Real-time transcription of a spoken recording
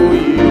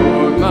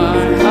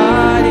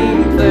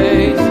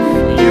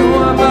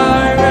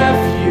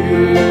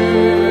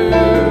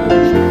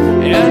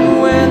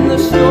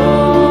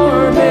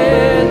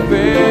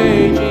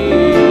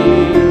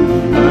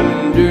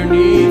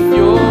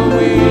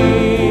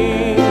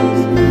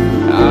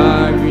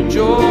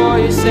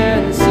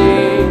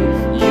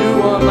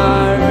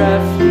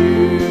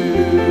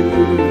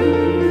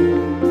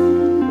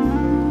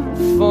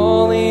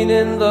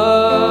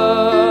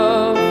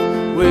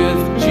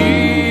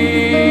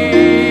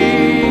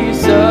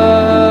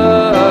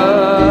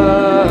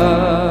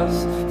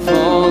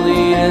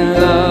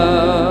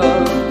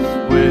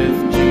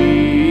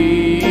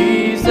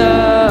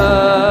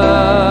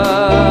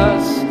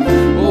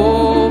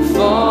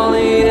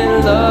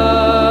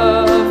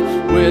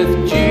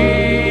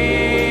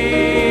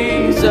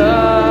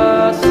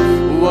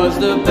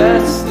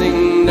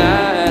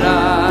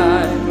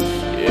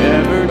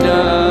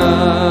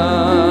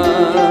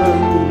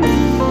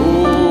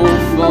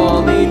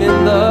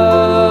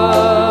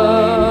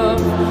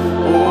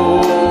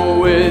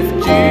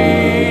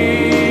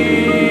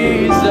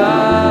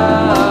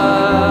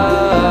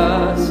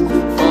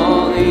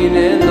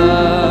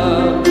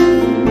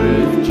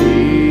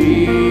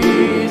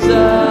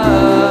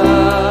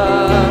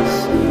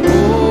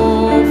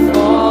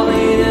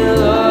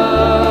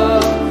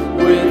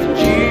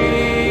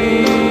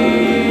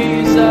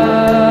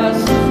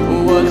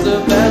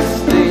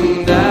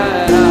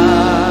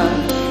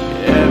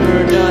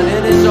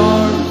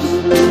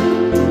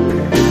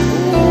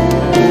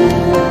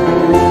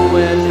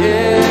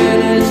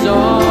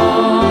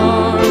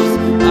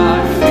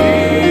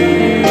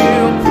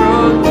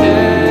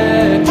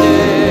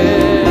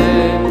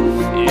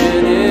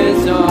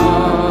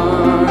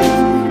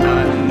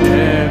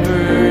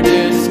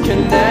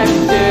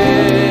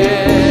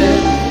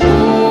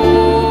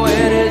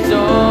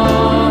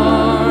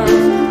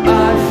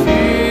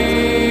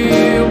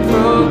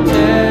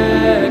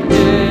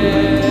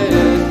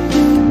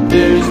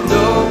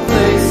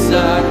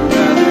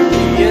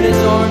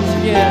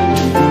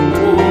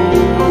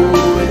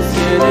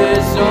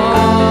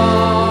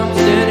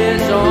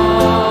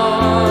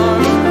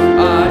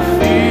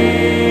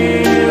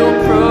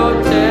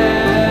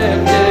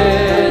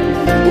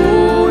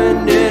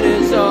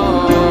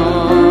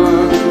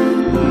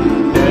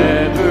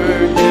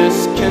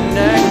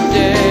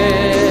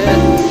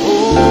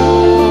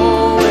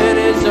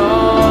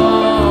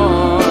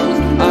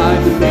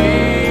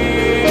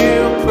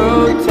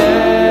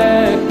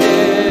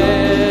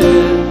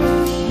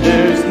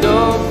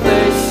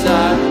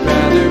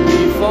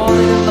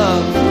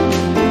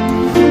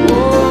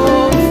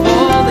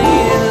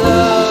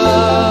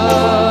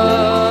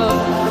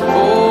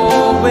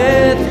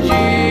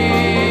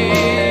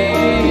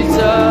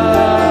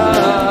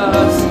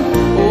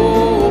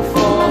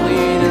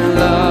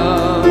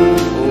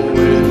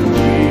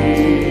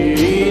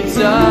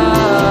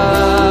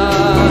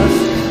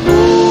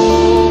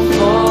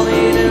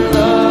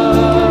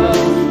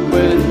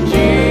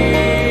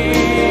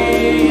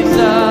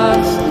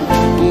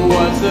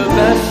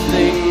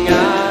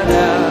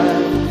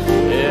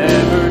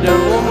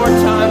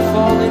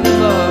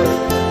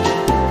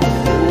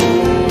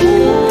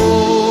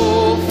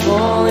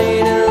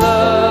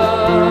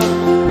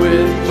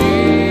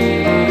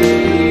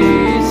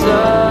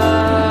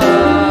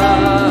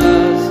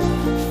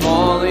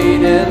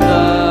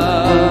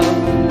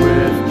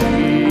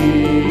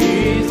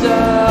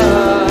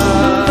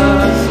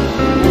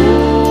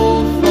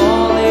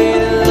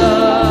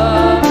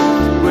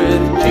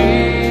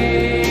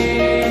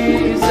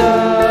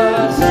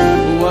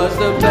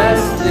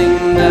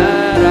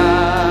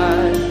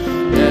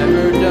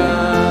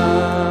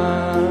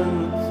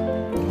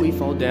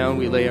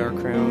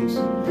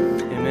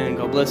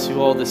bless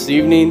you all this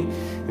evening.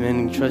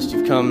 Amen. We trust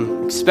you've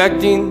come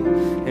expecting.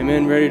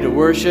 Amen. Ready to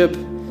worship.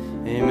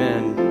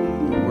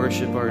 Amen.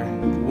 Worship our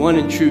one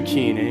and true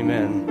King.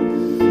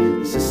 Amen.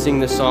 Let's just sing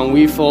the song.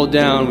 We fall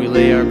down, we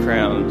lay our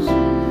crowns.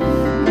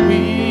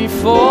 We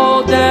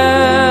fall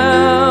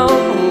down,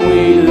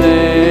 we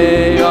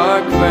lay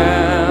our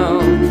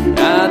crown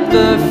at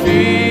the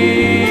feet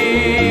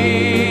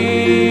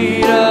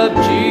of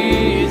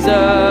Jesus.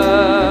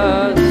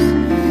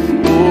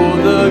 Oh,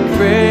 the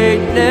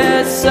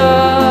greatness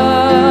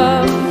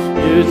of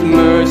His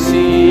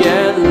mercy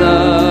and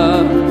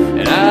love,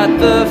 and at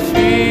the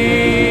feet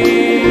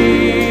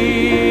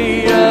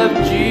of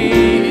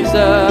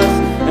Jesus,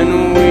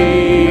 and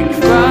we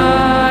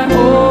cry,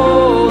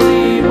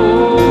 holy,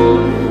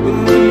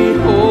 holy,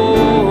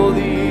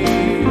 holy.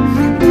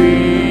 We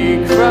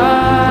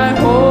cry,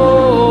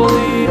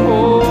 holy,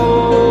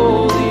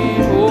 holy,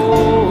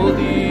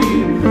 holy.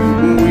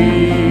 We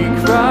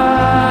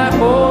cry,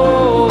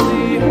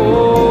 holy,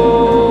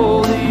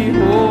 holy,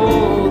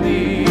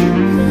 holy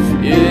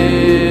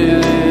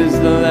is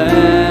the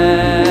Lamb.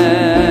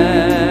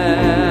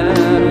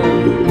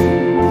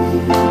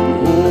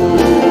 Oh,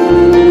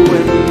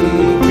 when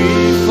we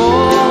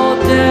fall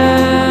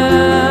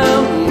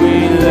down, we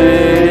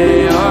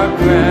lay our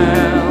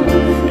crown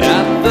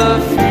at the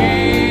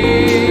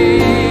feet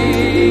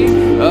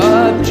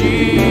of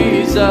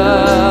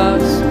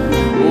Jesus.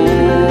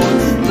 Oh,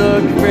 it's the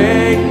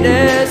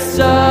greatness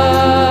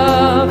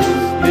of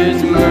His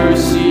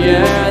mercy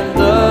and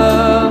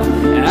love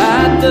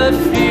at the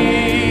feet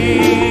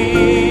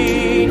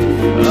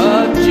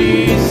of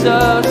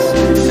Jesus,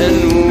 and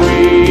we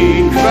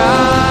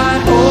cry,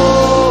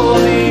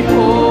 holy,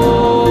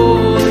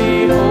 holy,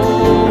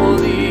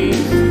 holy,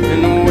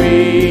 and we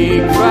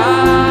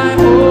cry,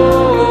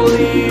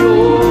 holy,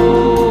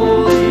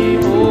 holy,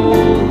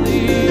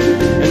 holy,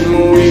 and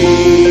we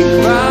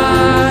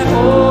cry,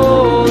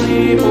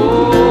 holy,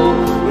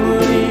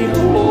 holy,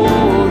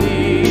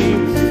 holy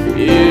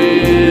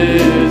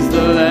is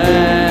the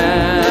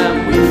Lamb.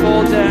 We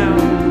fall down.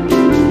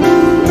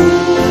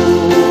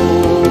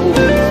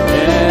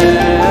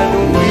 And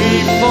we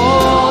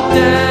fall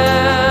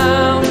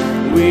down,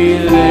 we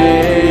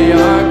lay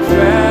our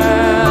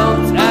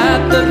crowns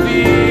at the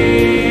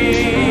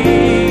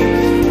feet,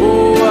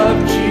 of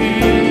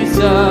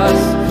Jesus.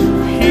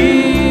 He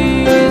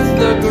is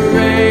the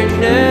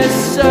greatness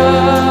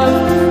of,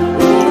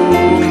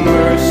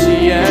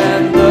 mercy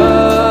and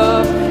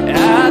love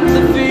at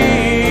the feet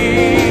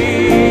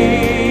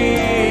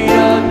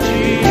of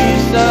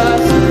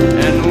Jesus,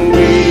 and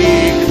we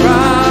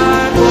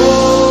cry,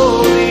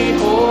 holy,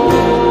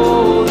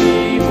 holy,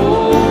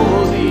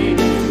 holy,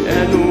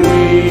 and we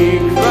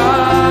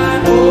cry,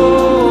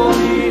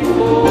 holy,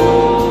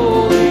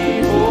 holy,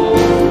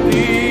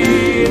 holy,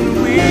 and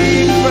we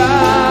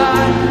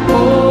cry,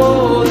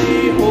 holy,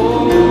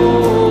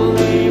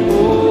 holy,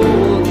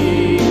 holy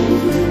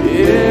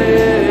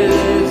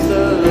is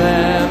the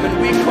Lamb, and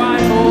we cry,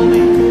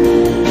 holy.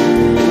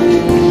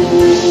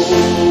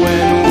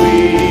 When we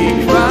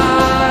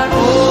cry,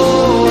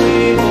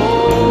 holy,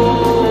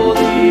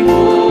 holy,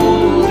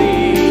 holy,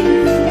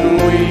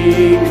 we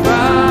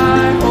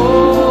cry,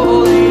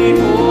 holy,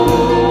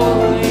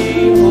 holy,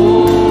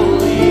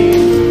 holy,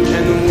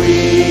 and we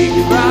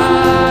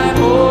cry,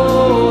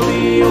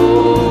 holy,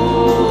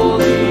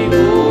 holy,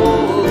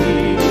 holy,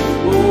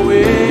 who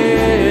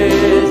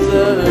is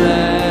the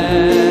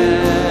Lamb.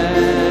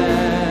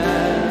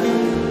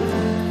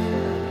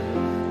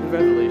 The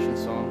Revelation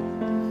song.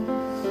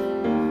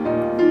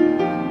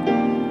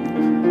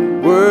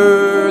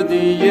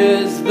 Worthy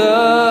is the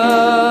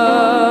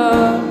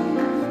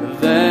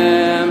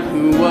Lamb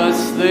who was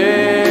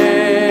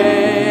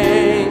slain.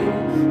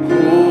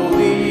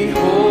 Holy,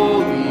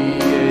 holy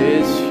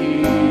is He.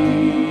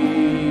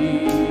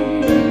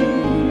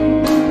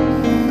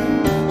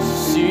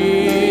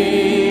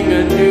 Sing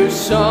a new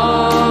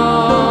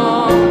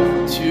song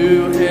to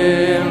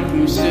Him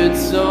who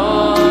sits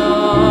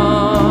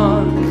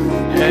on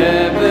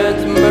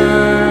heaven's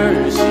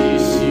mercy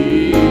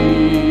seat.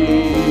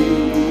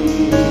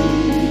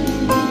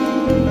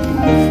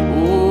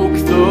 Oh,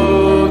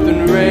 clothed in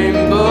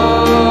rainbow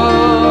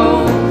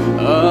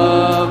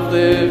of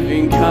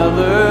living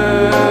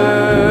color,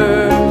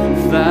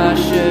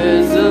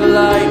 flashes of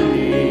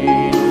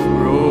lightning,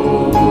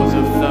 rolls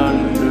of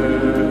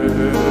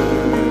thunder.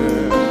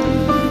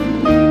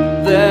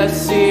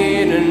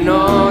 Blessing and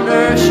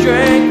honor,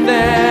 strength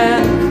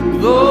and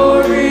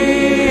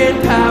glory and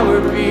power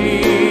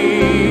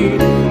be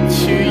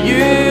to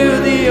you,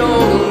 the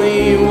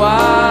only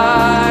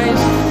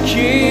wise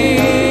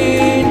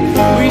King.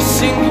 We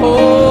sing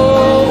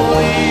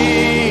holy,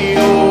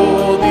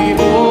 holy,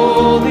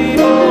 holy,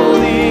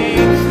 holy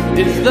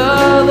is the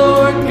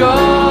Lord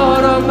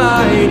God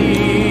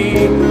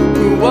Almighty,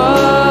 who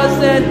was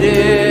and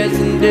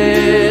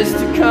is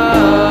to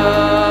come.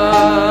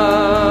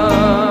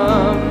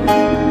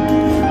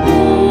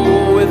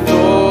 Oh, with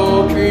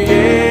all creation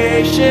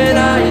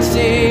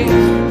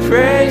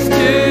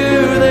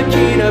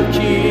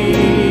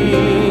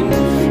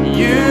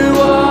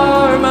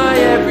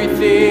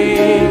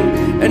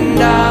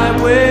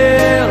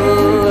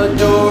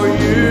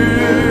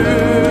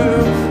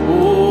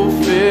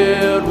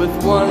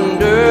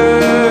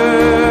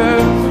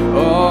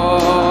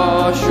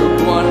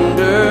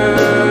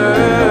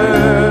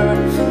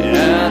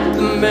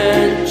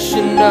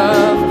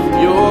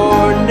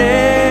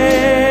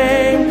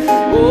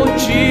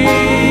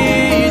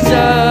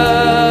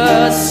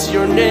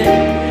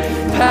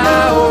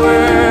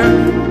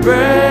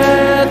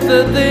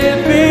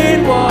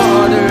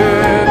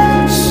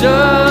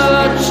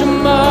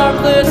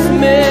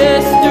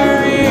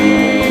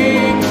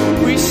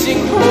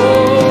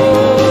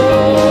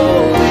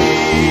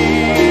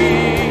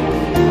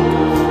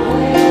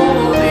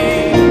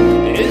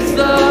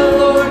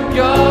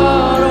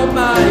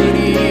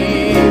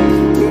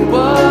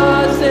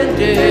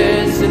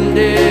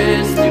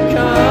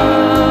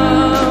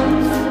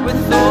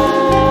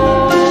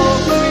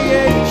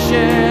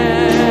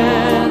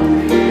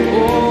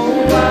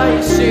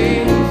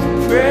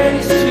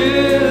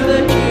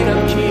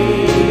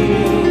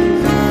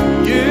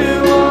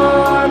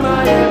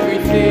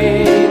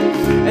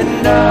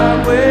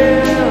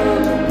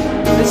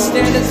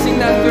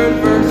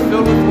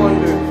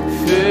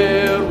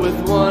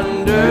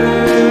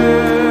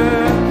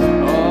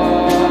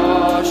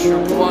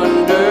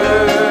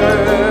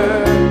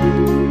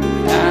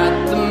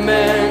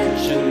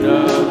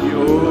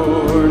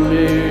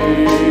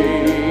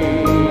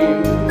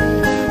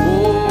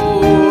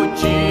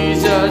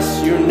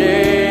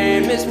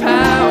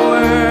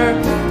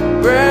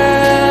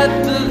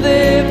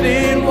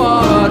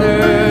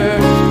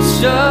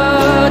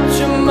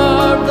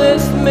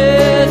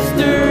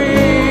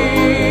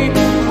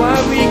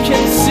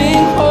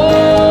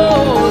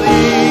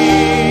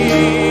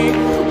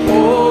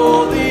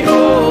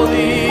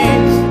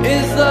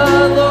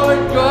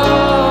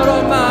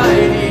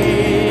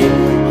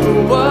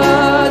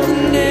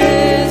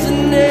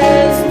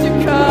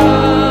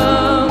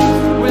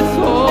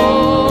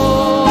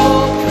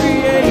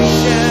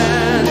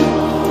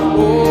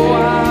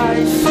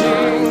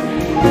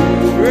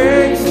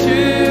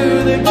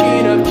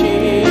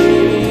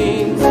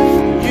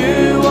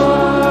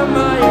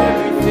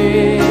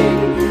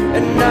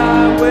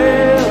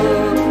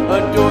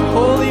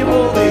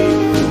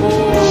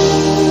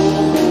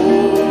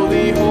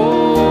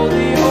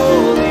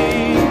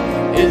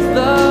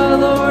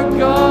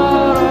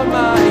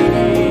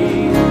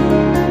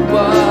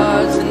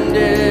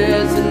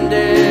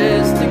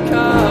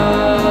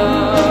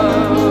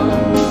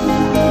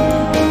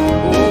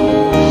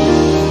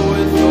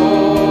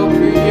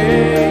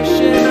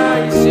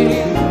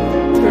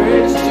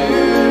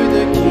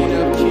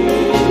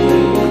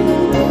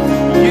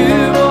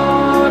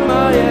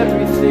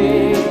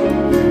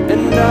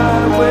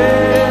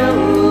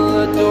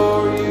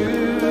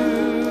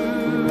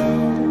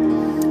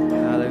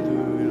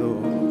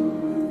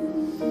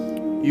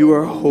You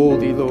are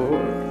holy,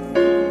 Lord.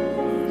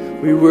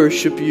 We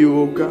worship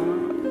you, O God.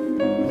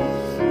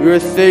 We are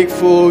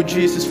thankful, O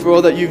Jesus, for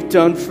all that you've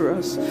done for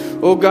us.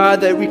 O God,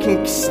 that we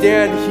can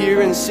stand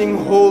here and sing,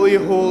 holy,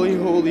 holy,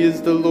 holy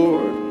is the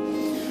Lord.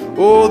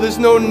 Oh, there's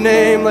no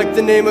name like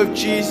the name of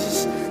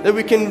Jesus, that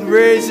we can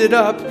raise it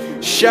up,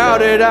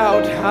 shout it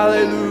out.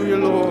 Hallelujah,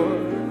 Lord.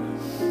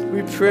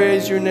 We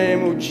praise your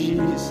name, O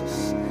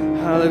Jesus.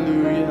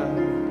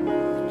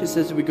 Hallelujah. Just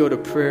as we go to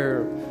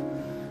prayer,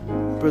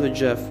 Brother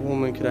Jeff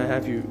Woolman, could I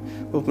have you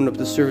open up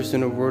the service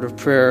in a word of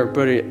prayer?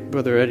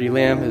 Brother Eddie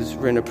Lamb has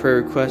written a prayer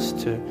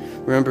request to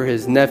remember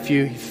his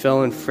nephew. He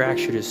fell and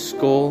fractured his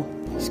skull.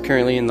 He's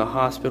currently in the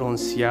hospital in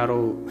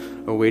Seattle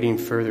awaiting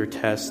further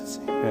tests.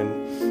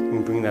 And we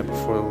bring that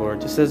before the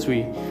Lord. Just as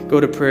we go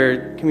to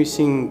prayer, can we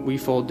sing We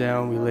Fall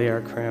Down, We Lay Our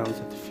Crowns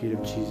at the Feet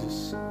of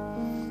Jesus?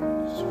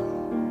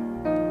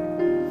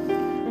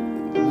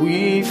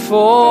 We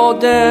fall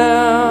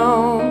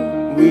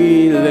down,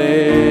 we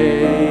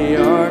lay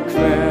our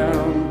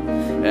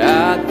crown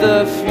at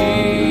the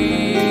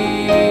feet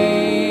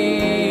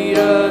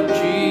of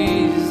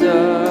Jesus.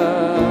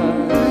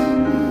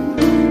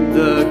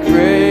 The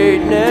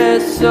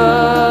greatness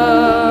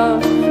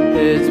of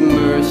his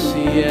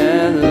mercy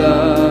and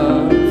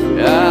love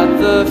at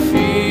the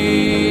feet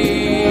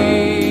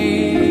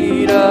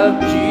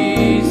of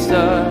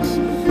Jesus.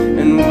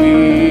 And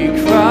we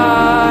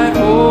cry,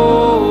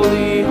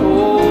 holy,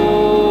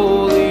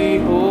 holy,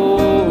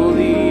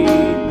 holy.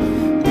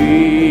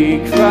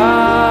 We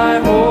cry,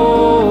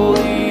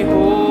 holy,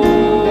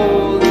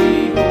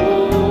 holy,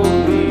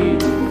 holy.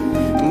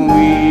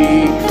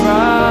 We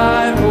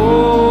cry,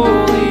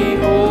 holy,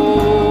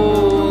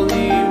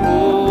 holy,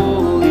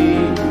 holy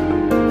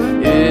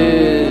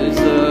is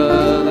the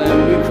Lamb.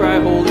 We cry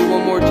holy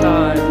one more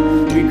time.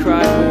 We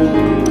cry holy.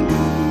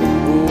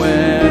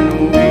 When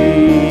we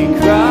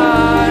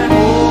cry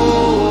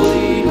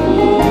holy,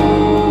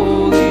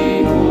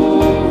 holy,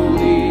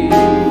 holy,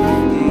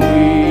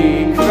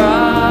 we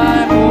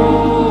cry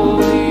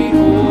holy,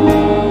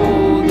 holy,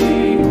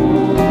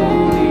 holy,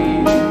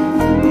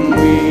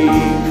 we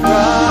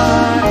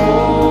cry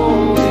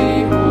holy,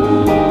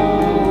 holy,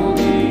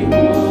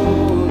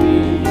 holy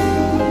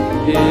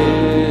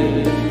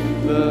is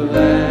the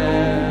Lamb.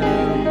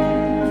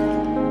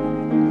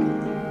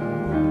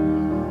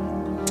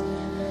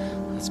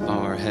 Let's bow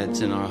our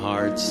heads and our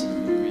hearts.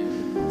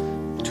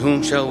 To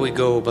whom shall we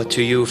go but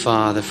to you,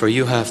 Father? For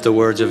you have the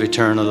words of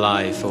eternal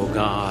life, O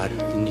God.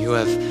 And you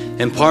have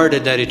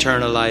imparted that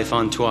eternal life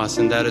unto us.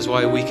 And that is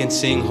why we can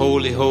sing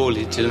holy,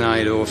 holy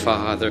tonight, O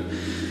Father.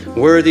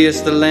 Worthy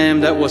is the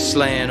Lamb that was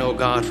slain, O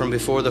God, from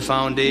before the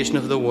foundation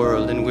of the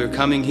world. And we're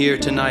coming here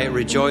tonight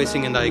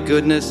rejoicing in thy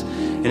goodness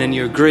and in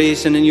your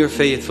grace and in your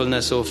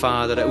faithfulness, O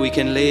Father, that we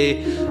can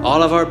lay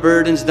all of our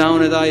burdens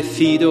down at thy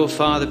feet, O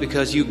Father,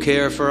 because you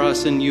care for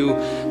us and you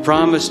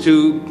promise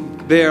to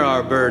bear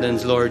our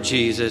burdens, Lord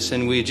Jesus.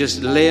 And we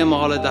just lay them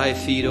all at thy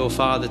feet, O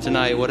Father,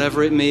 tonight,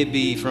 whatever it may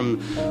be,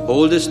 from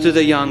oldest to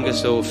the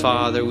youngest, O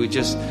Father. We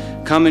just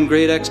come in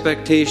great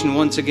expectation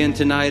once again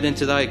tonight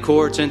into thy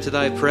courts, into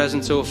thy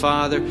presence, O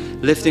Father,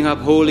 lifting up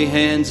holy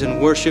hands and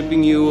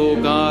worshiping you, O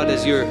God,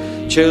 as your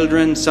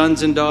children,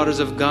 sons and daughters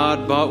of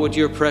God, bought with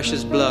your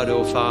precious blood,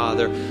 O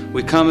Father.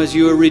 We come as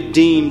you are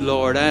redeemed,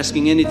 Lord,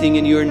 asking anything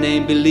in your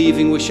name,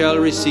 believing we shall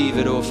receive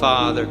it, O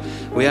Father.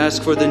 We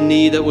ask for the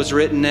knee that was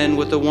written in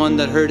with the one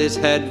that hurt his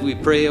head. We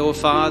pray, O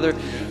Father,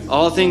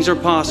 all things are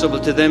possible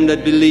to them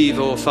that believe,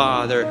 O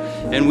Father.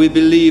 And we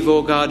believe,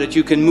 O God, that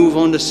you can move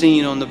on the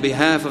scene on the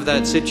behalf of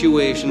that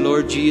situation,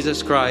 Lord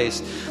Jesus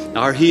Christ,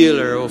 our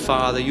healer, O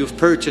Father. You've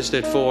purchased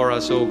it for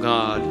us, O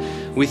God.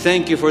 We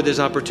thank you for this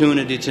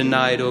opportunity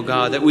tonight, O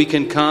God, that we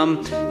can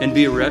come and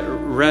be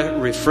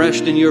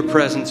refreshed in your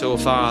presence, O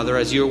Father.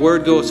 As your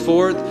word goes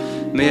forth,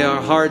 may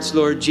our hearts,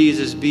 Lord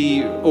Jesus,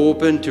 be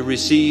open to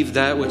receive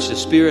that which the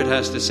Spirit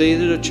has to say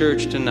to the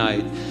church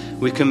tonight.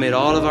 We commit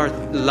all of our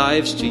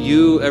lives to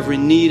you, every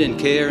need and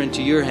care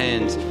into your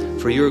hands.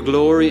 For your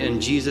glory,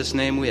 in Jesus'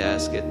 name we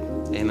ask it.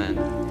 Amen.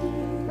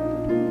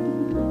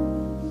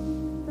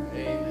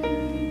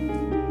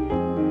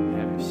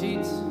 Have your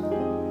seats.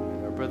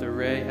 Our brother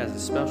Ray has a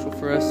special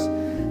for us.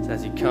 So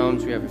as he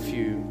comes, we have a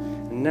few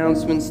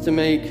announcements to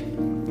make.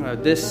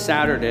 This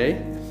Saturday,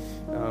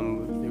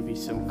 there'll be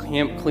some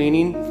camp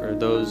cleaning for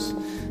those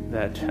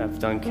that have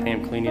done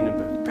camp cleaning in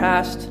the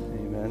past.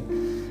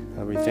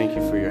 Amen. We thank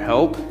you for your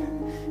help.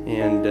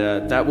 And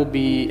that will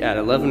be at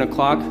 11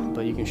 o'clock,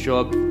 but you can show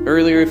up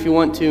earlier if you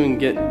want to and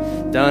get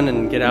done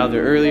and get out of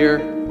there earlier.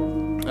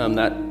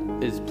 That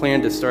is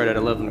planned to start at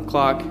 11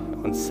 o'clock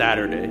on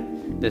Saturday,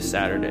 this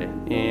Saturday.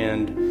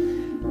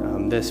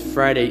 And this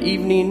Friday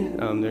evening,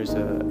 there's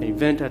an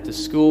event at the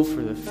school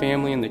for the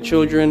family and the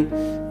children,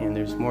 and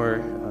there's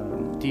more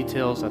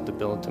details at the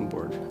bulletin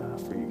board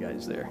for you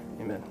guys there.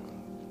 Amen.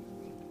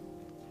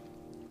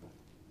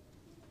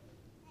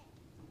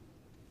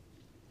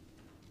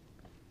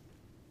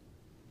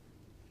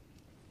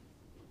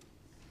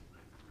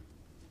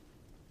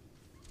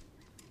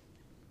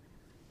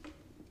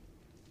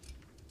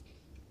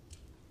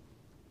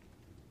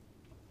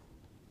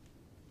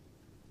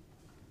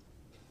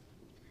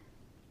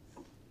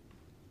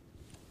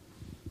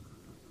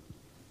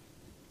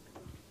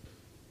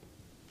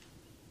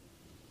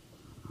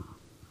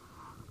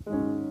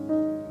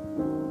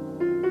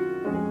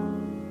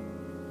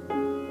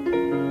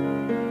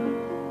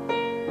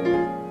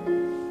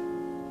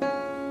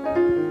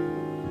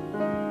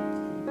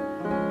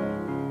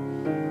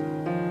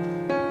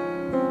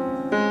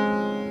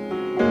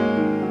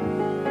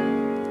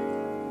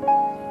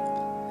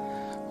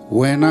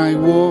 When I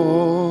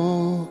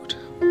walked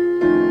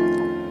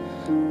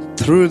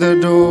through the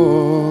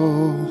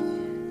door,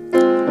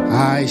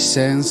 I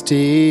sensed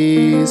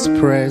His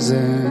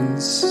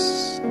presence,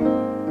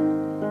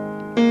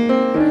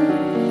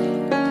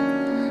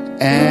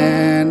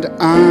 and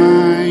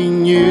I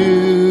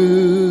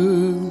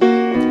knew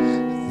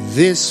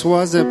this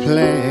was a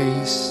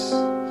place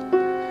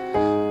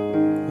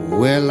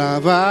where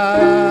love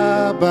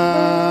abounds.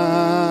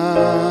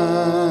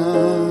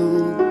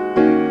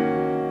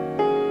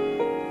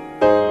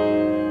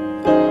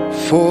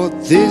 For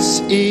this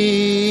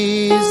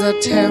is a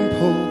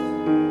temple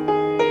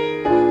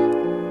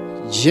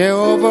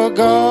Jehovah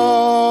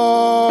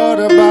God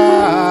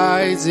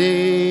abides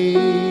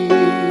in,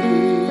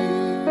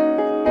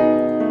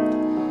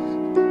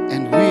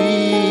 and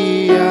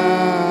we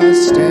are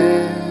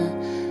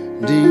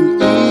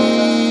standing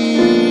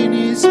in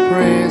His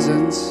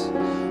presence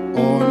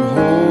on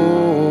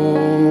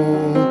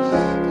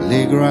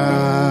holy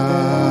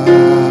ground.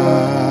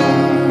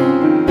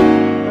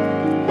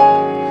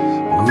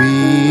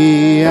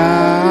 We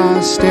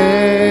are standing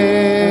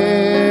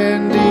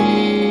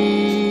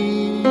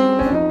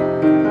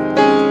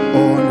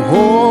on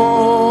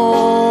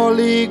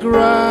holy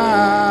ground,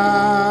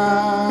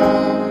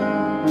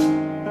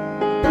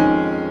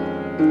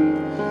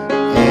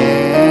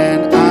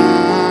 and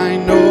I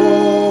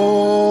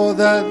know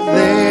that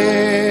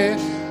there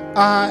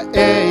are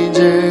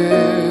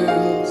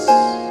angels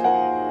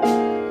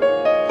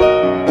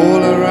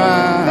all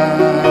around.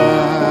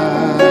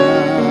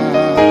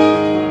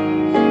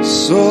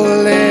 So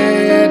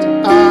let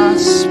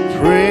us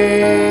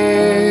pray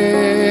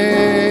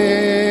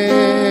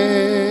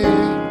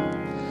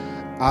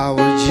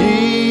our Jesus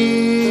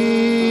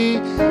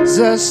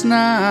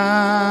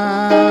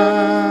now,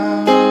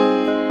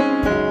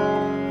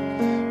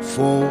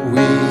 for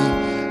we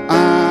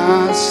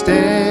are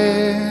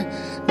standing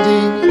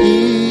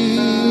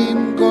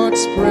in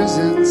God's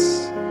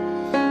presence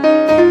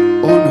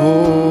on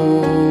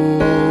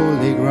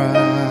holy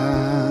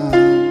ground.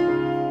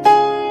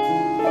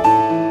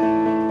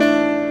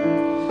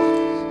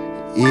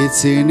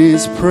 It's in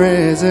His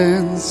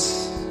presence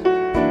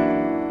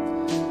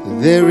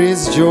there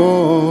is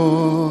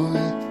joy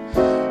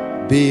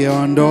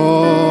beyond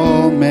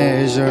all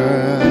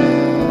measure.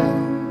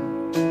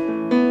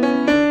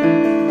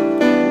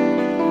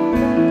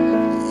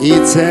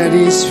 It's at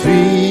His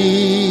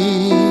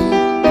feet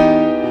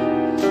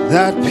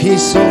that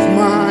peace of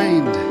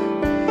mind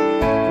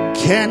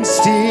can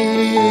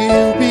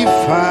still be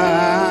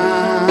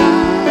found.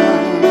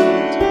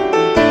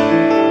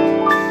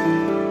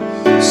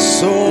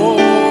 So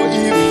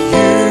if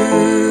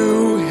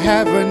you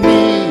have a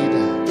need,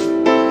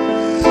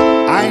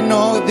 I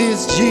know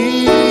this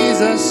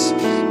Jesus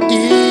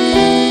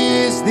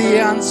is the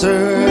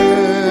answer.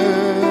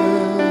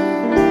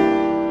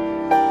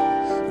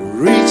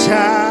 Reach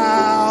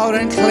out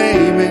and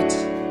claim it,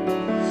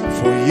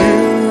 for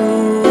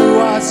you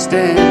are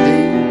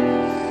standing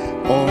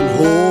on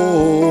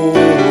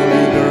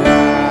holy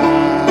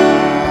ground.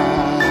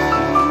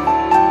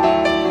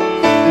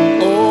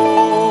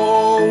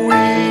 Oh,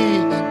 we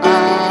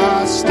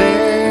are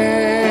standing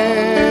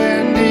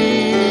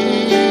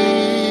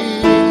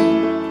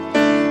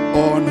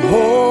on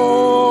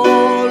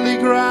holy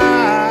ground,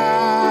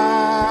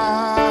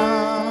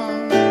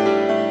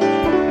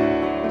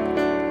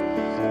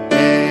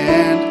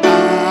 and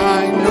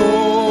I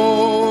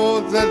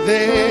know that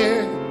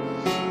there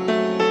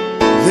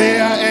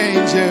are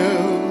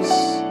angels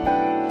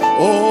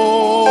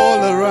all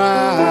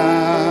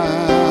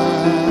around.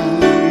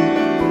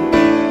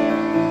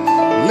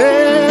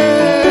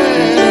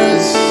 Let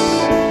us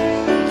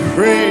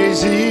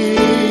praise Him,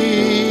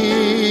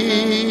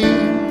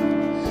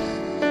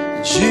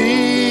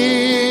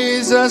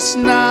 Jesus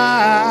now,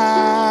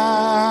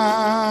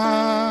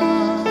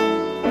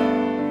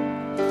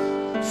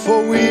 for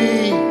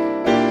we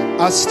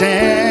are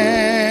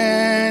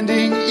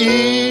standing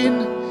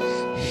in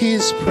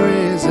His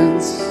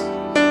presence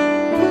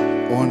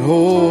on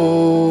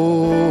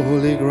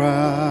holy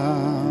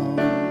ground.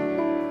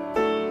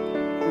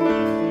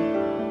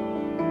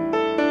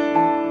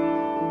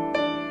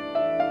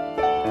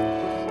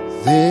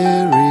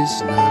 There is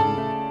none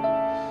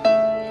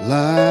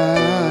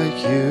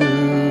like you.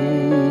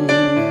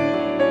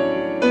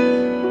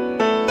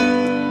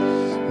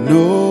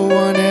 No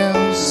one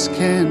else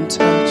can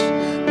touch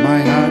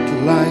my heart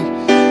like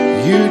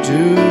you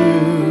do.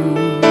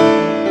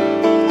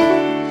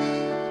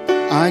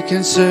 I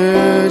can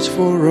search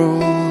for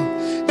all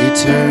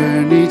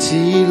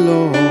eternity,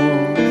 Lord,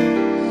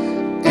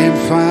 and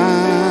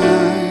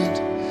find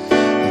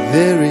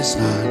there is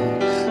none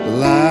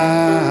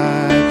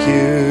like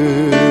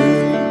you.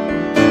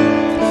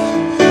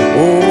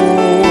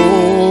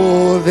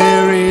 Oh,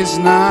 there is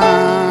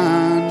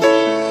none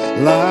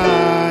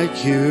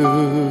like you.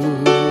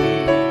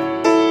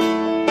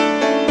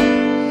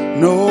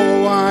 No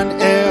one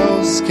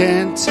else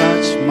can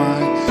touch my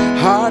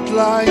heart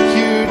like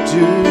you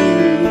do.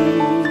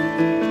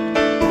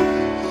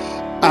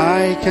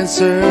 I can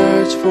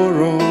search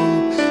for all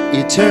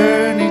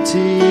eternity,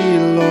 eternity,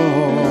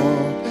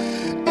 Lord,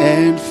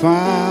 and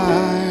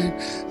find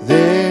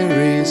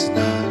there is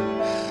none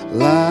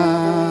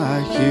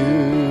like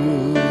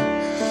you.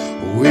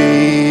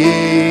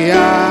 We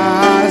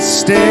are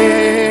standing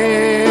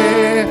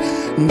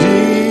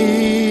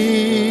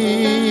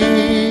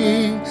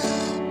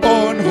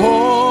on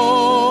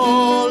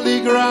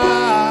holy ground.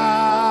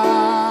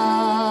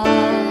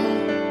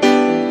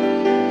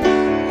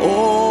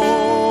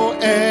 Oh,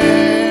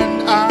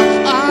 and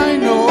I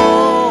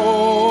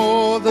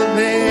know that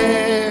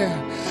there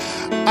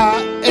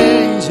are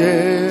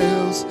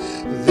angels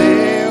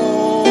there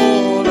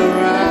all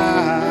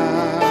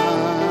around.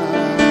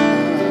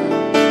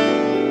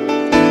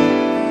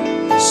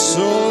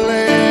 So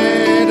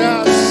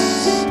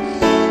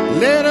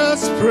let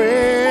us praise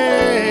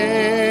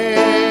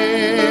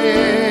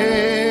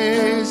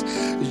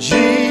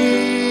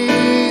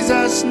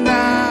Jesus now,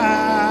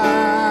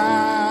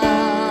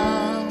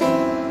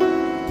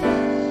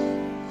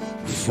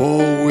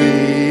 for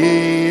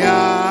we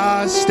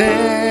are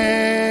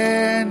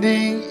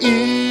standing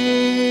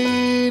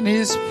in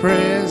His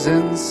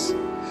presence.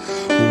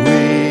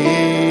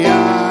 We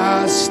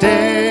are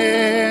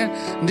standing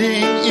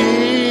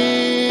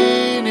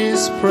in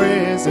His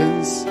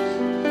presence.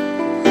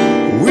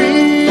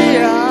 We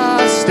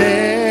are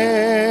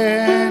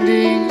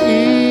standing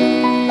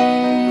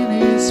in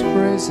His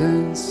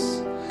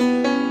presence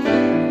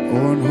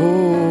on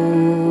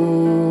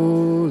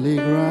holy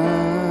ground.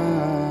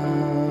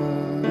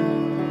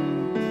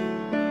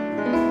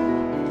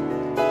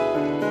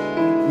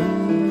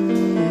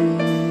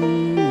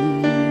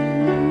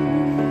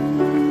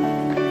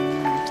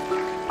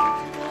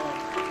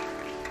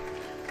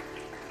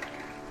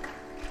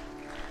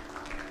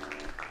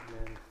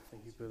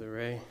 Thank you, Brother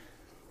Ray.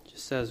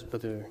 Just as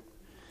Brother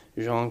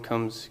Jean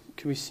comes,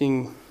 can we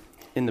sing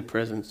In the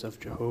Presence of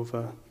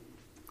Jehovah?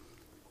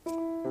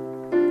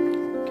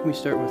 Can we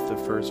start with the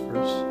first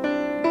verse?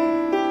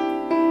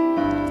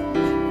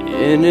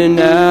 In and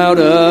out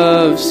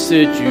of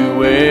situations,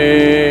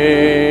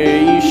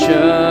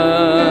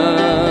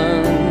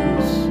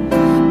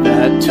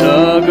 that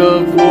tug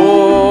of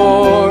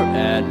war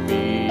at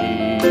me.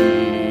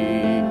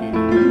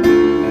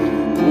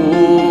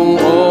 Oh,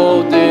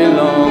 all day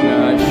long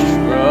I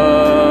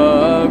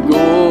struggle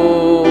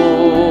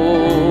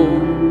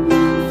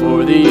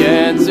for the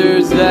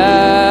answers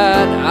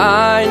that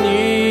I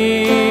need.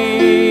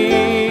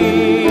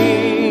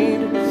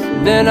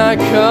 Then I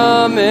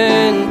come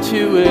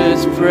into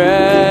His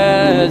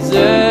presence,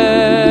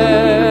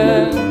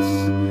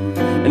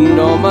 and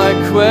all my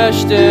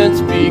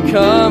questions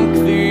become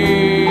clear.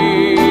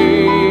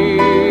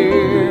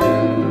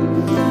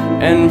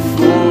 And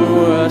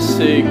for a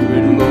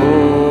sacred moment,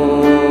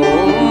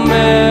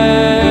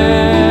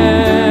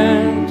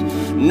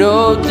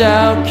 no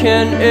doubt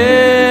can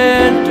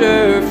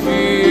interfere.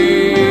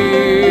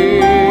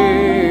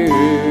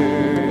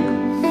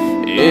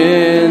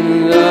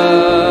 In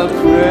the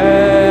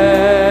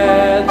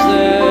presence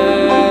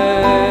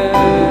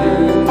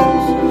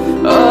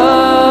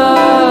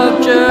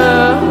of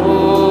Jehovah,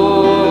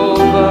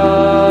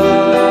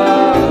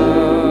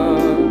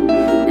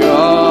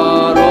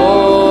 God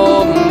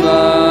Almighty,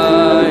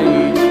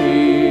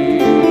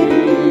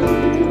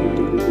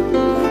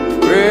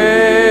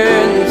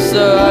 Prince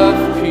of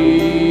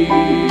Peace.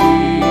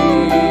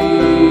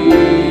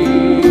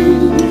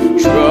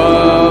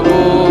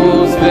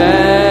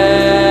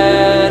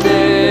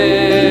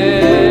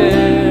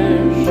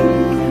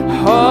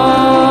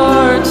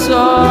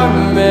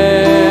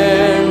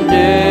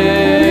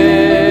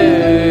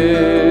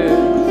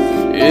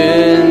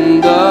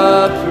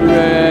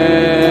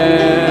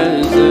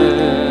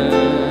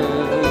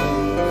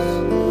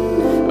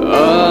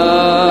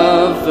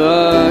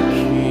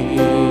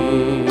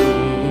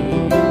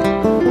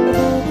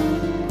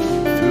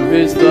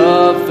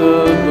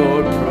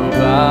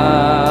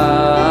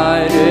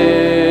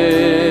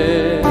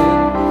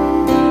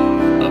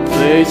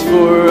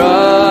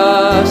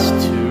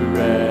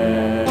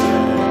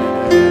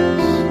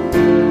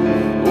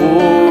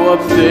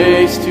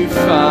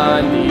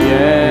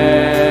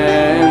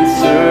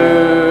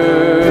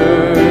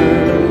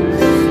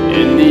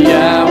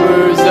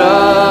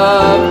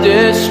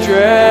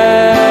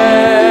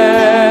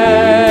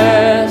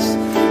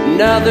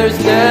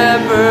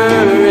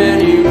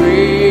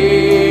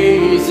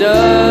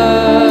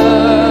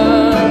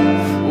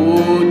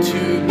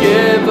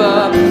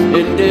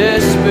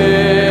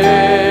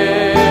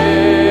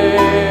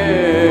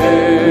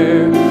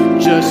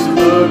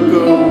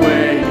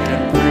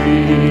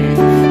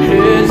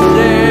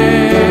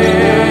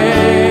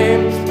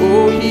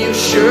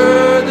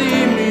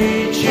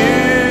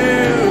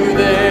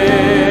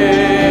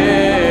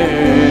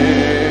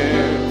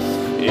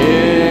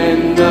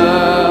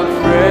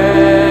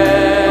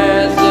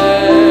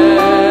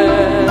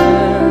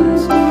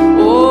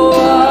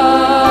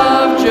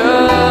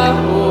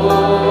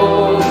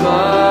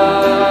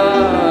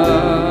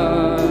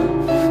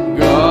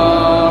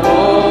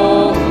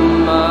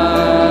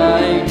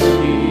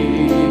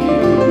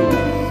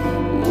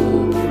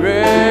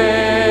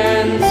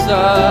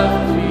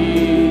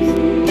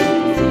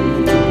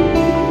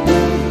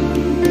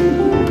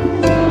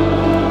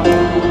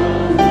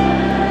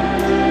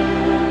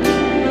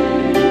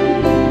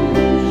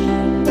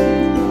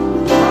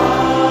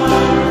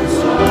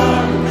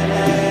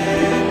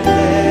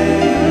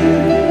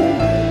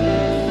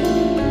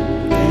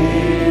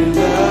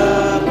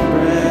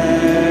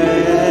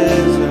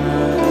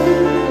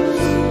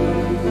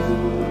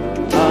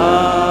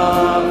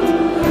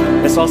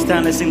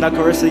 Let's sing that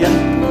chorus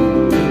again.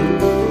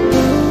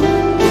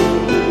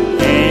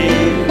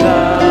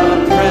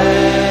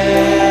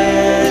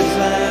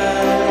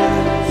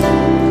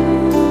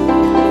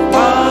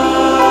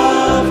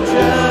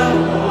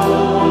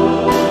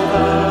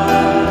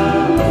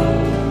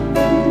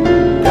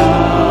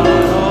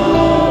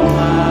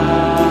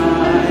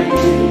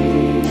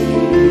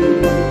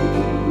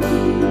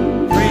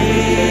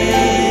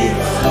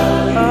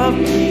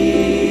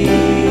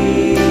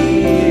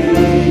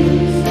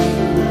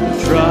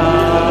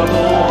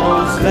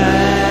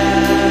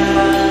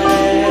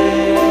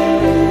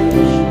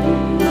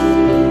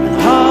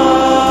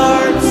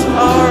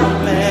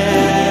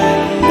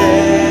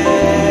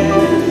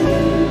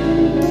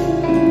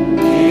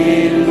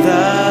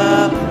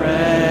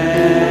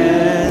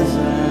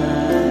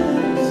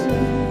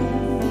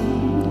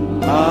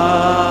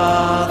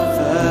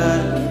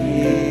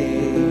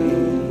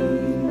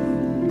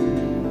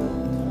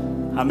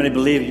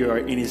 Believe you are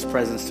in His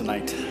presence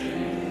tonight?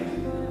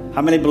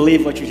 How many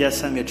believe what you just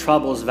said? Your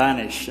troubles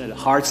vanish and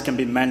hearts can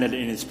be mended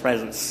in His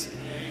presence?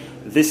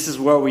 This is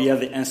where we have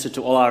the answer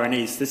to all our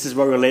needs. This is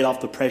where we lay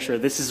off the pressure.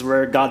 This is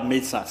where God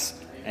meets us.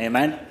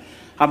 Amen.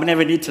 How many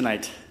ever need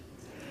tonight?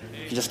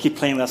 You just keep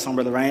playing that song,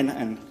 Brother Ryan,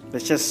 and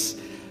let's just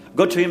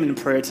go to Him in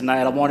prayer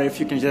tonight. I wonder if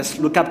you can just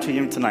look up to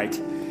Him tonight.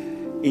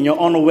 In your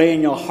own way,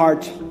 in your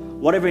heart,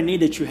 whatever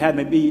need that you have,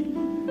 maybe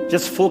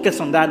just focus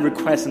on that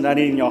request and that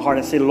need in your heart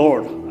and say,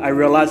 Lord, I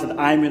realize that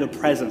I'm in the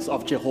presence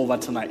of Jehovah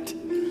tonight.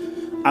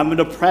 I'm in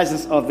the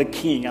presence of the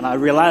King, and I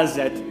realize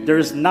that there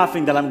is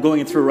nothing that I'm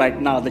going through right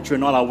now that you're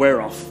not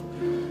aware of.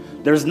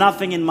 There's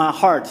nothing in my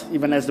heart,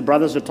 even as the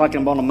brothers were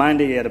talking about on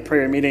Monday at a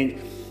prayer meeting,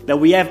 that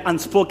we have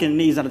unspoken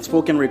needs and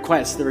unspoken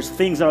requests. There's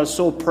things that are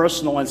so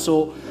personal and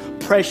so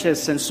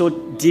precious and so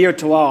dear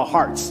to our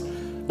hearts,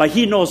 but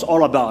He knows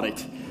all about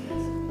it.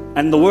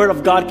 And the Word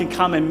of God can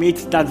come and meet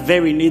that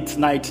very need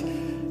tonight.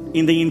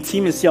 In the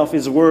intimacy of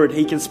His Word,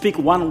 He can speak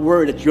one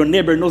word that your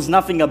neighbor knows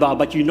nothing about,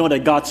 but you know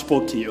that God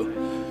spoke to you.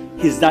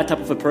 He's that type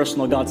of a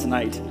personal God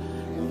tonight.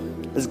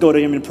 Let's go to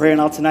Him in prayer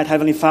now tonight.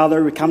 Heavenly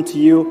Father, we come to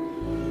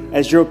You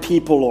as Your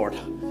people, Lord.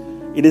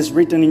 It is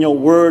written in Your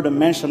Word, a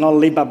man shall not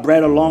live by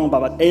bread alone,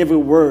 but by every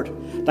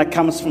word that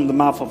comes from the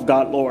mouth of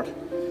God, Lord.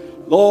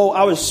 Lord,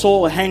 our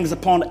soul hangs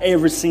upon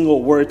every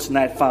single word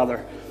tonight, Father.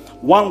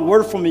 One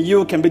word from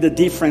You can be the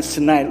difference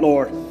tonight,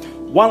 Lord.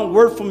 One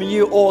word from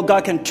You, oh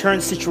God, can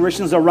turn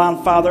situations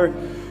around, Father,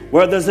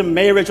 where there's a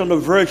marriage on the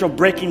verge of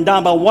breaking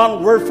down. But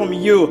one word from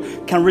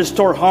You can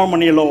restore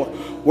harmony, Lord.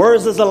 Where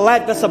there's a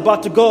life that's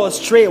about to go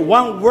astray,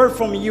 one word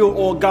from You,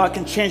 oh God,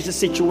 can change the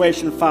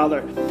situation,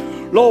 Father.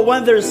 Lord,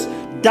 when there's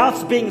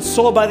doubts being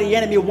sowed by the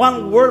enemy,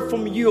 one word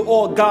from You,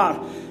 oh God,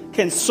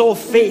 can sow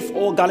faith,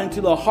 oh God,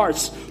 into the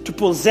hearts to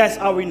possess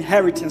our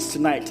inheritance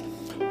tonight.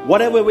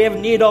 Whatever we have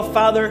need of,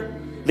 Father,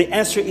 the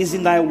answer is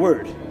in Thy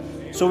Word.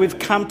 So we've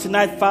come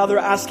tonight, Father,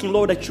 asking,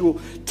 Lord, that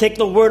You take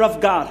the Word of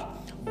God,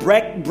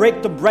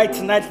 break the bread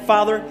tonight,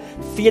 Father,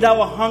 feed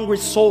our hungry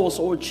souls,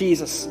 oh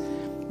Jesus.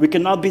 We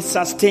cannot be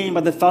sustained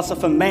by the thoughts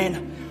of a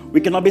man.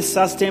 We cannot be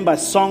sustained by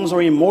songs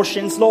or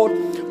emotions,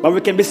 Lord, but we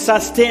can be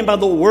sustained by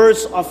the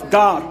words of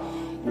God.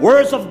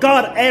 Words of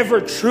God ever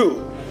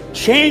true,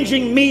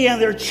 changing me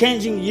and they're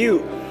changing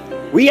you.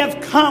 We have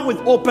come with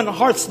open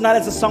hearts tonight,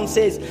 as the song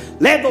says.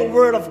 Let the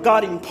Word of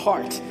God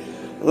impart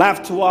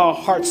life to our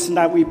hearts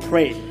tonight, we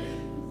pray.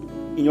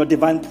 In Your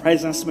divine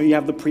presence, may You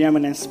have the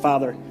preeminence,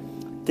 Father.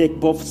 Take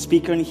both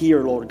speaker and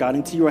hearer, Lord God,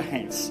 into Your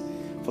hands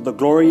for the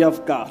glory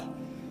of God.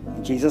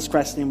 In Jesus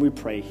Christ's name we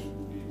pray.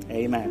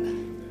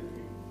 Amen.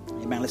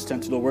 Amen. Let's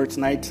turn to the Word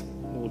tonight.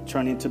 We'll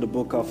turn into the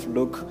book of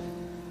Luke.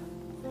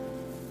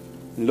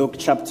 Luke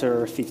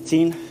chapter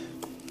 15.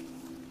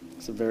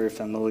 It's a very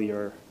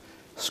familiar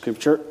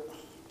scripture.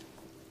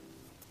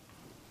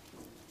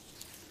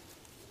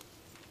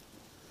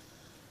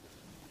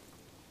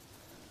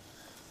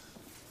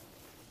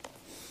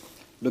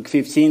 Luke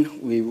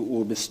 15, we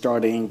will be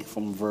starting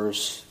from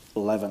verse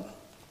 11.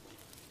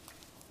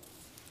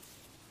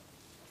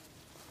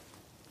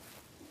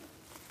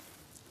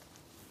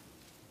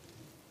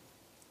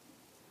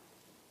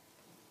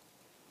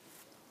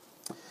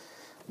 The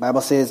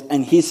Bible says,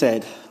 and He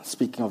said,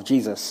 speaking of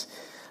Jesus,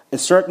 a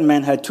certain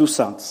man had 2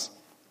 sons.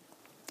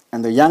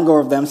 And the younger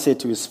of them said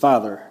to his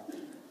father,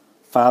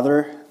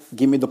 Father,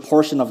 give me the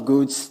portion of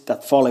goods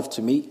that falleth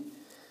to me.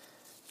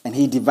 And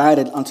he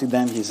divided unto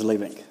them his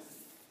living.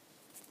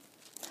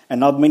 And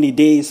not many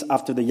days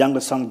after, the younger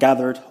son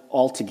gathered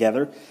all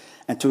together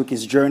and took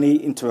his journey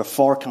into a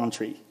far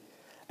country,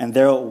 and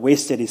there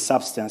wasted his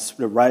substance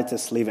with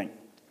riotous living.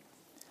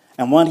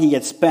 And when he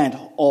had spent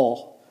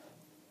all,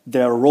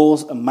 there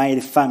arose a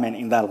mighty famine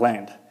in that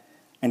land,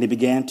 and he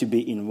began to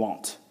be in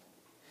want.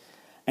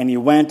 And he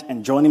went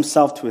and joined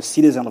himself to a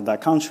citizen of that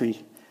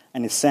country,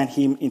 and he sent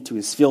him into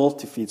his field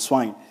to feed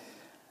swine.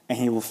 And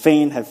he would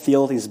fain have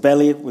filled his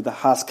belly with the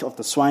husk of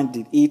the swine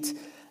did eat,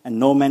 and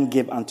no man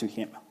gave unto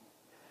him.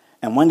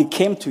 And when he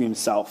came to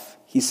himself,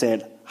 he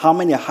said, How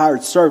many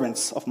hired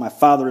servants of my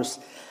father's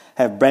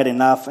have bread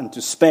enough and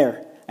to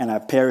spare, and I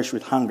perish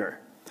with hunger?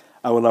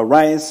 I will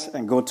arise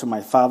and go to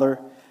my father,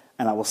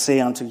 and I will say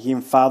unto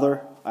him,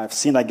 Father, I have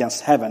sinned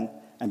against heaven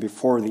and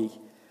before thee,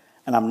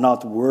 and am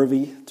not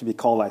worthy to be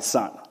called thy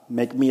son.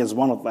 Make me as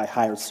one of thy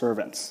hired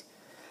servants.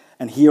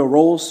 And he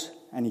arose,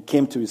 and he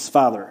came to his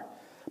father.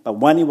 But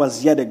when he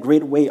was yet a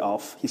great way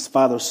off, his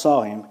father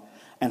saw him,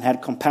 and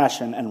had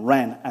compassion, and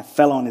ran, and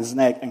fell on his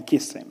neck, and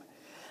kissed him.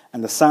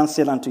 And the son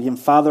said unto him,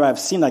 Father, I have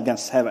sinned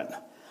against heaven,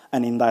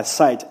 and in thy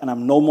sight, and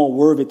am no more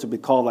worthy to be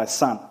called thy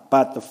son.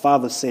 But the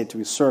father said to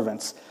his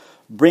servants,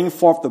 Bring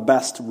forth the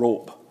best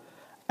robe,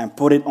 and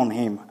put it on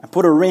him, and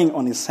put a ring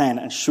on his hand,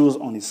 and shoes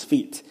on his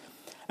feet.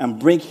 And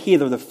bring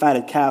hither the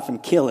fatted calf,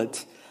 and kill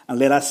it, and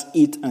let us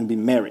eat and be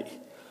merry.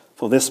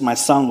 For this my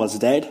son was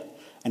dead,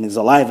 and is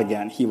alive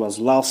again. He was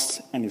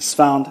lost, and is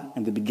found,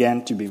 and they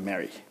began to be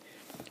merry.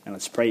 And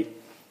let's pray.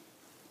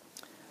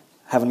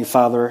 Heavenly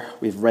Father,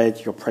 we've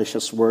read your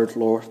precious word,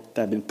 Lord,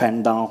 that have been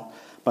penned down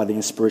by the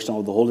inspiration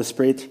of the Holy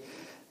Spirit.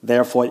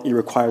 Therefore, it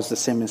requires the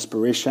same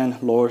inspiration,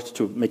 Lord,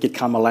 to make it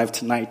come alive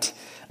tonight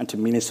and to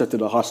minister to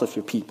the hearts of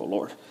your people,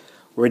 Lord.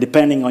 We're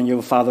depending on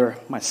you, Father,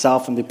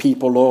 myself and the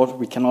people, Lord.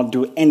 We cannot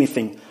do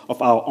anything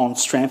of our own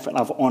strength and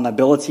our own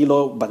ability,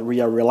 Lord, but we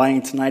are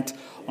relying tonight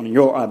on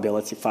your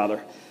ability,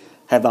 Father.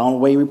 Have thy own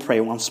way, we pray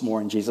once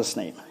more in Jesus'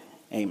 name.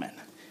 Amen.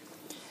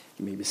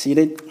 You may be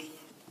seated.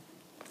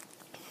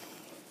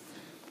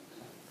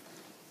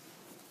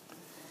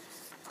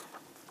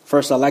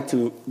 First, I'd like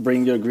to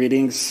bring your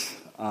greetings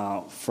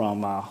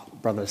from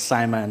Brother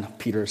Simon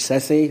Peter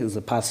Sese, who's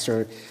a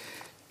pastor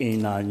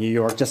in New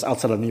York, just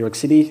outside of New York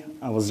City.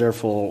 I was there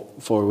for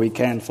a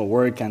weekend for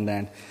work, and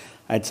then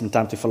I had some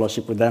time to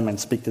fellowship with them and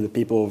speak to the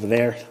people over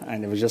there.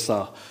 And it was just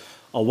a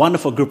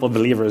wonderful group of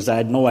believers. I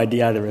had no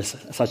idea there was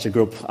such a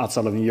group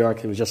outside of New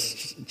York. It was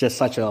just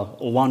such a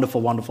wonderful,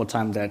 wonderful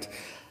time that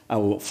I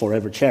will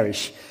forever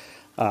cherish.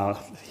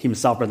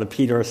 Himself, Brother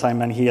Peter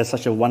Simon, he has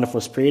such a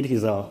wonderful spirit.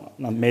 He's an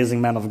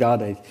amazing man of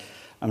God.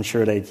 I'm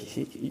sure that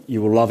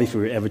you will love if you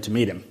were ever to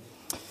meet him.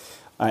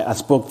 I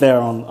spoke there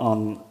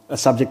on a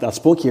subject I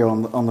spoke here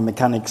on the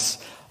mechanics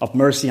of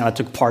mercy, and I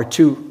took part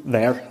 2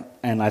 there,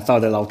 and I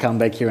thought that I'll come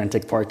back here and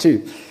take part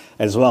 2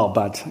 as well,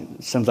 but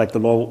it seems like the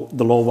Lord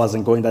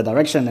wasn't going that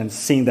direction, and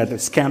seeing that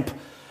there's camp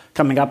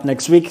coming up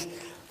next week,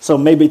 so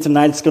maybe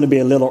tonight it's going to be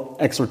a little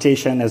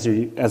exhortation as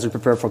we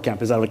prepare for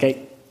camp. Is that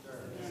okay?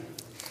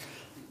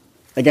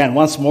 Again,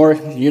 once more,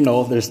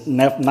 there's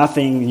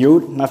nothing new,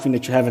 nothing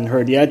that you haven't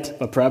heard yet,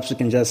 but perhaps you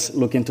can just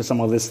look into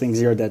some of these things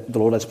here that the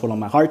Lord has put on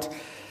my heart,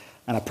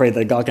 and I pray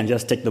that God can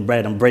just take the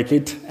bread and break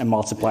it and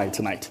multiply it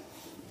tonight.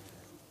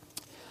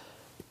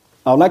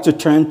 I would like to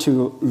turn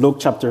to Luke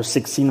chapter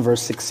 16,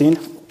 verse 16,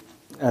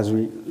 as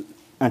we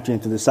enter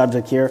into the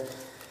subject here.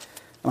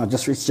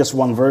 It's just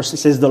one verse. It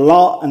says, The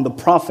law and the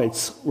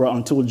prophets were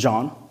until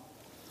John.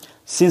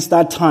 Since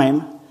that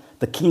time,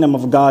 the kingdom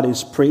of God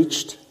is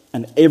preached,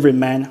 and every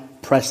man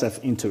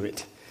presseth into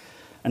it.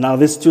 And now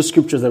these 2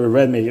 scriptures that we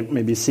read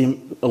maybe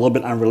seem a little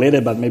bit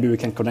unrelated, but maybe we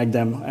can connect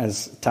them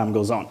as time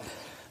goes on.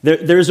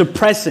 There is a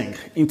pressing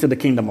into the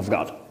kingdom of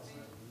God.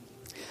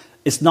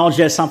 It's not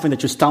just something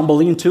that you stumble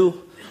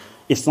into.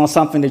 It's not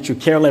something that you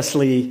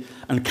carelessly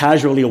and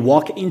casually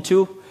walk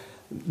into.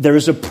 There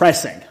is a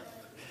pressing.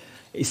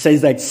 It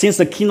says that since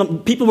the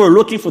kingdom, people were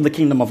looking for the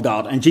kingdom of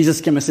God, and Jesus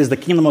came and says the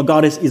kingdom of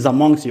God is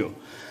amongst you.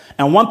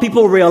 And when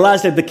people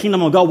realized that the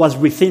kingdom of God was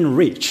within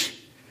reach,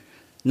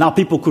 now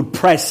people could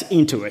press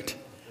into it.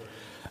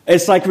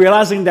 It's like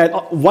realizing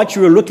that what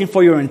you were looking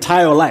for your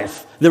entire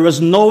life, there was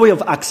no way of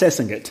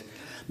accessing it.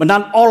 But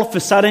now all of a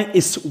sudden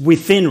it's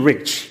within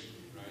reach.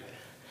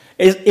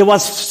 It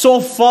was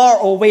so far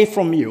away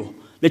from you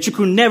that you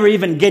could never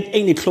even get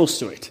any close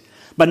to it.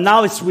 But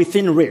now it's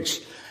within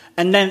reach.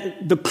 And then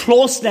the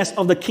closeness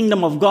of the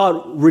kingdom of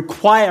God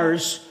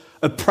requires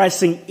a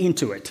pressing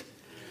into it.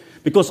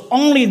 Because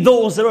only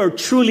those that are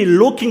truly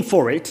looking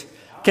for it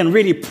can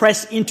really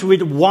press into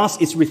it once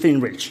it's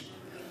within reach.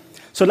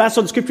 So that's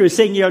what the scripture is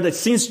saying here, that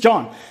since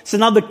John, so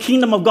now the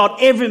kingdom of God,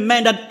 every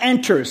man that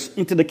enters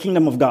into the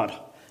kingdom of God.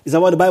 Is that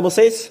what the Bible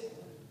says?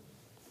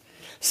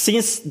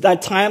 Since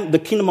that time, the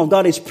kingdom of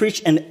God is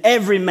preached, and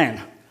every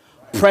man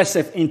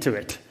presseth into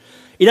it.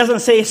 It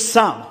doesn't say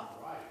some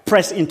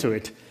press into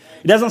it.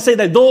 It doesn't say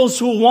that those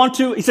who want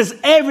to. It says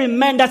every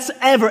man that's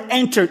ever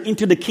entered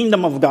into the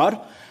kingdom of God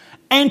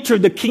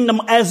entered the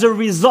kingdom as a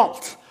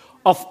result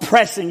of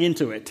pressing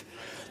into it.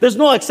 There's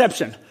no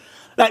exception.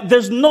 Like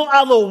there's no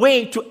other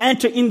way to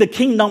enter in the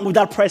kingdom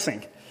without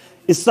pressing.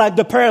 It's like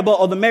the parable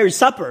of the marriage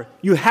supper.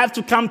 You have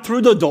to come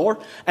through the door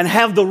and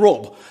have the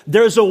robe.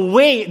 There's a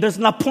way, there's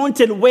an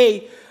appointed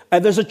way,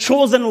 there's a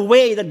chosen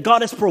way that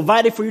God has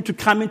provided for you to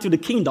come into the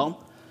kingdom,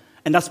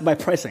 and that's by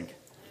pressing.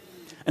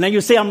 And then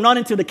you say, I'm not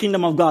into the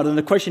kingdom of God. And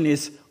the question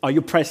is, are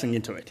you pressing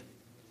into it?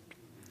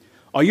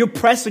 Are you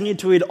pressing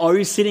into it, or are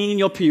you sitting in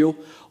your pew,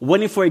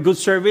 waiting for a good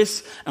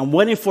service, and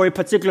waiting for a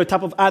particular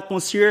type of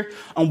atmosphere,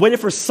 and waiting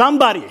for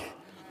somebody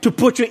to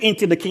put you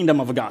into the kingdom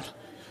of God?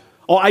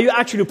 Or are you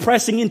actually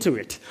pressing into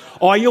it?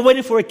 Or are you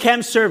waiting for a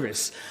camp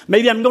service?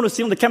 Maybe I'm going to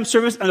sing on the camp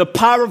service and the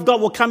power of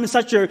God will come in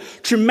such a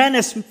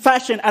tremendous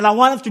fashion and I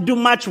won't have to do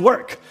much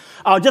work.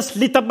 I'll just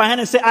lift up my hand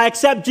and say, I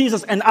accept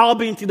Jesus and I'll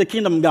be into the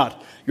kingdom of God.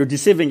 You're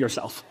deceiving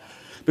yourself.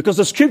 Because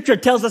the scripture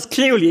tells us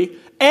clearly,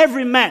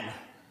 every man,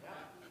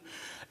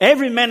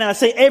 and I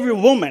say every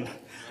woman,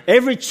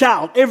 every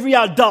child, every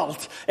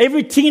adult,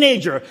 every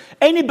teenager,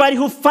 anybody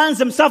who finds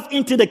themselves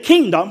into the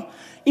kingdom,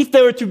 if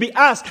they were to be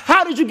asked,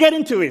 how did you get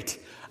into it?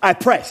 I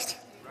pressed.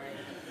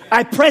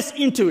 I pressed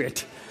into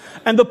it.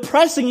 And the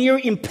pressing here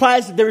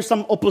implies that there is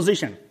some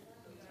opposition.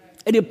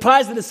 It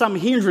implies that there's some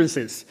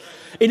hindrances.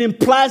 It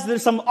implies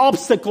there's some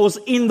obstacles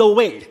in the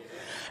way.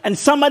 And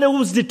somebody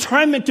who's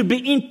determined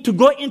to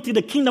go into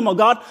the kingdom of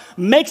God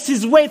makes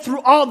his way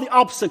through all the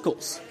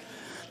obstacles.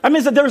 That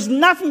means that there's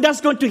nothing that's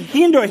going to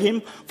hinder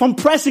him from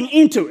pressing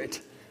into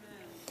it.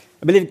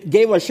 I believe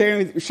Gabe was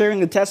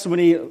sharing the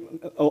testimony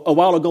a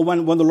while ago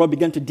when the Lord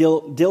began to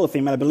deal with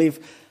him. And I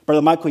believe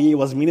Brother Michael Yee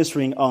was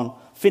ministering on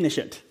finish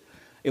it.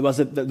 It was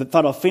the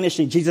thought of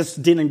finishing. Jesus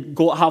didn't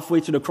go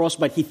halfway to the cross,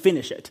 but he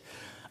finished it.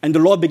 And the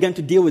Lord began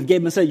to deal with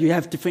Gabe and said, you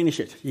have to finish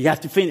it. You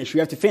have to finish. You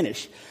have to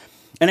finish.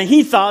 And then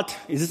he thought,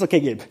 is this okay,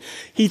 Gabe?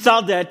 He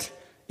thought that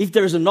if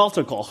there's an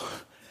altar call,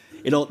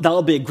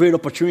 that'll be a great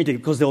opportunity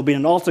because there'll be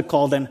an altar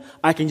call, then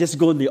I can just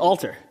go to the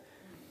altar.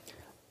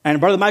 And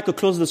Brother Michael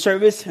closed the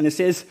service and he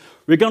says,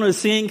 we're going to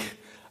sing,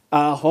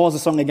 what was the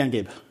song again,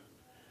 Gabe?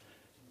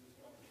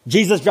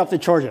 Jesus Dropped the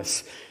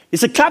Charges.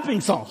 It's a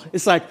clapping song.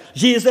 It's like,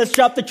 Jesus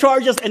dropped the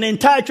charges and the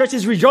entire church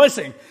is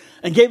rejoicing.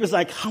 And Gabe is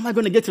like, how am I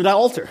going to get to that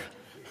altar?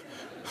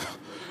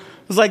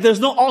 It's like there's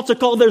no altar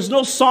call. There's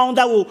no song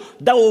that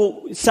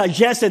will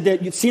suggest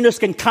that sinners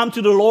can come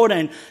to the Lord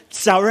and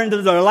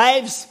surrender their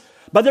lives.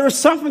 But there was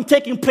something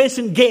taking place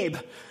in Gabe.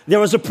 There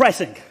was a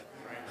pressing.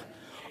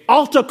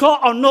 Altar call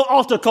or no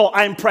altar call,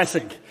 I'm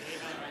pressing.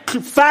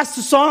 Fast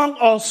song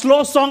or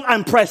slow song,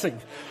 I'm pressing.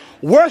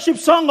 Worship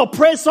song or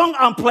praise song,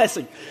 I'm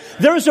pressing.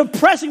 There is a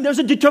pressing. There's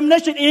a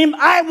determination in him.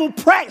 I will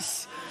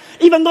press.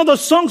 Even though the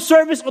song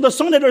service or the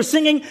song that they're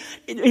singing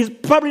is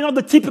probably not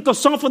the typical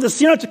song for the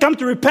sinner to come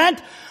to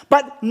repent,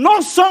 but no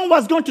song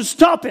was going to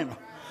stop him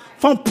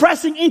from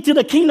pressing into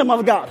the kingdom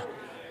of God.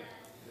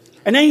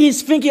 And then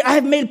he's thinking, I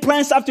have made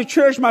plans after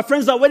church. My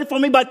friends are waiting for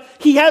me, but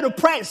he had to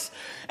press.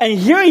 And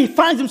here he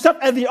finds himself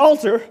at the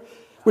altar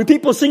with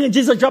people singing,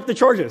 Jesus Dropped the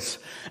Charges.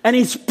 And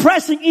he's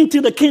pressing into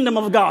the kingdom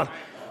of God.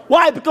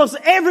 Why? Because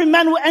every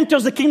man who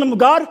enters the kingdom of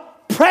God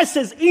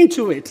presses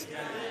into it.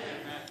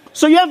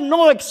 So you have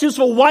no excuse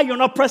for why you're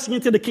not pressing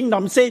into the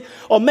kingdom. Say,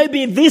 or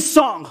maybe this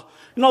song,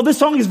 this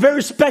song is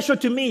very special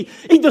to me.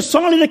 If the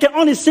song leader can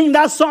only sing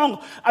that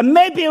song,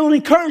 maybe it will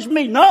encourage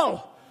me.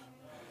 No.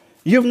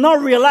 You've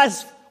not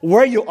realized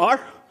where you are,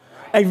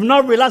 and you've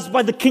not realized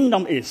what the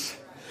kingdom is.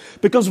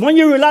 Because when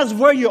you realize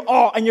where you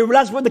are, and you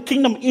realize what the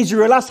kingdom is, you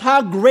realize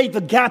how great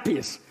the gap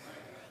is.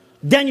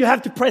 Then you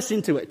have to press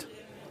into it.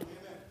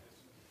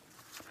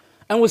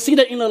 And we'll see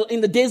that in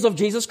the days of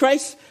Jesus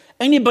Christ,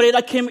 anybody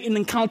that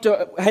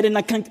had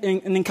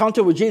an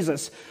encounter with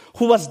Jesus,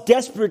 who was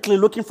desperately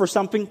looking for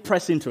something,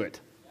 press into it.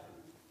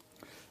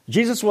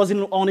 Jesus was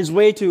on his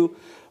way to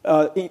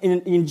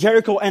in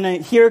Jericho,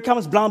 and here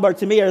comes blind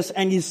Bartimaeus,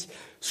 and he's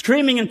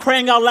screaming and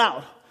crying out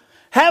loud,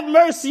 "Have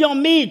mercy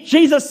on me,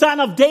 Jesus, Son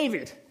of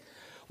David."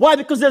 Why?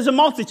 Because there's a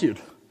multitude.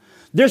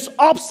 There's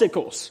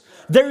obstacles.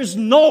 There is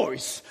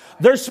noise.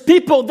 There's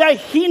people that are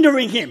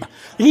hindering him.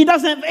 He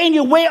doesn't have any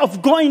way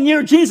of going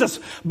near Jesus.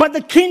 But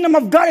the kingdom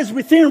of God is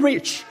within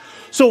reach.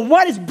 So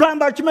what is blind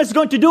Bartimaeus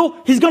going to do?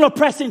 He's going to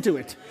press into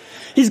it.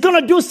 He's going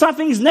to do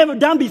something he's never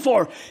done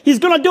before. He's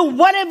going to do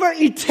whatever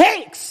it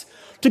takes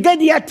to get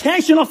the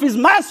attention of his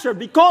master,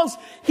 because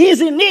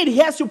he's in need. He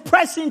has to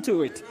press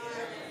into it.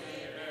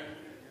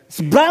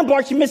 It's blind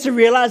Bartimaeus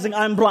realizing,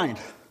 I'm blind.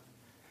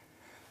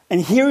 And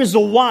here is the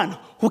one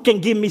who can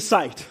give me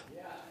sight.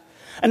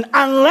 And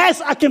unless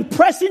I can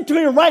press into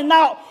it right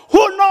now,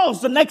 who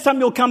knows the next time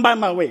you'll come by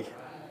my way.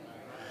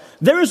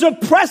 There is a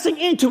pressing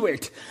into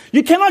it.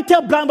 You cannot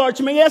tell blind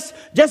Bartimaeus,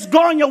 just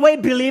go on your way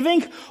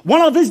believing,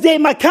 one of these days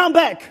might come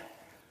back.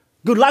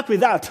 Good luck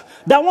with that.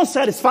 That won't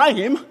satisfy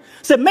him.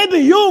 Say, maybe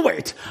you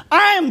wait.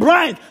 I am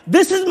blind.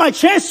 This is my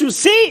chance to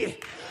see.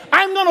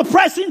 I'm going to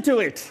press into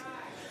it.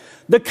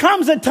 There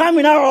comes a time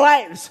in our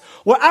lives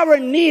where our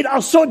needs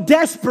are so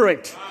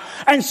desperate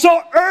and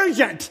so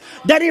urgent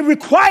that it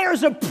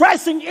requires a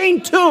pressing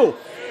into.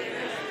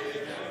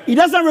 It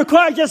doesn't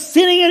require just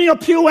sitting in your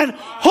pew and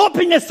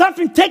hoping that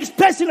something takes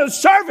place in a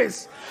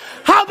service.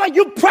 How about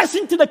you press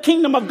into the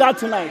kingdom of God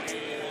tonight?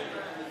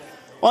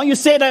 Or you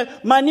say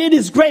that my need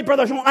is great,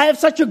 brother. I have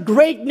such a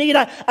great need.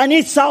 I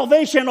need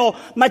salvation, or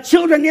my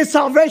children need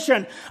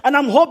salvation. And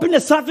I'm hoping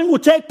that something will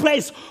take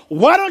place.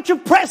 Why don't you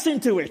press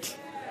into it?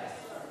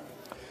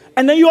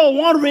 And then you are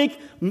wondering,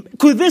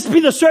 could this be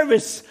the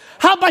service?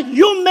 How about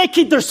you make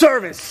it the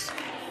service?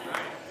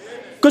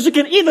 Because you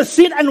can either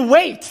sit and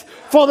wait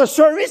for the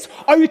service,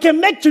 or you can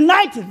make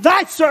tonight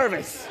that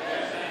service.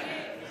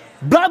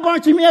 Blind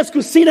Bartimaeus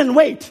could sit and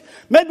wait.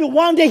 Maybe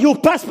one day he'll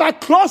pass by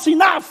close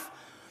enough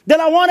Then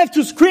I wanted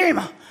to scream.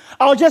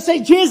 I'll just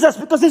say Jesus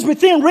because it's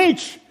within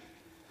reach.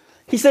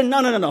 He said,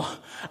 no.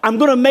 I'm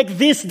going to make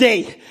this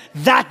day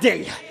that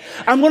day.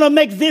 I'm going to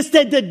make this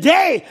day the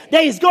day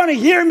that he's going to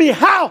hear me.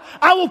 How?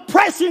 I will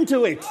press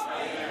into it.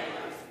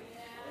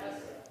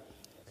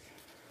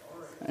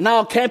 And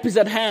now camp is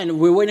at hand.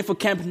 We're waiting for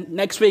camp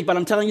next week, but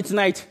I'm telling you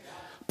tonight,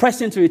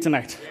 press into it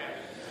tonight.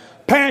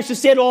 Parents, you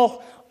said,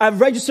 oh, I've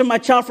registered my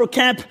child for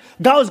camp.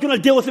 God is going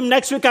to deal with him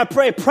next week. I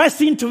pray, press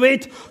into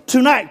it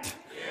tonight.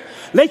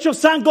 Let your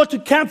son go to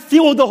camp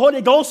filled with the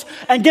Holy Ghost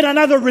and get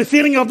another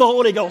refilling of the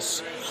Holy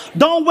Ghost.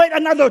 Don't wait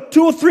another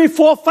 2, 3,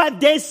 4, 5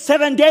 days,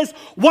 7 days,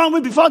 1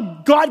 week before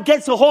God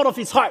gets a hold of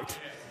his heart.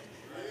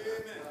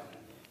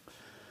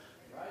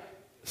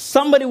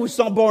 Somebody who's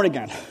not born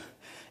again.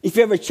 If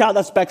you have a child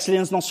that's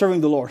backsliding, is not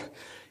serving the Lord.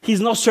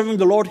 He's not serving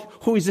the Lord.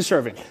 Who is he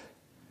serving?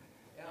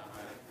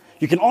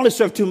 You can only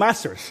serve 2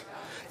 masters.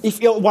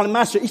 If you're one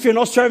master, if you're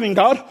not serving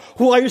God,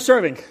 who are you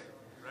serving?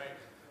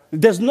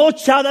 There's no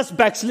child that's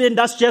backsliding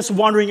that's just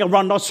wandering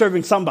around not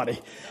serving somebody.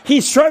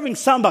 He's serving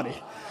somebody.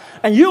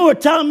 And you were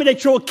telling me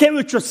that you're okay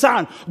with your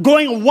son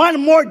going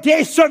 1 more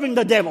day serving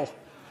the devil.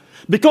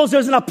 Because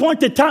there's an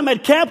appointed time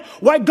at camp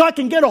where God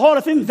can get a hold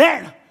of him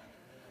then.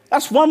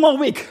 That's 1 more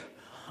week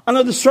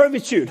under the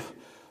servitude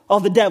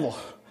of the devil.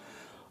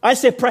 I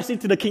say press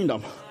into the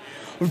kingdom.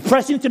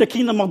 Press into the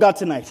kingdom of God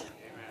tonight.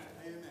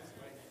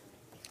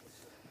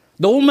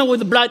 The woman with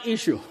the blood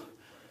issue.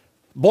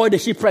 Boy, did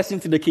she press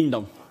into the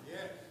kingdom.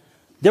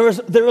 There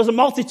was a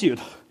multitude.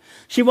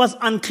 She was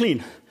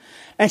unclean.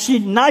 And she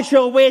nudged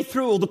her way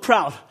through the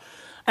crowd.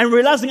 And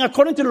realizing,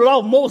 according to the law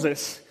of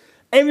Moses,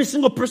 every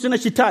single person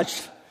that she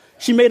touched,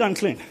 she made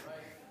unclean.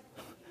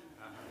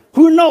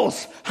 Who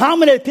knows how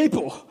many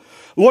people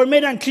were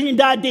made unclean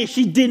that day?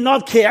 She did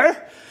not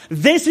care.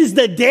 This is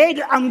the day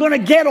that I'm going to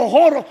get a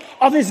hold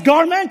of his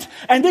garment.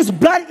 And this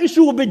blood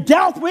issue will be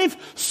dealt with,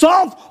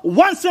 solved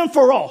once and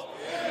for all.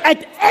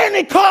 At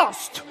any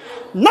cost.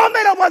 No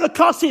matter what the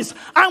cost is,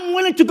 I'm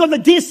willing to go the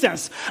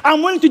distance.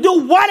 I'm willing to do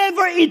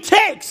whatever it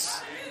takes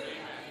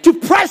to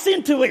press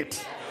into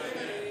it.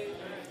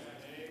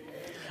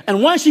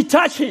 And when she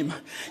touched him,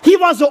 he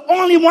was the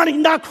only one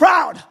in that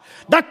crowd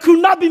that could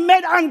not be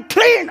made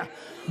unclean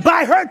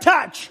by her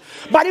touch.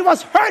 But it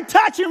was her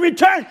touch in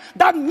return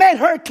that made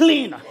her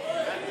clean.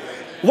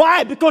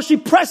 Why? Because she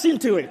pressed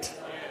into it.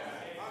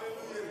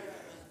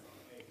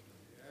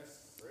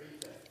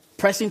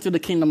 Press into the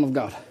kingdom of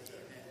God.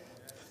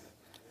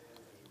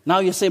 Now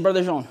you say,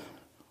 Brother Jean,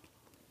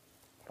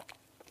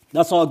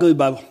 that's all good,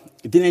 but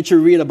didn't you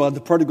read about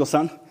the prodigal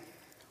son?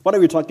 What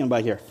are we talking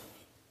about here?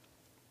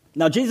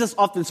 Now, Jesus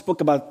often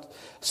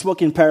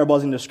spoke in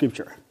parables in the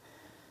scripture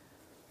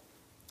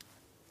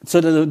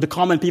so that the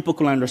common people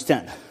could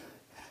understand.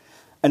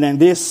 And then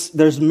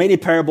there's many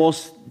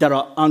parables that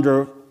are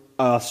under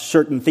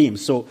certain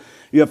themes. So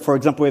you have, for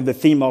example, the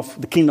theme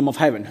of the kingdom of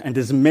heaven, and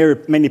there's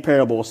many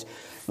parables.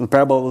 The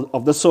parable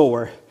of the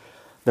sower,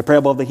 the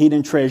parable of the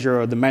hidden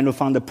treasure, the man who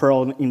found the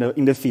pearl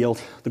in the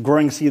field, the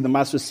growing seed, the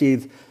mustard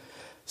seed.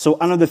 So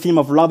under the theme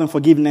of love and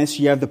forgiveness,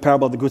 you have the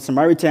parable of the Good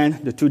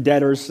Samaritan, the 2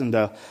 debtors, and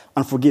the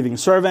unforgiving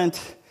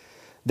servant.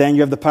 Then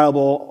you have the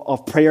parable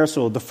of prayer,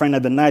 so the friend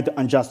at the night, the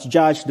unjust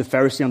judge, the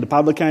Pharisee and the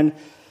publican.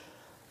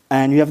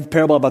 And you have the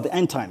parable about the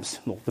end times,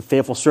 the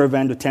faithful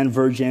servant, the 10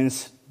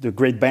 virgins, the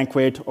great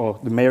banquet or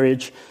the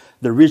marriage,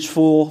 the rich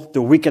fool,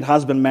 the wicked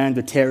husbandman,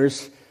 the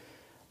tares,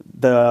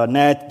 the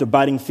net, the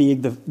budding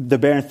fig, the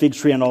barren fig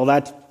tree, and all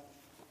that.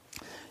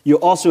 You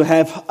also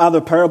have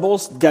other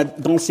parables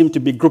that don't seem to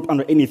be grouped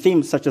under any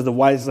theme, such as the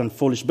wise and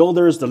foolish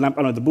builders, the lamp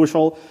under the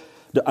bushel,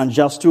 the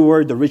unjust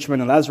steward, the rich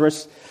man and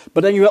Lazarus.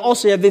 But then you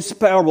also have these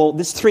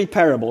 3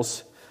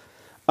 parables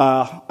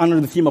under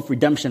the theme of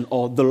redemption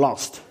or the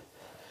lost.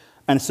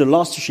 And it's the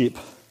lost sheep,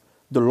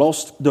 the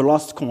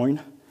lost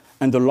coin,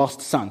 and the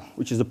lost son,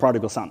 which is the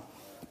prodigal son.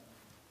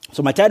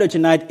 So my title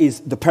tonight is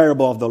The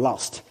Parable of the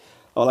Lost.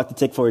 I would like to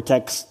take for a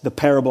text the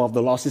parable of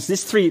the lost. It's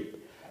these 3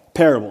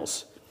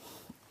 parables.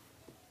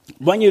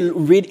 When you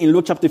read in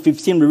Luke chapter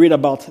 15, we read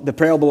about the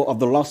parable of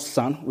the lost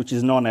son, which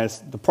is known as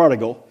the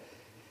prodigal.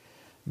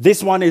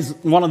 This one is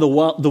one of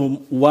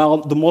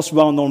the most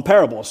well-known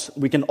parables.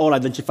 We can all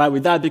identify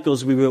with that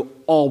because we were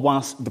all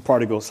once the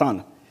prodigal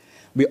son.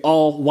 We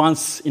all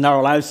once in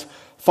our lives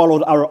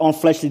followed our own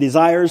fleshly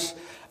desires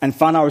and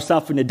found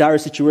ourselves in a dire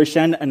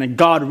situation, and then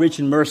God, rich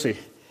in mercy,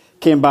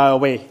 came by our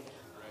way.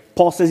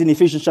 Paul says in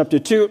Ephesians chapter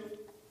 2,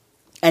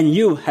 and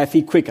you have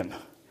he quickened,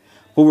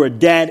 who were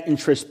dead in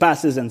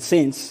trespasses and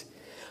sins,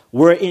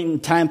 were in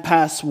time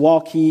past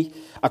walk ye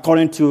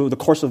according to the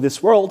course of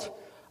this world,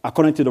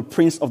 according to the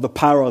prince of the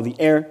power of the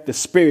air, the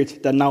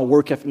spirit that now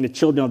worketh in the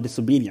children of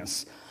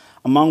disobedience,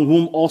 among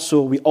whom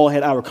also we all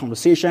had our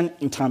conversation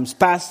in times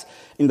past,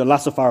 in the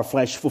lust of our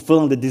flesh,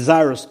 fulfilling the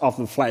desires of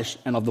the flesh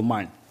and of the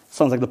mind.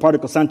 Sounds like the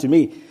prodigal son to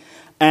me.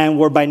 And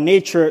were by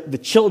nature the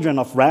children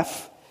of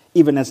wrath,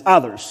 even as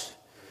others.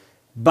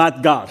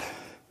 But God,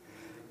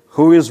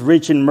 who is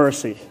rich in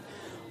mercy,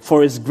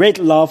 for his great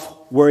love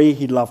wherewith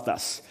he loved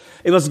us.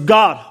 It was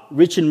God,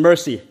 rich in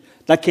mercy,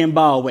 that came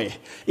by our way.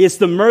 It's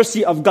the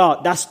mercy of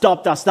God that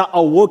stopped us, that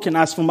awoken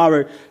us from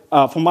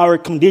our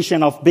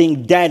condition of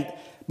being dead.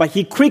 But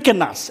he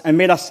quickened us and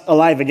made us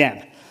alive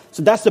again.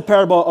 So that's the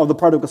parable of the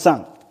prodigal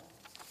son.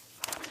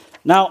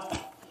 Now,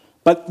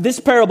 but this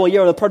parable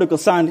here of the prodigal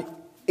son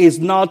is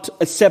not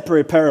a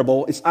separate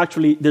parable. It's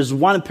actually, there's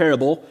one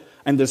parable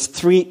and there's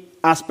three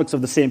aspects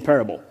of the same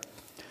parable.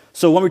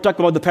 So when we talk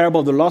about the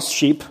parable of the lost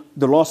sheep,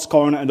 the lost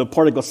coin, and the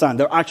prodigal son,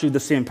 they're actually the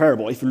same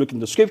parable if you look in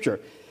the scripture.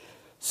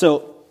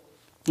 So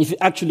if you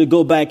actually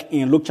go back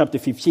in Luke chapter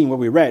 15 where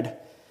we read,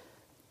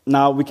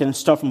 now we can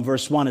start from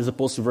verse 1 as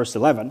opposed to verse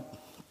 11.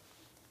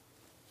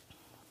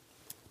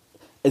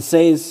 It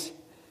says,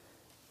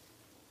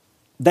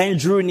 then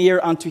drew near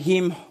unto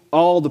him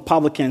all the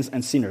publicans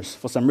and sinners.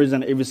 For some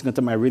reason, every single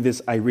time I read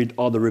this, I read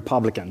all the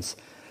Republicans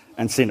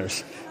and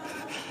sinners.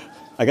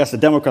 I guess the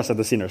Democrats are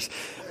the sinners.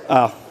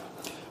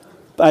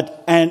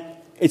 And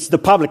it's the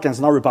publicans,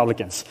 not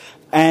Republicans.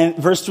 And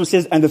verse 2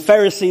 says, and the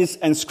Pharisees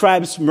and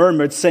scribes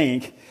murmured,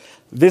 saying,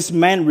 this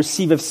man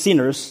receiveth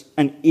sinners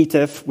and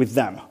eateth with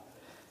them.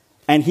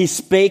 And he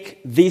spake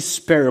this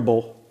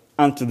parable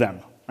unto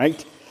them.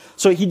 Right?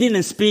 So he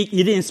didn't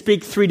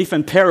speak three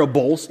different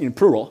parables in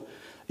plural.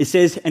 It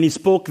says, and he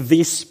spoke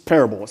this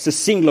parable. It's a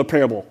singular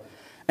parable.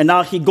 And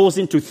now he goes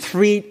into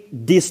three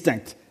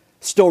distinct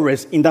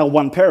stories in that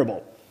one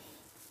parable.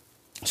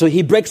 So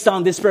he breaks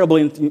down this parable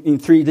in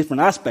three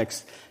different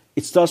aspects.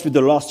 It starts with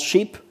the lost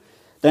sheep,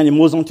 then it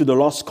moves on to the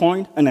lost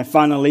coin, and then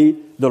finally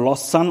the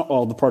lost son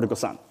or the prodigal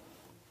son.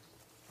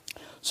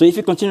 So if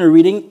you continue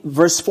reading,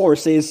 verse 4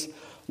 says,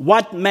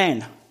 what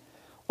man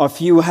of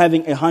you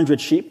having 100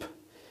 sheep,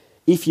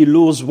 if you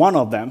lose one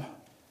of them,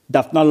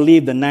 doth not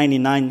leave the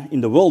 99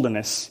 in the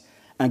wilderness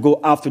and go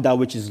after that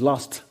which is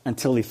lost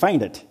until he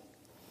find it?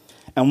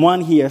 And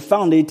when he hath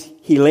found it,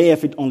 he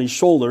layeth it on his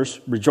shoulders,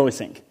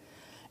 rejoicing.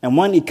 And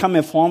when he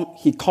cometh home,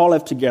 he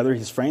calleth together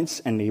his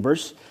friends and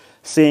neighbors,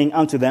 saying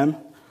unto them,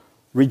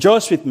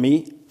 rejoice with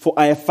me, for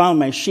I have found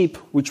my sheep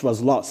which was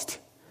lost.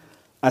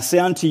 I say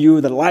unto you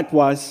that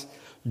likewise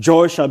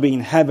joy shall be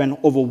in heaven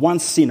over one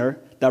sinner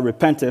that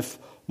repenteth,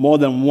 more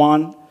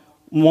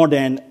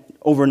than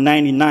over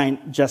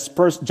 99 just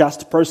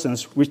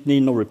persons which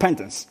need no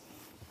repentance.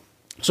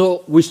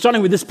 So we're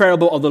starting with this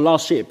parable of the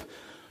lost sheep.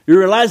 You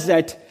realize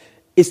that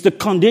it's the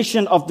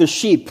condition of the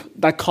sheep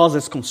that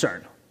causes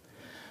concern.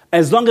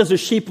 As long as the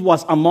sheep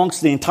was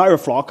amongst the entire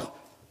flock,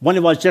 when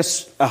it was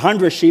just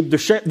 100 sheep, the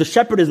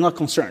shepherd is not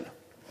concerned.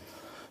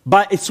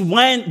 But it's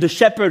when the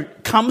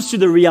shepherd comes to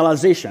the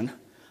realization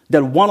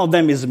that one of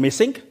them is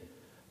missing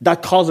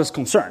that causes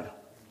concern.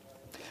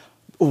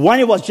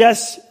 When it was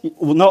just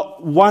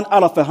one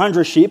out of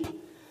 100 sheep,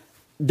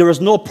 there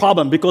was no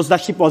problem because that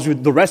sheep was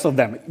with the rest of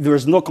them. There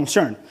was no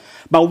concern.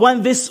 But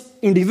when this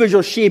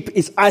individual sheep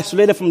is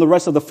isolated from the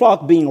rest of the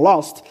flock, being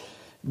lost,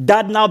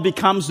 that now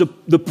becomes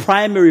the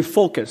primary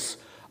focus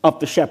of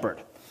the shepherd.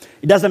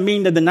 It doesn't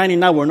mean that the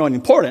 99 were not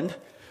important.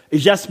 It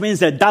just means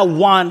that that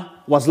one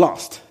was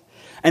lost.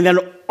 And then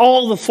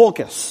all the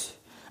focus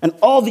and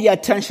all the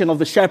attention of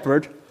the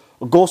shepherd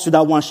goes to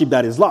that one sheep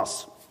that is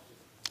lost.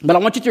 But I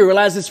want you to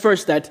realize this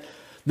first, that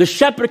the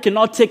shepherd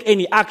cannot take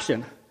any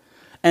action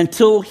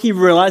until he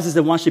realizes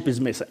that one sheep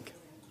is missing.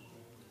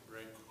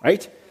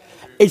 Right?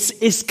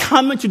 It's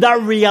coming to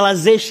that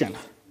realization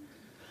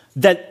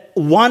that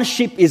one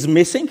sheep is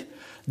missing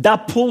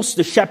that pulls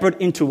the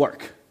shepherd into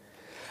work.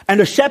 And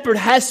the shepherd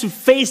has to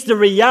face the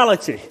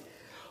reality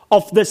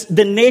of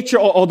the nature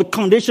or the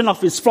condition of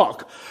his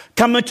flock,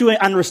 coming to an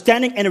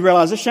understanding and a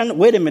realization,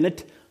 wait a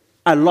minute,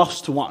 I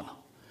lost one.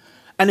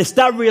 And it's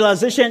that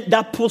realization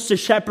that puts the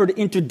shepherd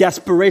into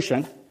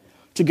desperation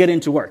to get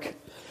into work.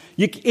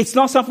 It's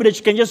not something that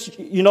you can just,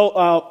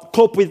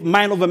 cope with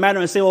mind over matter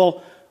and say,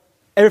 well,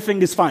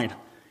 everything is fine.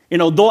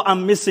 Though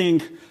I'm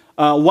missing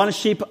one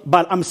sheep,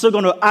 but I'm still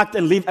going to act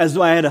and live as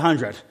though I had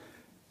 100.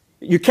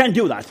 You can't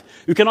do that.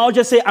 You cannot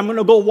just say, I'm going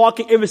to go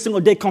walking every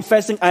single day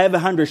confessing I have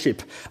 100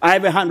 sheep. I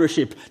have 100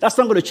 sheep. That's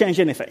not going to change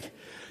anything.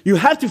 You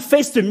have to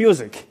face the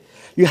music.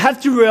 You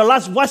have to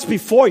realize what's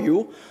before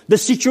you, the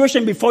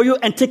situation before you,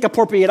 and take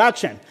appropriate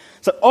action.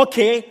 So,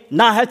 okay,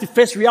 now I have to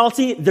face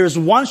reality. There's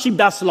one sheep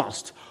that's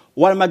lost.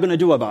 What am I going to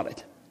do about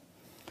it?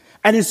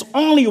 And it's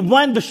only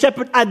when the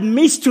shepherd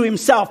admits to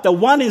himself that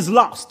one is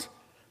lost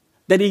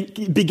that he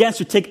begins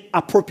to take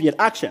appropriate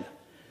action.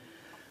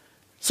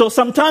 So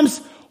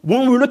sometimes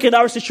when we look at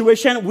our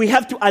situation, we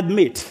have to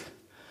admit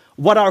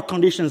what our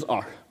conditions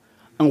are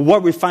and where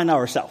we find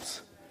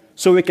ourselves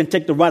so we can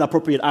take the right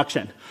appropriate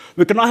action.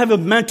 We cannot have a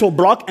mental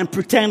block and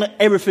pretend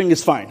everything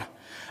is fine.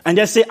 And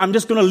just say, I'm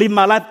just going to live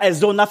my life as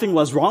though nothing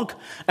was wrong.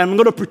 And I'm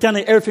going to pretend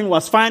that everything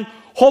was fine.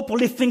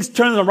 Hopefully things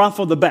turn around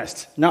for the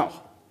best. No.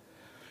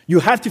 You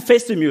have to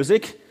face the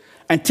music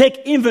and take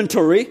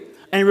inventory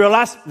and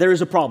realize there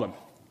is a problem.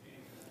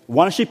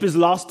 One sheep is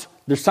lost.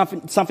 There's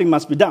something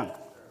must be done.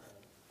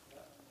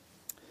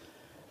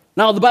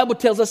 Now, the Bible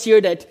tells us here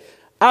that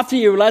after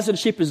he realizes the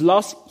sheep is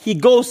lost, he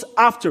goes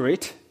after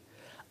it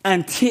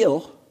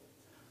until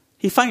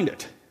he finds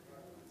it.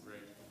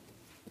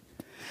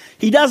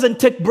 He doesn't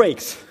take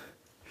breaks.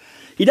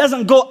 He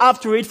doesn't go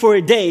after it for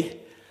a day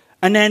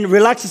and then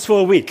relaxes for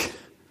a week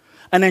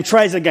and then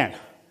tries again.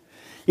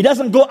 He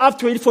doesn't go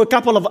after it for a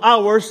couple of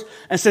hours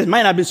and says,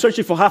 man, I've been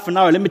searching for half an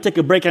hour. Let me take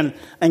a break and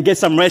get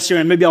some rest here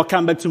and maybe I'll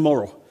come back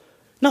tomorrow.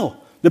 No,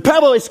 the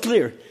parable is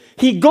clear.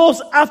 He goes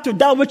after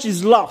that which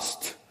is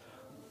lost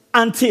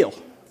until.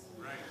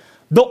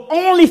 The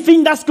only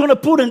thing that's going to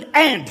put an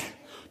end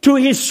to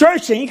his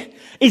searching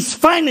is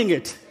finding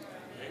it.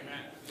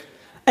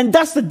 And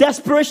that's the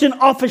desperation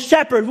of a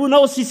shepherd who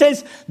knows, he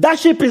says, that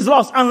sheep is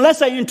lost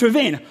unless I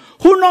intervene.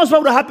 Who knows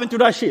what will happen to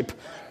that sheep?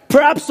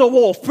 Perhaps a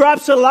wolf,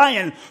 perhaps a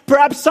lion,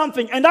 perhaps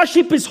something. And that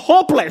sheep is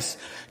hopeless.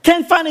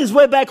 Can't find his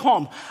way back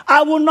home.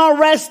 I will not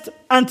rest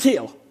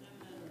until.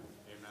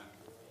 Amen.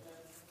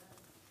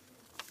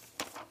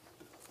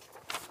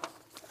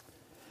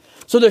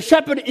 So the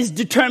shepherd is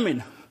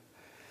determined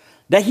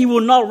that he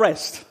will not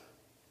rest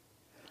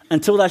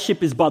until that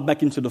sheep is brought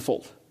back into the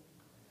fold.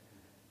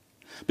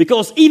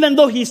 Because even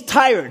though he's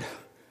tired,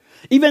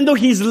 even though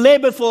he's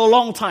labored for a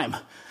long time,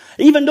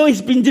 even though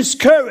he's been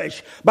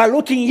discouraged by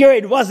looking here,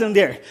 it wasn't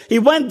there. He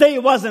went there,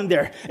 it wasn't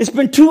there. It's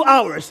been 2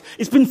 hours.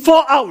 It's been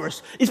 4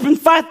 hours. It's been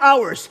 5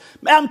 hours.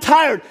 I'm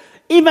tired.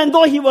 Even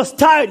though he was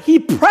tired, he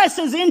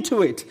presses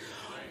into it.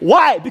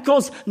 Why?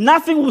 Because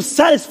nothing will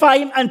satisfy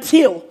him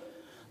until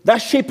that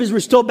sheep is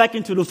restored back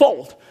into the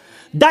fold.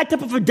 That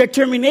type of a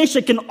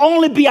determination can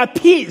only be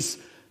appeased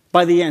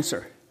by the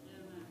answer.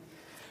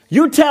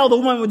 You tell the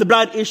woman with the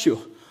blood issue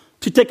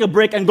to take a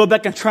break and go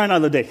back and try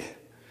another day.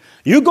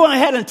 You go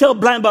ahead and tell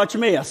blind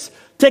Bartimaeus,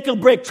 take a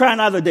break, try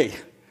another day.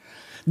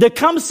 There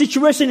comes a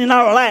situation in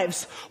our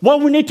lives where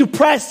we need to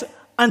press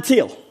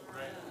until.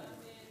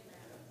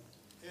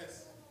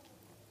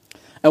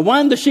 And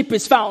when the sheep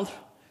is found,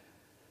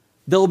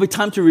 there will be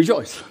time to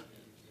rejoice.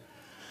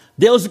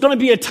 There's going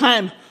to be a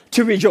time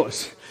to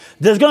rejoice.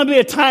 There's going to be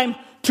a time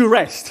to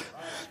rest.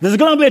 There's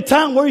going to be a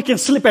time where you can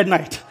sleep at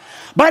night.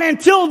 But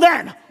until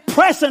then,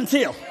 press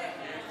until.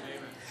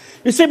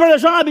 You say, Brother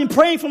Jean, I've been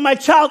praying for my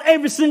child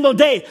every single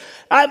day.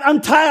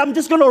 I'm tired. I'm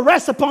just going to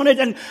rest upon it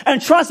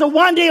and trust that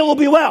one day it will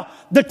be well.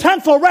 The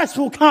time for rest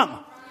will come.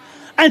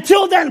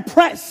 Until then,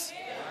 press.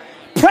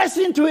 Press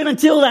into it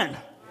until then.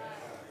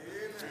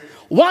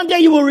 One day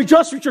you will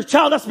rejoice with your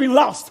child that's been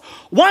lost.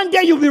 One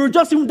day you'll be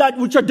rejoicing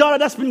with your daughter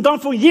that's been gone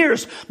for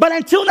years. But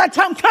until that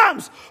time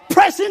comes,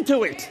 press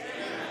into it.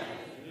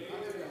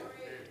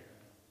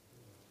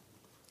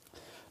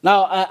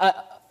 Now,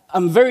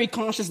 I'm very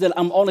conscious that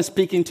I'm only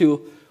speaking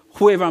to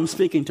whoever I'm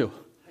speaking to,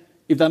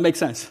 if that makes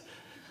sense.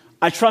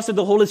 I trust that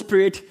the Holy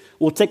Spirit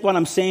will take what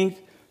I'm saying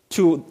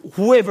to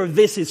whoever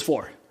this is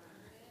for.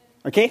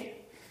 Okay?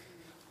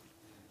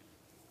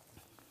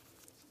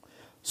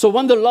 So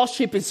when the lost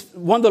sheep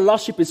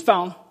is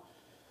found,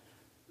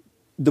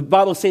 the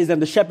Bible says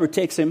that the shepherd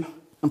takes him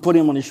and put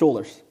him on his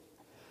shoulders.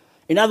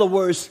 In other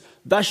words,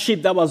 that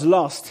sheep that was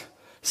lost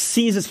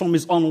ceases from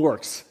his own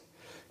works.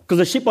 Because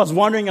the sheep was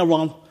wandering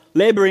around,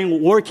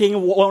 laboring, working,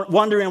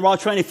 wandering around,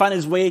 trying to find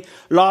his way,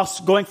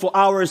 lost, going for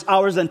hours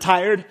and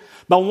tired.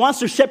 But once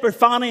the shepherd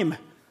found him,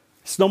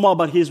 it's no more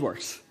about his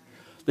works.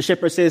 The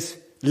shepherd says,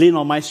 lean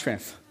on my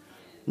strength.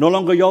 No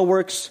longer your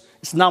works,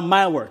 it's not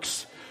my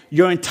works.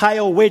 Your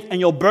entire weight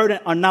and your burden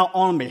are now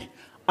on me.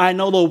 I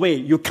know the way.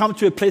 You come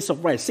to a place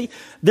of rest. See,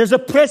 there's a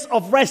place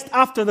of rest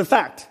after the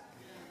fact.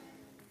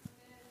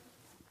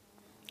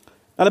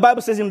 Now the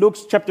Bible says in Luke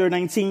chapter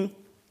 19,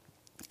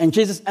 and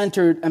Jesus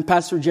entered and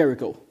passed through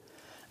Jericho.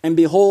 And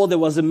behold, there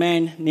was a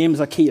man named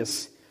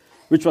Zacchaeus,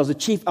 which was the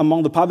chief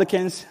among the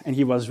publicans, and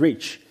he was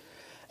rich.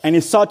 And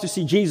he sought to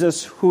see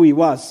Jesus, who he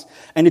was,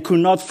 and he could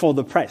not for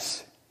the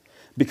press,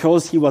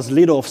 because he was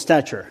little of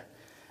stature.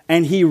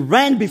 And he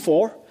ran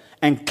before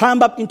and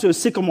climbed up into a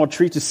sycamore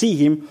tree to see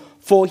him,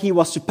 for he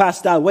was to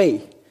pass that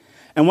way.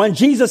 And when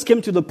Jesus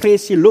came to the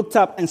place, he looked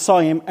up and saw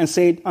him and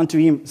said unto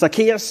him,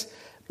 Zacchaeus,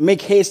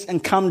 make haste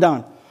and come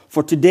down,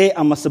 for today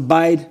I must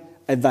abide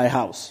at thy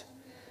house.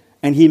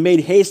 And he made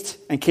haste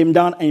and came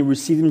down and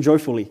received him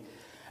joyfully.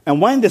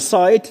 And when they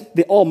saw it,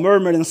 they all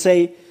murmured and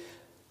said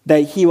that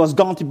he was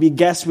gone to be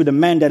guest with a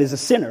man that is a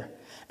sinner.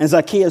 And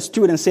Zacchaeus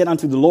stood and said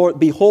unto the Lord,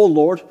 Behold,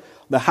 Lord,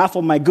 the half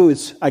of my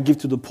goods I give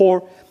to the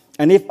poor.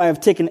 And if I have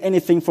taken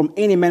anything from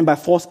any man by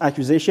false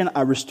accusation,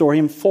 I restore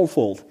him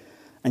fourfold.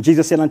 And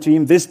Jesus said unto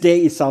him, This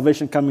day is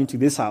salvation coming to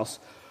this house,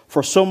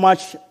 for so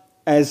much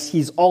as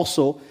he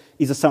also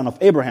is a son of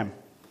Abraham.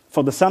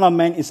 For the Son of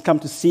Man is come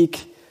to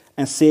seek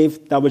and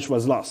save that which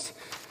was lost.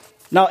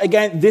 Now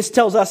again, this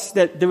tells us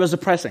that there was a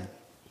pressing.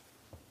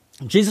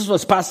 Jesus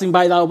was passing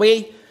by that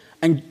way,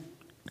 and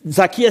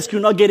Zacchaeus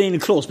could not get any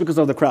close because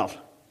of the crowd.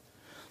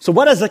 So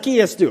what does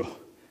Zacchaeus do?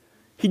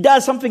 He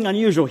does something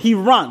unusual. He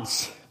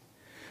runs.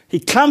 He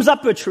climbs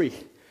up a tree.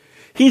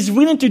 He's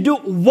willing to do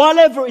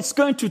whatever it's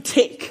going to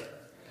take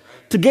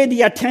to get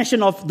the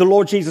attention of the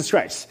Lord Jesus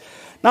Christ.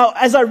 Now,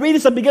 as I read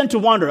this, I began to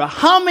wonder,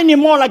 how many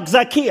more like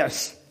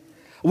Zacchaeus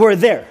were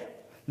there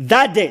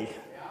that day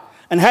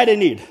and had a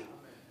need?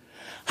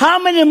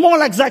 How many more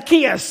like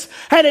Zacchaeus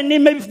had a need?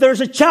 Maybe if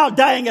there's a child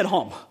dying at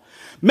home.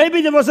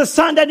 Maybe there was a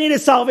son that needed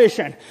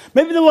salvation.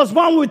 Maybe there was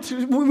one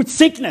with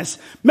sickness.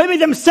 Maybe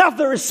themselves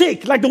they were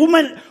sick, like the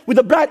woman with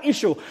the blood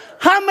issue.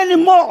 How many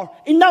more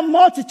in that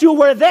multitude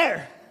were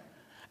there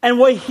and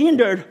were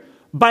hindered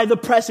by the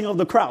pressing of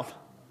the crowd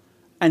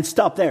and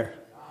stopped there?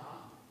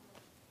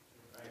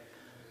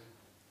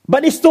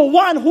 But it's the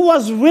one who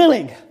was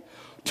willing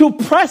to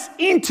press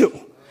into.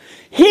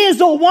 He is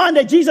the one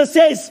that Jesus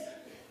says,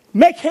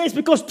 make haste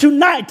because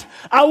tonight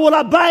I will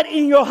abide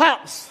in your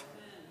house.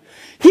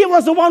 He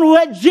was the one who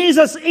had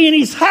Jesus in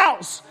his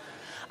house.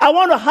 I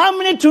wonder how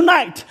many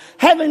tonight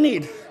have a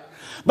need.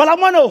 But I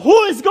wonder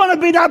who is going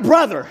to be that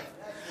brother?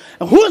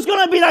 And who's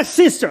going to be that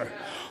sister?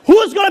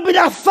 Who's going to be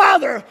that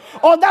father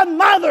or that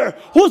mother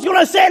who's going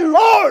to say,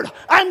 Lord,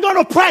 I'm going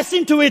to press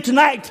into it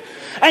tonight.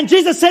 And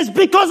Jesus says,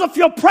 because of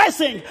your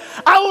pressing,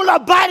 I will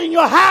abide in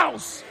your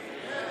house.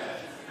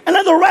 And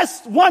then the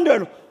rest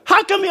wondered,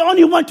 how come you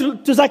only went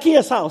to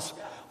Zacchaeus' house?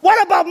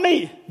 What about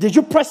me? Did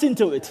you press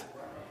into it?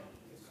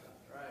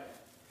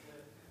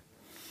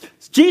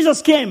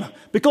 Jesus came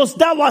because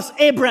that was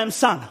Abraham's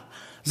son.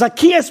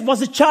 Zacchaeus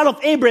was a child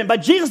of Abraham, but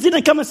Jesus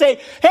didn't come and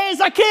say, hey,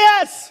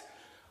 Zacchaeus,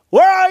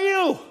 where are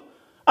you?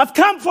 I've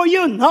come for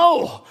you.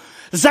 No.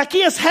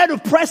 Zacchaeus had to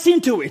press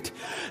into it.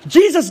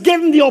 Jesus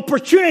gave him the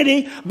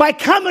opportunity by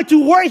coming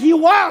to where he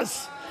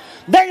was.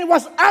 Then it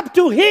was up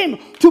to him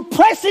to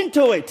press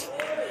into it.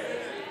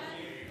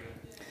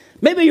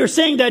 Maybe you're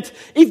saying that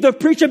if the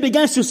preacher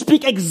begins to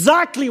speak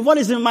exactly what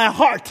is in my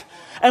heart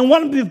and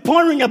what I'm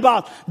pondering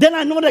about, then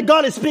I know that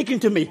God is speaking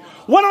to me.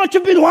 Why don't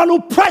you be the one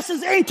who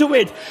presses into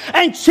it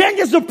and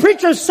changes the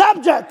preacher's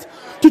subject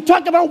to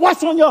talk about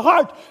what's on your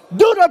heart?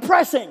 Do the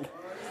pressing.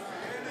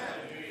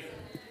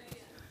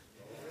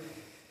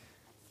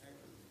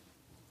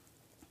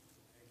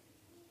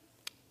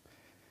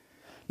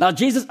 Now,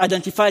 Jesus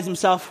identifies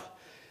himself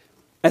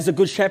as a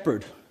good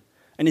shepherd.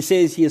 And he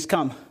says he has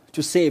come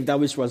to save that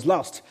which was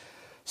lost.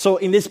 So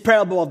in this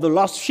parable of the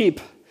lost sheep,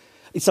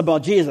 it's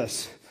about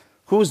Jesus.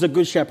 Who is the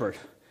good shepherd?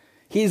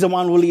 He's the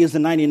one who leaves the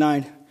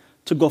 99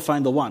 to go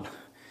find the one.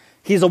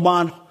 He's the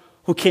one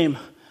who came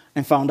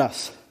and found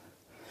us.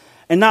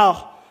 And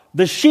now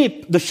the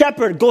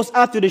shepherd goes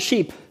after the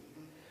sheep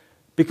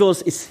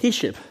because it's his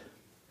sheep.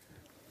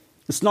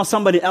 It's not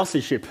somebody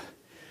else's sheep.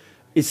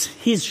 It's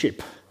his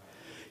sheep.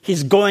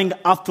 He's going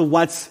after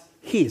what's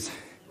his.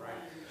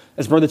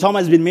 As Brother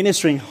Thomas has been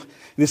ministering in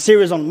the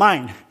series on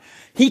mine,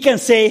 he can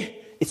say,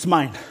 it's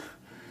mine.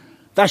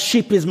 That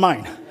sheep is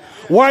mine.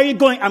 Why are you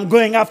going? I'm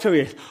going after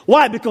it.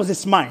 Why? Because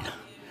it's mine.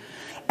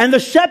 And the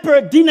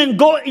shepherd didn't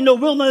go in the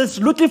wilderness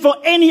looking for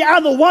any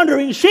other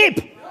wandering sheep.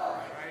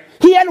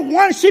 He had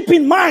one sheep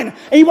in mind,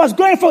 and he was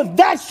going for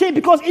that sheep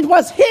because it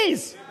was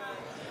his.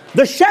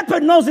 The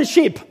shepherd knows the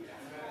sheep.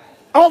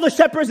 All the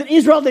shepherds in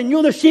Israel, they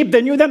knew the sheep.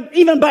 They knew them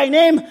even by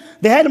name.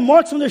 They had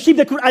marks on the sheep.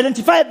 They could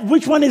identify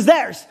which one is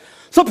theirs.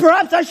 So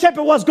perhaps that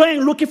shepherd was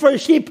going looking for a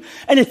sheep,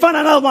 and he found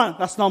another one.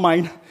 That's not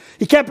mine.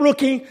 He kept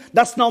looking.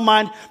 That's not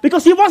mine.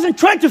 Because he wasn't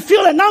trying to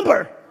fill a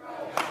number.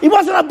 It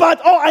wasn't about,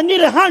 I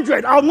need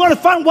 100. I'm going to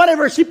find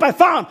whatever sheep I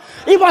found.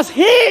 It was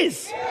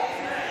his.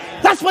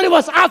 That's what he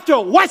was after.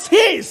 What's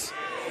his?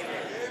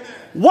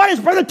 What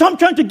is Brother Tom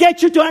trying to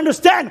get you to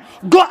understand?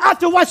 Go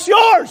after what's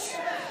yours.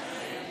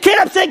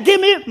 Caleb said, give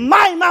me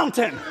my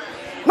mountain.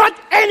 Not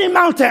any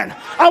mountain.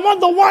 I want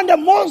the one that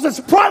Moses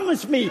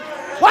promised me.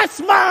 What's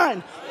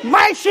mine?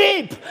 My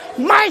sheep,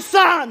 my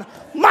son,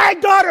 my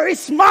daughter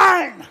is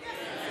mine.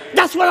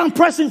 That's what I'm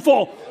pressing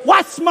for.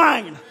 What's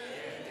mine?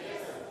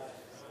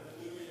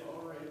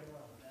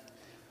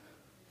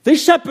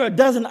 This shepherd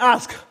doesn't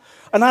ask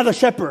another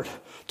shepherd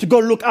to go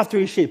look after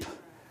his sheep.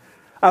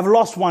 I've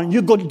lost one.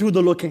 You go do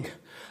the looking.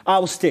 I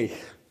will stay.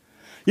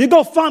 You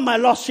go find my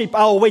lost sheep.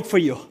 I will wait for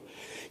you.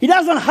 He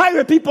doesn't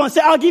hire people and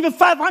say, I'll give you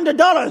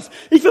 $500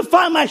 if you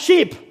find my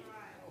sheep.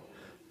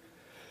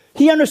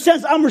 He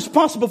understands I'm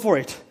responsible for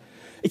it.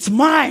 It's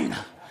mine.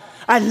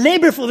 I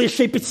labor for this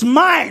sheep. It's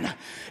mine.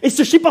 It's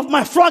the sheep of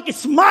my flock.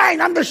 It's mine.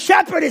 I'm the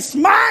shepherd. It's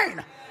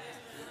mine.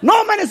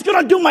 No man is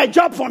going to do my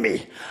job for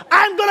me.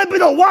 I'm going to be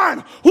the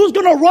one who's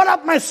going to roll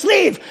up my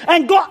sleeve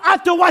and go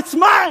after what's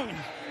mine.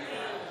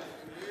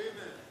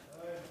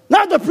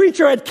 Not the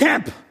preacher at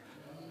camp.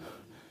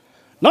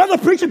 Not the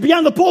preacher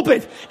behind the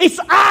pulpit. It's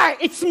I.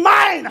 It's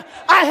mine.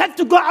 I have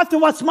to go after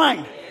what's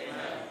mine.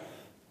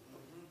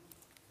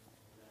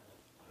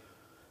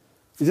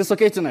 Is this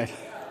okay tonight?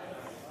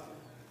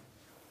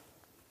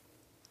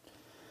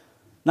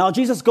 Now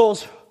Jesus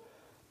goes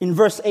in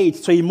verse 8.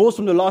 So he moves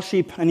from the lost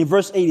sheep. And in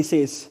verse 8 he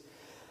says,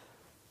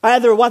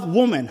 either what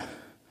woman,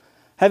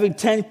 having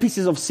 10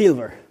 pieces of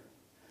silver,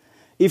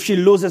 if she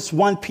loses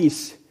one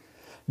piece,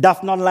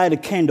 doth not light a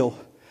candle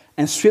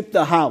and sweep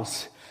the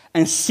house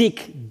and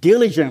seek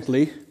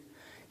diligently,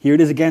 here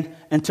it is again,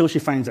 until she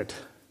finds it.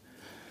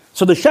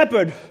 So the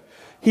shepherd,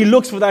 he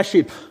looks for that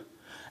sheep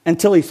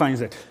until he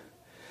finds it.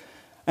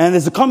 And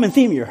there's a common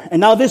theme here.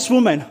 And now this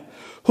woman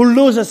who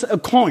loses a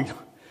coin,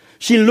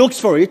 she looks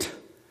for it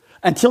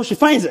until she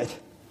finds it.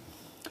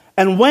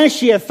 And when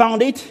she had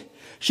found it,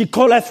 she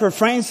calleth her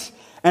friends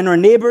and her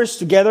neighbors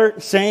together,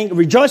 saying,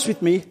 rejoice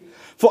with me,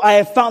 for I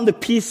have found the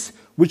peace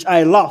which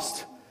I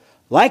lost.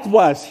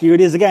 Likewise, here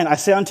it is again, I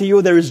say unto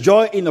you, there is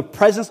joy in the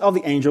presence of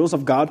the angels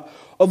of God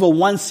over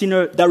one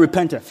sinner that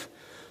repenteth.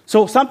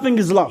 So something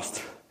is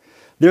lost.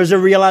 There's a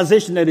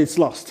realization that it's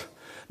lost.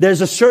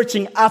 There's a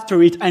searching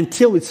after it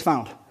until it's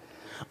found.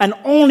 And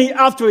only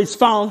after it's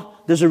found,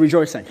 there's a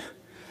rejoicing.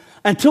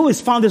 Until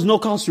it's found, there's no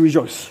cause to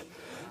rejoice.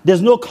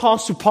 There's no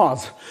cause to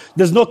pause.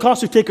 There's no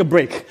cause to take a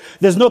break.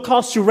 There's no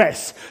cause to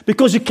rest.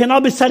 Because you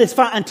cannot be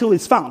satisfied until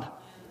it's found.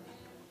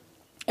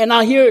 And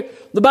now here,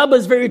 the Bible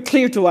is very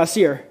clear to us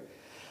here.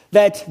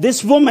 That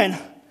this woman,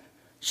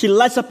 she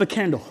lights up a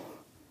candle.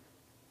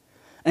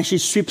 And she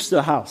sweeps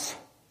the house.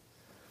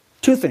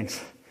 Two things.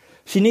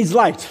 She needs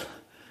light.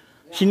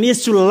 She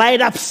needs to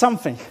light up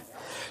something.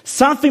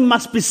 Something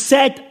must be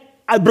set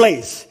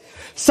ablaze.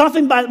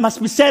 Something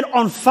must be set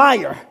on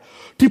fire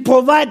to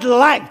provide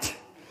light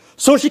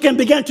so she can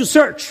begin to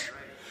search.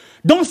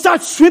 Don't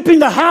start sweeping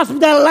the house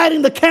without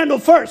lighting the candle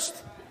first.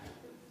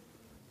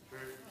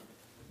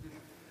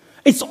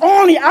 It's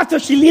only after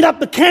she lit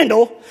up the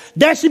candle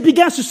that she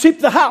begins to sweep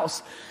the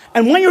house.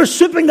 And when you're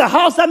sweeping the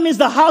house, that means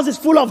the house is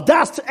full of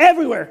dust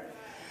everywhere.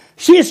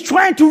 She is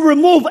trying to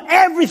remove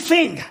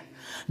everything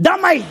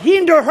that might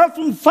hinder her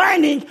from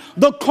finding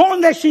the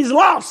coin that she's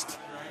lost.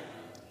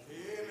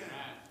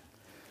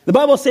 The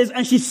Bible says,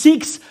 and she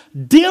seeks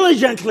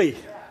diligently.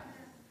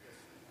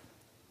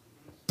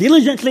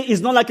 Diligently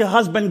is not like a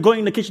husband going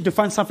in the kitchen to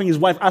find something his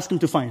wife asked him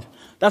to find.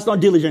 That's not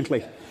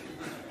diligently.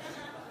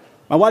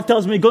 My wife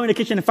tells me, go in the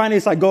kitchen and find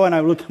it. So I go and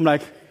I look. I'm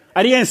like,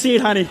 I didn't see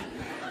it, honey.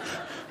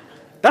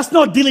 That's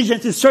not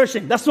diligent in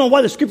searching. That's not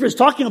what the scripture is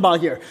talking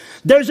about here.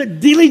 There's a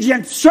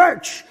diligent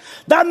search.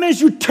 That means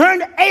you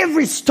turn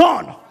every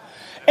stone,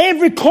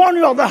 every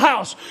corner of the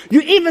house.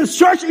 You even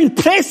search in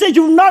places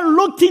you've not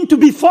looked into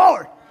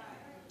before.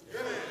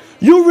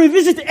 You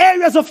revisit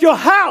areas of your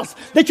house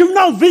that you've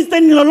not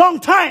visited in a long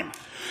time.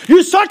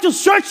 You start to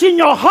search in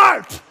your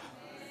heart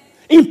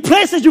in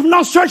places you've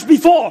not searched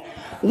before.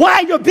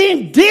 Why? You're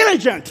being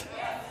diligent.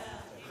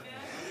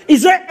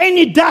 Is there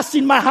any dust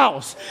in my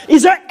house?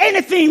 Is there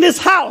anything in this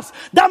house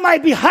that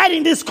might be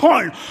hiding this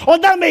coin or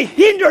that may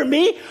hinder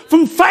me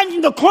from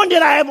finding the coin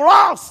that I have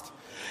lost?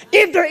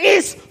 If there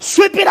is,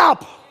 sweep it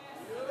up.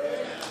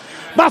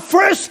 But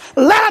first,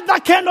 light up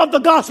that candle of the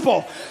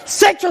gospel.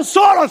 Set your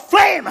soul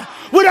aflame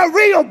with a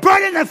real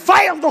burden and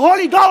fire of the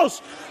Holy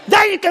Ghost.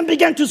 Then you can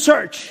begin to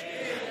search.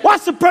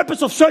 What's the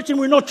purpose of searching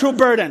with no true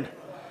burden?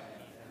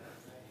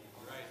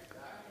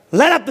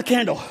 Light up the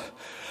candle.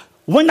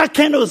 When that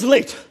candle is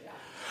lit,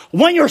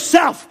 when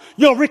yourself,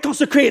 you're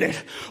reconsecrated.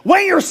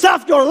 When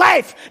yourself, your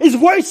life is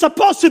where it's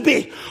supposed to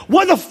be.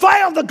 When the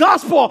fire of the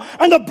gospel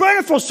and the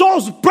burden for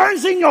souls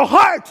burns in your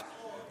heart,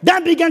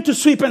 then begin to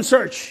sweep and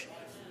search.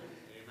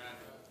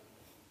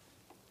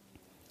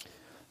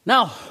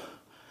 Now,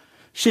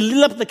 she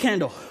lit up the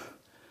candle,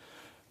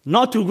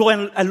 not to go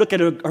and look at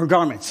her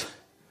garments.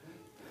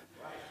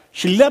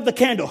 She lit up the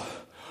candle,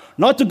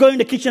 not to go in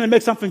the kitchen and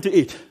make something to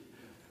eat.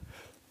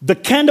 The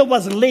candle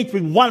was lit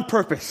with one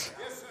purpose,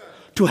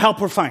 to help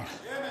her find.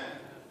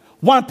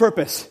 One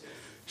purpose.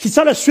 She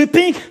started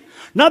sweeping,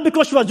 not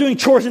because she was doing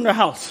chores in her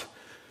house.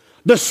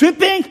 The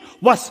sweeping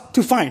was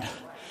to find.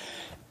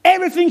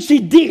 Everything she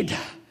did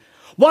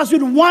was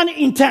with one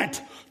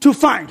intent, to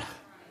find.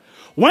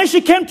 When she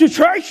came to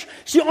church,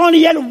 she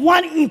only had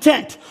one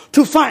intent,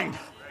 to find.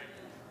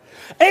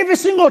 Every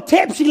single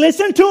tape she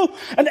listened to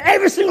and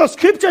every single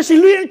scripture she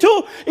listened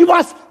to, it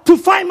was to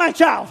find my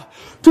child,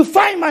 to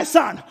find my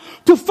son,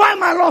 to find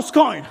my lost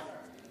coin.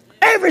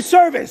 Every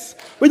service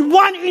with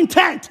one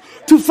intent,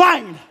 to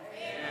find.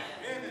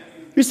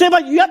 You say,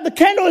 but you have the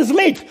candle is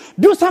lit.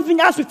 Do something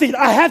else with it.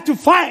 I have to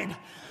find.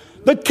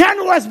 The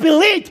candle has been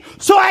lit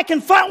so I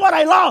can find what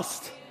I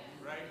lost.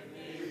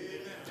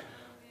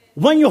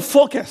 When your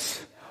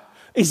focus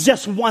is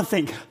just one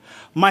thing,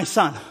 my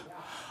son,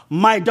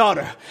 my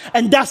daughter,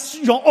 and that's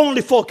your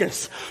only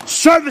focus.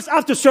 Service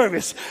after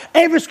service,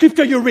 every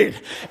scripture you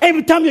read,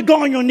 every time you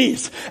go on your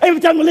knees,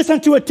 every time you listen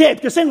to a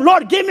tape, you're saying,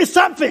 Lord, give me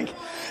something.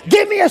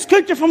 Give me a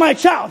scripture for my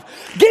child.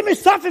 Give me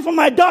something for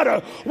my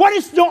daughter. What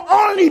is your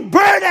only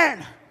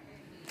burden?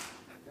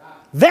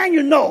 Then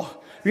you know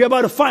you're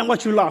about to find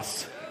what you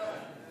lost.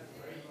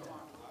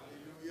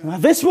 Now,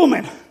 this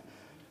woman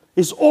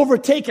is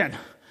overtaken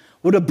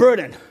with a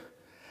burden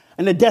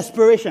and a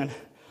desperation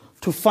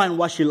to find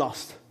what she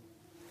lost.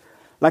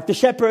 Like the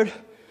shepherd,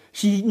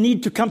 she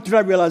needs to come to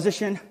that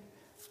realization,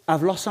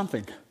 I've lost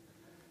something.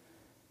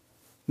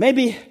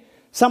 Maybe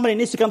somebody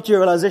needs to come to your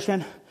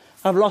realization,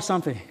 I've lost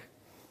something.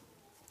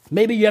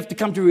 Maybe you have to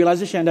come to a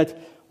realization that,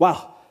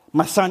 wow,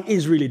 my son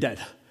is really dead.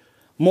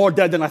 More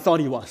dead than I thought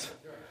he was.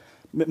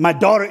 My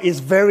daughter is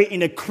very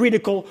in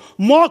a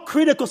more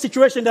critical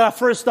situation than I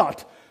first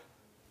thought.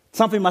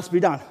 Something must be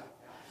done.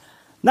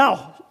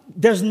 Now,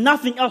 there's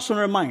nothing else on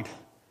her mind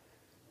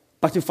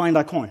but to find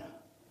that coin.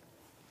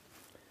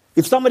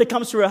 If somebody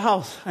comes to her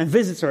house and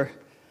visits her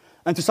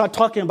and to start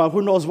talking about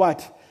who knows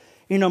what,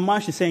 in her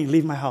mind she's saying,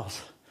 leave my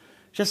house.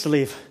 Just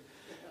leave.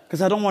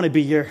 Because I don't want to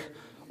be here.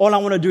 All I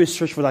want to do is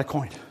search for that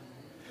coin.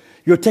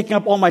 You're taking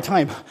up all my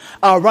time.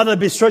 I'd rather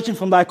be searching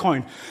for that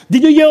coin.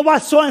 Did you hear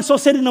what so-and-so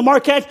said in the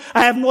market?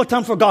 I have no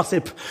time for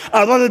gossip.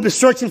 I'd rather be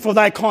searching for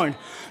that coin.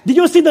 Did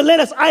you see the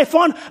latest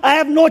iPhone? I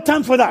have no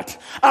time for that.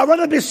 I'd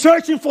rather be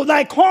searching for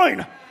that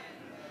coin.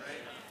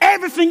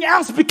 Everything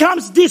else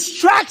becomes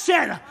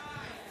distraction.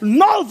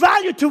 No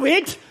value to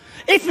it.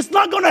 If it's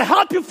not going to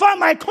help you find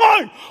my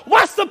coin,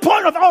 what's the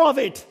point of all of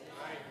it?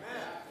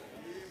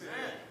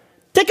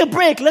 Take a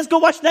break. Let's go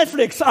watch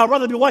Netflix. I'd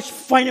rather be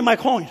finding my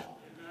coin.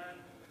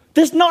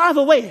 There's no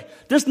other way.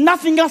 There's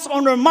nothing else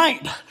on your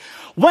mind.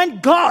 When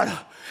God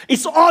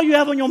is all you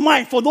have on your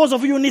mind, for those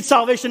of you who need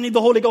salvation, need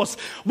the Holy Ghost.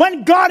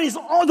 When God is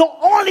the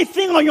only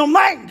thing on your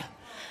mind,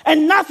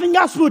 and nothing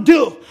else will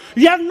do.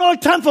 You have no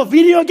time for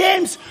video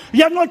games.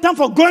 You have no time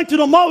for going to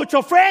the mall with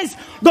your friends.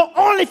 The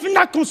only thing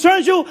that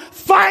concerns you,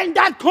 find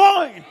that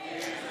coin.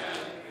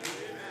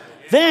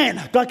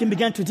 Then God can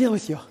begin to deal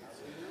with you.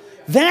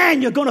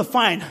 Then you're going to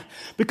find,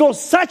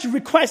 because such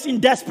requests in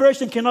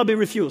desperation cannot be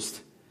refused.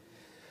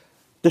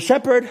 The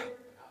shepherd,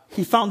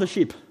 he found the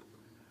sheep.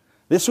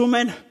 This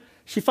woman,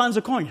 she finds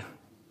a coin.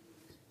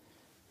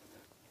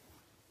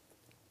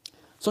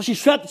 So she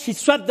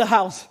swept the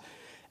house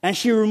and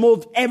she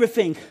removed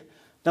everything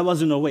that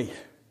was in her way.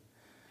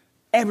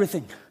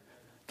 Everything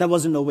that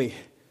was in her way.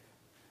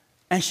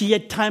 And she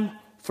had time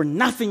for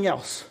nothing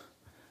else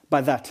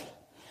but that.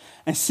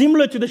 And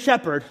similar to the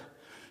shepherd,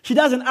 she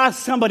doesn't ask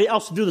somebody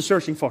else to do the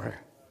searching for her.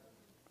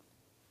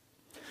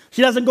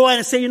 She doesn't go ahead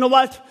and say, you know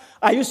what?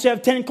 I used to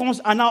have 10 coins.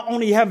 I now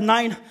only have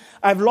 9.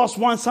 I've lost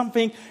one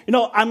something.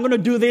 I'm going to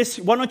do this.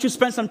 Why don't you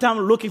spend some time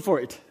looking for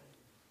it?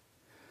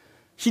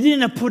 She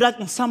didn't put that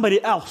on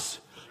somebody else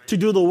to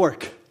do the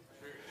work.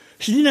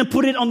 She didn't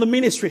put it on the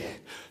ministry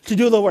to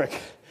do the work.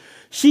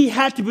 She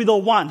had to be the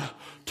one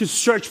to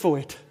search for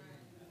it.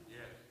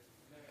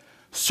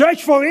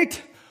 Search for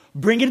it,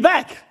 bring it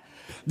back.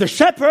 The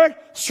shepherd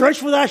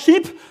searched for that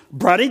sheep,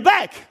 brought it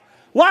back.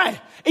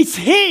 Why? It's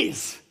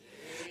his.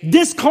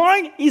 This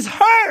coin is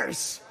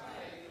hers.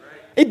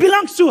 It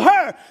belongs to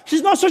her.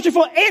 She's not searching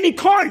for any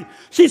coin.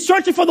 She's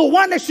searching for the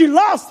one that she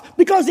lost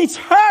because it's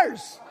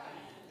hers.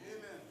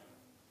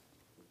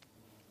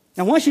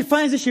 And when she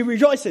finds it, she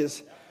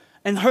rejoices.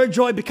 And her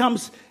joy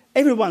becomes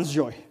everyone's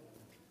joy.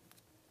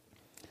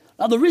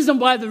 Now, the reason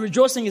why the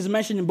rejoicing is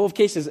mentioned in both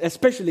cases,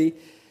 especially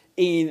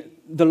in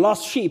the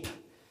lost sheep,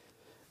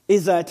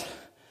 is that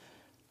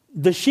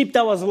the sheep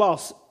that was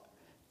lost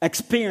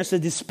experienced the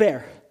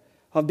despair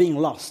of being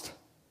lost.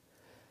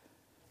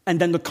 And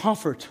then the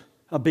comfort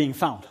of being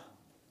found.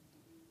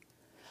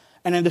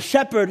 And then the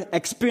shepherd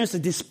experienced the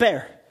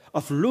despair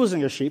of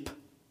losing a sheep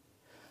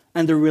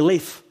and the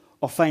relief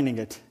of finding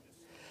it.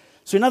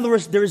 So in other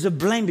words, there is a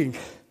blending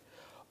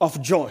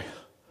of joy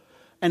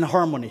and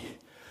harmony.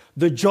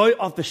 The joy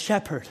of the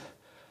shepherd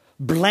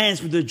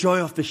blends with the joy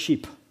of the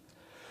sheep.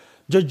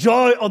 The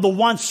joy of the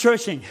one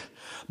searching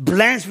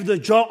blends with the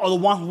joy of the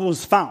one who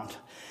was found.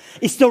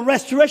 It's the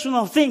restoration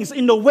of things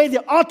in the way they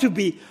ought to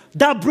be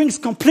that brings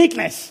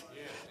completeness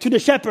to the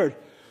shepherd.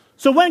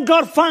 So when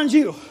God finds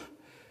you,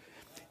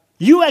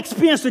 you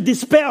experience the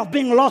despair of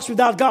being lost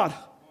without God.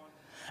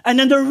 And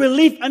then the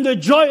relief and the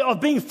joy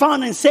of being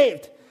found and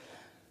saved.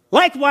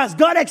 Likewise,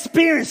 God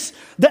experienced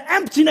the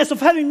emptiness of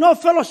having no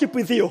fellowship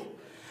with you.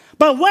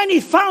 But when he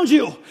found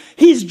you,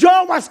 his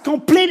joy was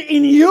complete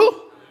in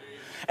you.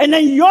 And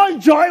then your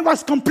joy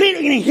was complete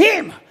in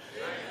him.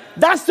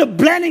 That's the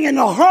blending and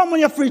the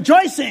harmony of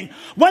rejoicing.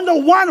 When the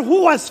one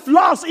who was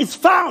lost is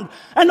found.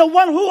 And the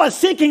one who was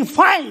seeking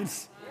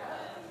finds.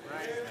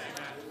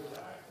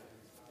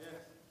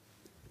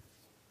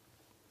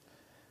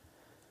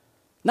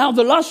 Now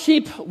the lost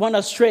sheep went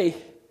astray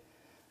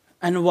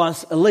and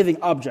was a living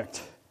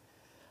object.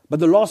 But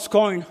the lost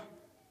coin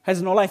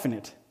has no life in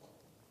it.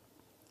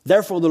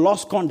 Therefore, the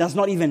lost coin does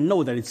not even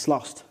know that it's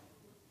lost.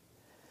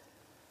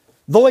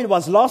 Though it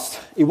was lost,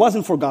 it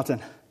wasn't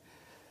forgotten.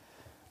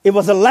 It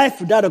was a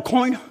life without a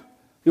coin.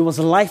 It was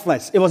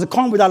lifeless. It was a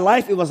coin without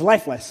life. It was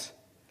lifeless.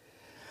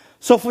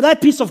 So for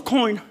that piece of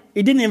coin,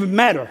 it didn't even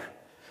matter.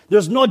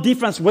 There's no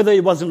difference whether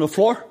it was in the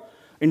floor,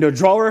 in the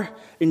drawer,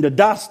 in the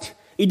dust.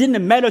 It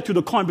didn't matter to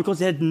the coin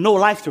because it had no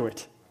life to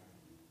it.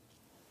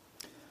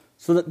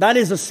 So that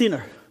is a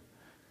sinner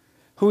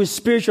who is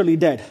spiritually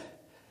dead,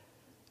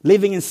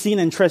 living in sin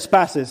and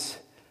trespasses,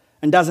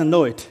 and doesn't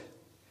know it.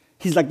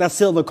 He's like that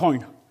silver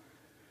coin.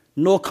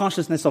 No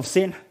consciousness of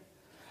sin,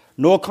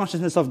 no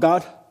consciousness of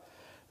God,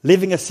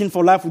 living a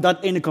sinful life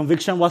without any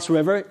conviction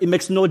whatsoever. It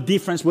makes no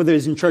difference whether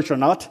he's in church or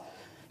not.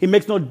 It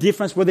makes no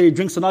difference whether he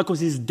drinks or not because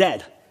he's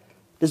dead.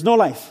 There's no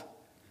life.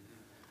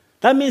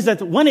 That means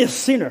that when a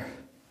sinner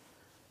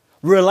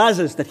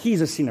realizes that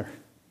he's a sinner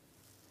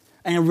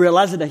and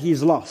realizes that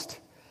he's lost,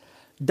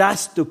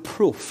 that's the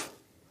proof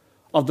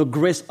of the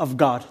grace of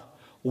God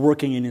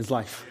working in his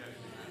life.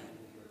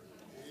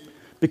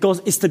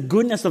 Because it's the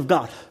goodness of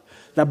God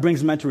that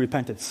brings man to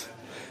repentance.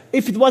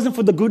 If it wasn't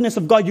for the goodness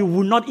of God, you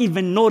would not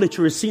even know that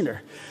you're a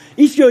sinner.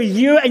 If you're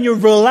here and you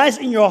realize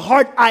in your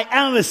heart, I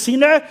am a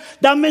sinner,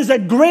 that means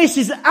that grace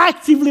is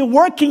actively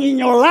working in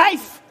your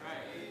life.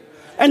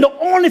 And the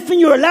only thing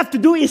you're left to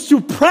do is to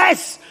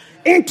press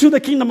into the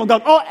kingdom of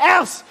God. Or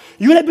else,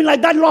 you would have been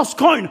like that lost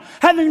coin,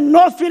 having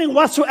no feeling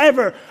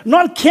whatsoever,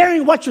 not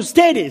caring what your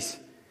state is.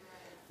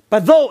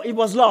 But though it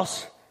was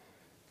lost,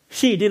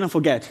 she didn't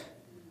forget.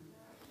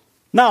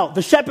 Now,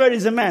 the shepherd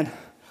is a man.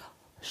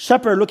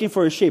 Shepherd looking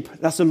for a sheep.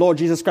 That's the Lord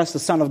Jesus Christ, the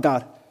Son of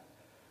God.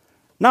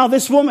 Now,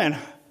 this woman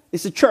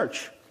is a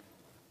church.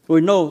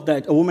 We know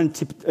that a woman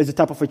is a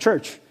type of a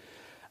church.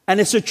 And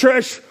it's a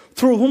church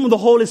through whom the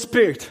Holy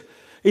Spirit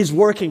is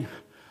working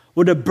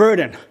with a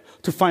burden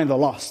to find the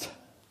lost.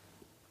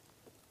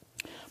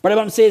 But the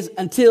Bible says,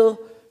 until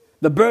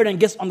the burden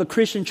gets on the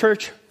Christian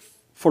church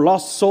for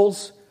lost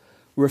souls,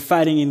 we're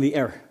fighting in the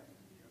air.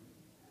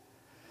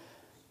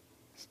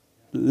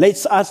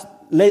 Let's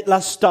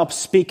stop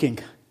speaking.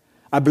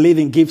 I believe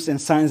in gifts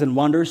and signs and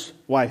wonders.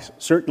 Why?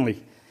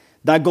 Certainly.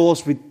 That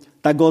goes with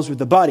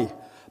the body.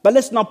 But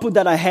let's not put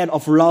that ahead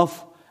of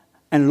love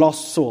and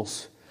lost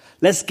souls.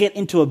 Let's get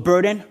into a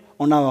burden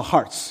on our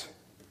hearts.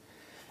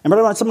 And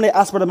brother, somebody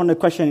asked Brother a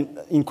question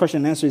in question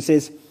and answer. It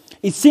says,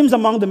 it seems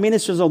among the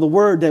ministers of the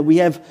word that we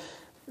have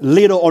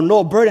little or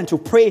no burden to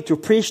pray, to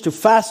preach, to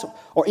fast,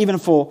 or even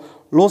for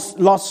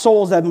lost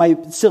souls that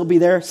might still be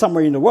there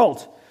somewhere in the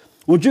world.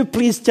 Would you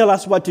please tell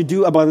us what to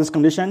do about this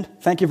condition?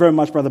 Thank you very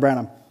much, Brother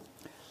Branham.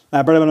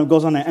 Brother Branham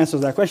goes on and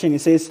answers that question. He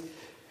says,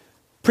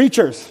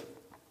 preachers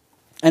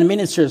and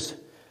ministers,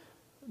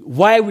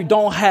 why we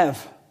don't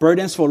have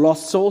burdens for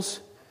lost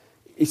souls,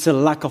 it's a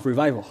lack of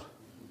revival.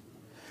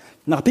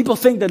 Now, people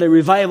think that a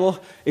revival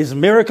is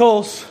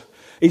miracles,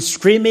 is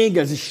screaming,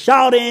 is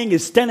shouting,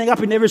 is standing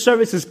up in every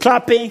service, is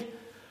clapping.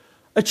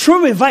 A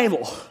true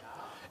revival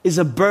is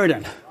a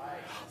burden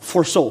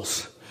for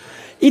souls.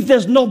 If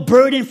there's no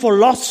burden for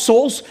lost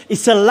souls,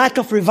 it's a lack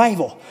of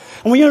revival.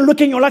 And when you're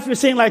looking at your life, you're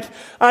saying like,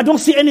 I don't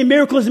see any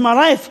miracles in my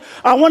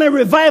life. I want a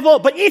revival.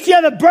 But if you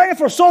have a burden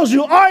for souls,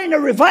 you are in a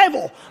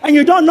revival and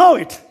you don't know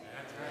it.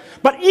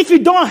 But if you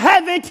don't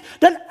have it,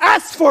 then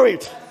ask for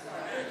it.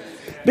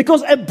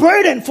 Because a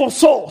burden for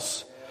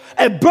souls,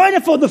 a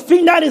burden for the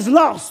thing that is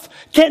lost,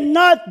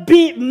 cannot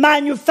be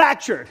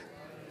manufactured.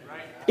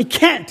 It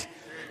can't.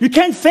 You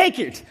can't fake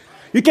it.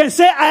 You can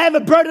say, I have a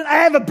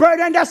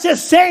burden, that's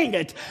just saying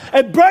it.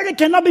 A burden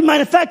cannot be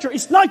manufactured.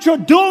 It's not your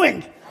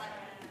doing.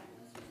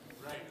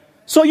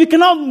 So you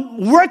cannot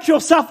work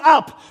yourself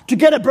up to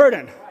get a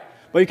burden.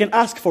 But you can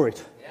ask for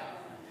it.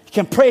 You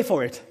can pray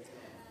for it.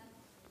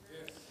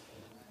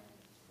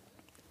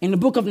 In the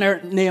book of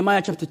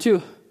Nehemiah chapter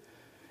 2,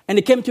 and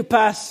it came to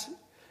pass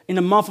in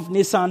the month of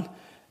Nisan,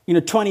 in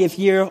the 20th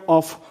year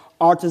of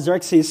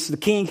Artaxerxes, the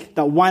king,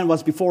 that wine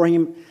was before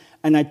him,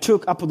 and I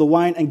took up the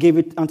wine and gave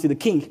it unto the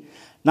king.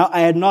 Now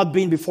I had not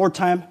been before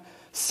time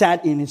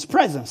sad in his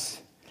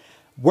presence.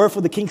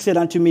 Wherefore the king said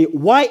unto me,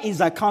 why is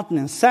thy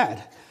countenance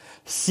sad,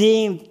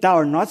 seeing thou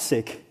art not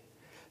sick?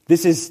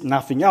 This is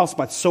nothing else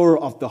but sorrow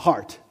of the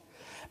heart.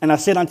 And I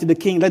said unto the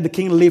king, let the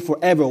king live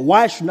forever.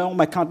 Why should not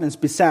my countenance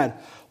be sad,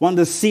 when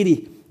the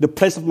city, the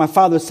place of my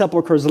father's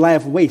sepulchres,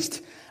 lieth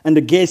waste, and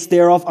the gates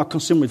thereof are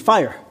consumed with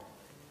fire?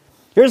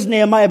 Here's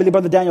Nehemiah, I believe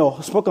Brother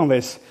Daniel spoke on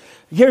this.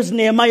 Here's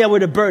Nehemiah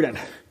with a burden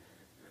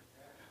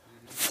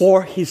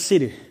for his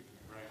city,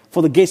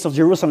 for the gates of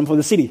Jerusalem, for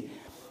the city.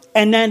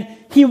 And then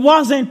he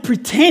wasn't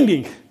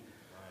pretending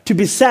to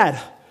be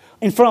sad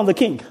in front of the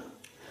king.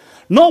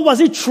 Nor was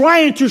he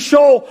trying to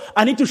show,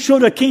 I need to show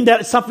the king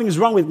that something is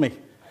wrong with me.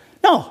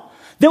 No.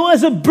 There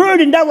was a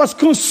burden that was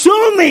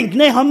consuming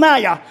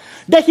Nehemiah,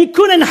 that he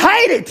couldn't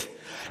hide it.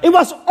 It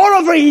was all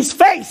over his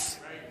face.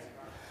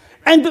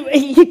 And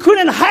he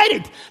couldn't hide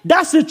it.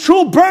 That's the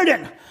true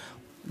burden.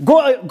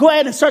 Go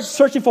ahead and start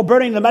searching for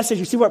burden in the message.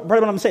 You see what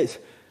Brother Branham says.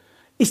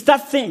 It's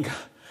that thing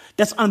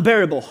that's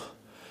unbearable,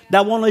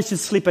 that won't let you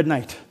sleep at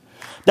night,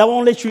 that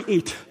won't let you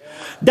eat,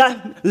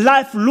 that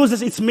life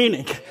loses its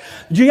meaning.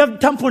 You have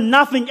time for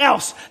nothing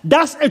else.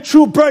 That's a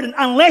true burden.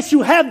 Unless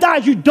you have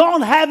that, you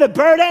don't have a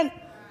burden.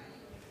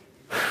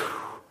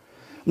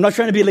 I'm not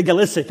trying to be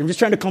legalistic. I'm just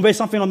trying to convey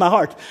something on my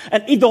heart.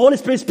 And if the Holy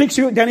Spirit speaks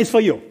to you, then it's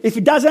for you. If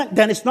it doesn't,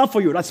 then it's not for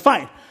you. That's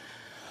fine.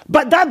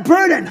 But that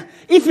burden,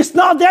 if it's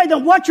not there,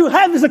 then what you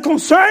have is a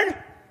concern,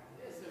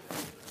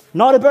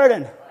 not a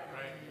burden.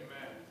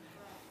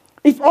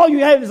 If all you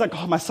have is like,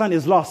 oh, my son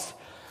is lost.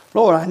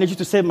 Lord, I need you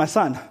to save my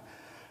son.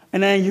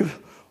 And then you're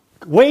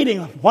waiting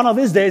one of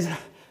these days,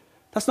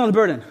 that's not a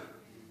burden.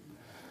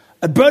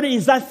 A burden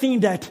is that thing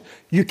that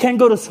you can't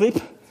go to sleep.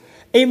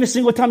 Every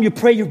single time you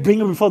pray, you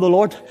bring it before the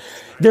Lord.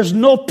 There's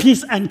no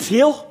peace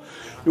until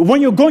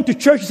when you're going to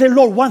church, you say,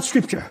 Lord, one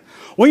scripture.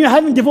 When you're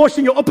having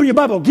devotion, you open your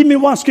Bible, give me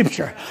one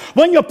scripture.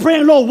 When you're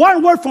praying, Lord,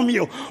 one word from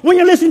you. When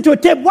you're listening to a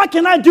tape, what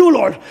can I do,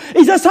 Lord?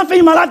 Is there something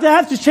in my life that I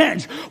have to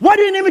change? What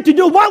do you need me to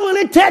do? What will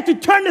it take to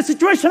turn the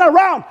situation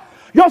around?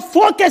 Your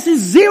focus is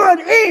zeroed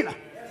in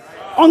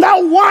on that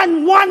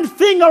one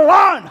thing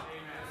alone.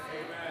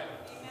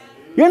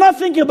 You're not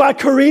thinking about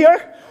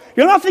career.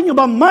 You're not thinking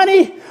about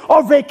money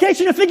or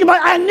vacation. You're thinking about,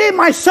 I need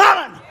my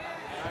son.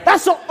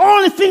 That's the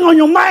only thing on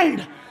your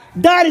mind.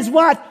 That is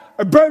what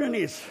a burden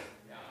is.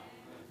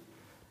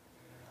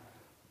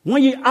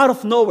 When you're out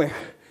of nowhere,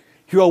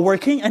 You are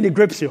working and it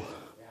grips you.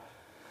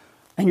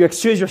 And you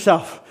excuse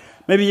yourself.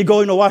 Maybe you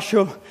go in the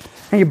washroom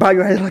and you bow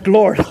your head like,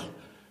 Lord,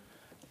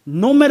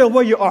 no matter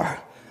where you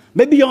are,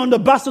 maybe you're on the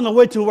bus on the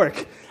way to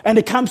work and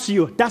it comes to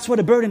you. That's what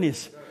the burden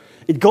is.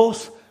 It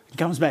goes, it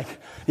comes back.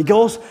 It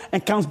goes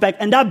and comes back.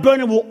 And that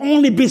burden will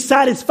only be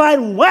satisfied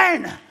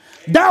when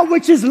that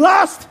which is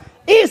lost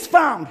is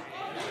found.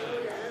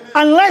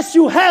 Unless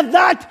you have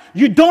that,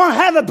 you don't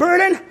have a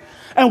burden.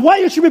 And what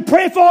you should be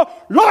praying for,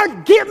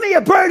 Lord, give me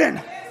a burden.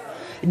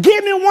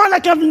 Give me one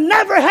like I've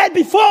never had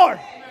before.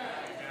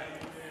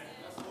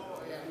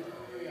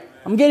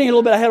 I'm getting a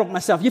little bit ahead of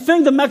myself. You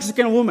think the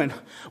Mexican woman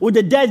with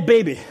the dead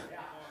baby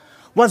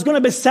was going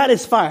to be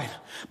satisfied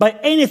by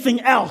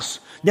anything else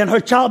than her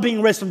child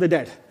being raised from the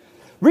dead?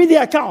 Read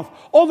the account.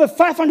 Over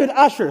 500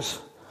 ushers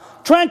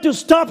trying to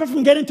stop her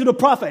from getting to the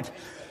prophet.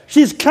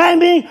 She's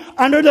climbing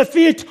under the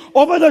feet,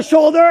 over the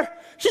shoulder.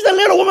 She's a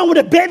little woman with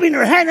a baby in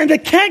her hand and they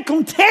can't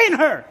contain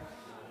her.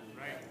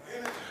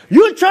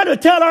 You try to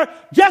tell her,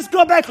 just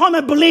go back home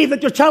and believe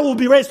that your child will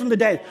be raised from the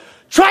dead.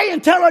 Try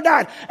and tell her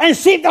that and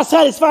see if that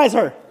satisfies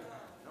her.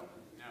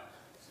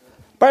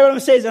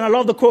 Bible says, and I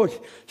love the quote,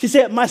 she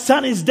said, my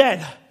son is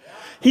dead.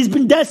 He's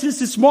been dead since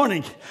this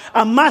morning.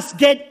 I must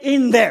get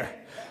in there.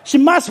 She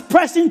must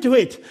press into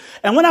it.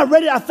 And when I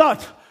read it, I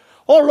thought,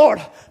 oh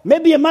Lord,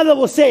 maybe a mother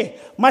will say,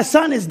 my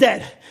son is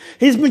dead.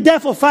 He's been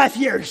dead for 5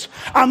 years.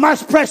 I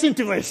must press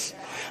into this.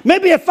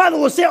 Maybe a father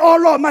will say, oh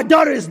Lord, my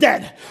daughter is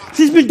dead.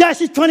 She's been dead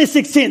since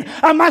 2016.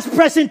 I must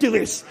press into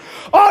this.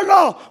 Oh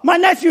Lord, my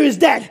nephew is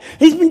dead.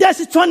 He's been dead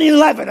since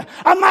 2011.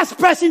 I must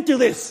press into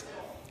this.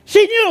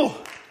 She knew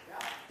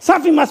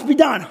something must be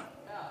done.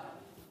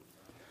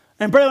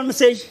 And Brother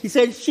says, he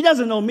said, she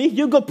doesn't know me.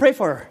 You go pray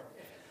for her.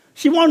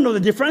 She won't know the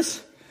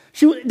difference.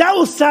 That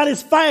will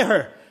satisfy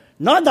her.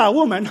 Not that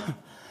woman.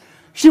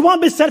 She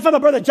won't be satisfied by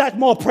Brother Jack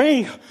Moore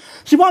praying.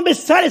 She won't be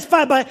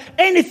satisfied by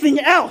anything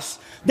else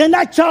than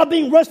that child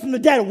being raised from the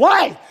dead.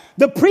 Why?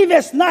 The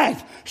previous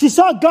night, she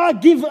saw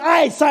God give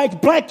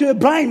eyesight back to a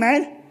blind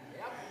man.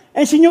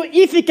 And she knew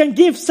if he can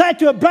give sight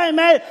to a blind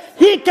man,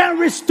 he can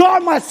restore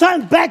my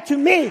son back to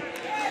me.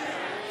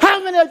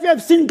 How many of you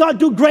have seen God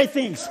do great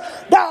things?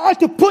 That ought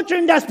to put you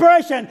in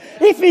desperation.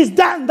 If he's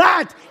done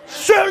that,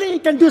 surely he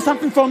can do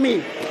something for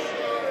me.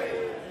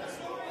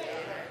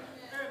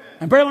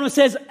 And Brother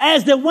says,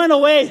 as they went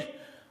away,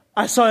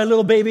 I saw a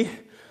little baby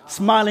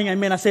smiling at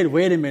me. And I said,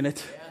 wait a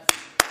minute.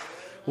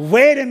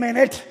 Wait a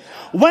minute.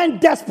 When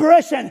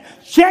desperation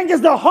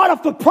changes the heart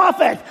of the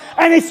prophet,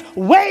 and it's,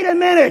 wait a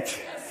minute.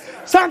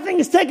 Something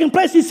is taking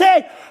place. He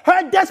said,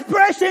 her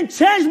desperation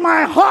changed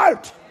my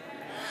heart.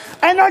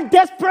 And her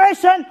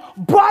desperation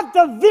brought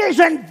the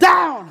vision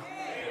down.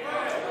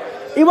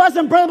 It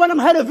wasn't Brother Branham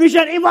had a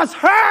vision. It was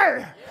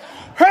her.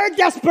 Her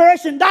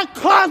desperation that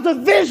caused the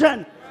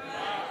vision.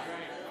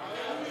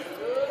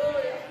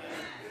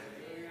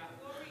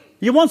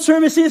 You want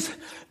services?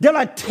 They're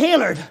like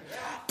tailored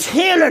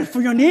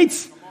for your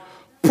needs.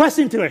 Press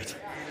into it.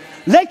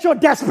 Let your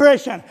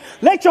desperation,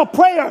 let your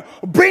prayer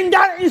bring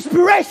that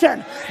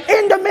inspiration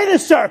in the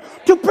minister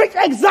to bring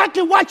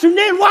exactly what you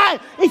need. Why?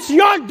 It's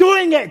your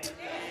doing it.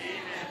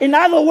 In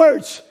other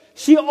words,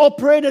 she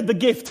operated the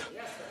gift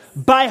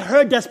by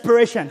her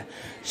desperation.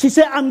 She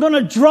said, I'm going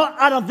to draw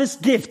out of this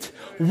gift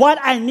what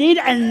I need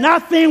and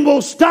nothing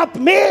will stop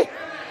me.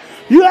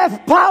 You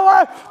have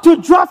power to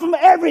draw from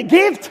every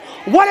gift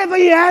whatever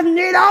you have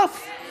need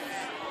of.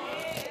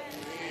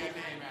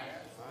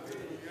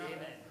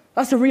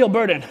 That's a real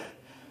burden.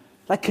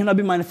 That cannot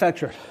be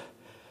manufactured.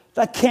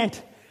 That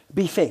can't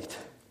be faked.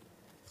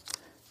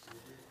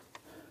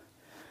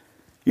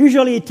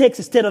 Usually it takes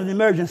a state of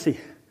emergency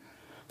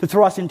to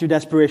throw us into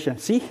desperation.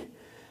 See?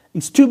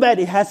 It's too bad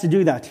it has to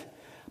do that.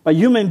 But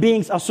human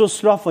beings are so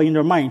slothful in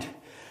their mind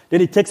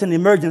that it takes an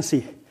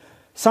emergency.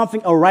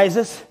 Something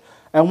arises,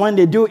 and when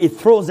they do, it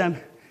throws them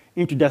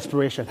into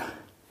desperation.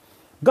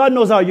 God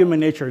knows our human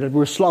nature, that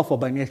we're slothful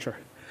by nature.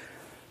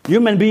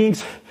 Human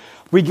beings,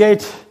 we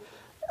get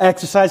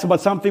exercise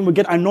about something, we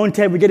get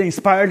anointed, we get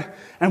inspired,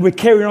 and we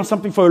carry on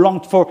something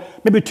for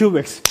maybe 2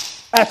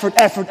 weeks. Effort,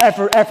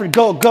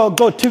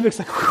 go. 2 weeks,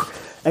 like, whew,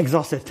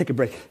 exhausted, take a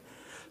break.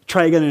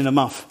 Try again in a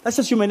month. That's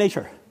just human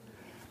nature.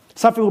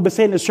 Something will be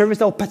said in the service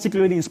that will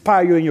particularly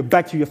inspire you and you're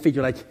back to your feet.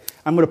 You're like,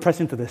 I'm going to press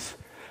into this.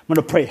 I'm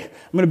going to pray.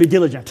 I'm going to be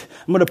diligent.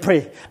 I'm going to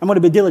pray. I'm going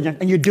to be diligent.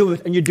 And you do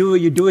it, and you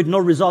do it, no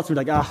results. You're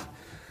like,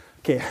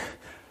 okay,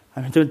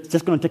 I'm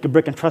just going to take a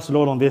break and trust the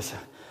Lord on this.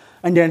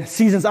 And then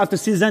seasons after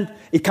season,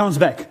 it comes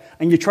back.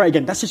 And you try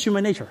again. That's just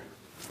human nature.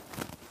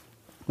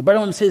 The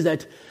Bible says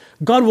that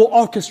God will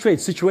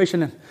orchestrate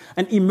situations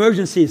and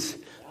emergencies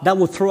that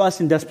will throw us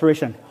in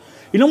desperation.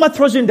 You know what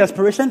throws you in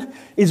desperation?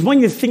 Is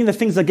when you think that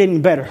things are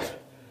getting better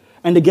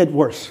and they get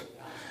worse.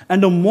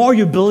 And the more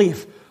you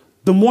believe,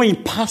 the more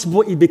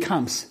impossible it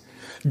becomes.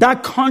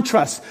 That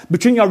contrast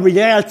between your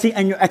reality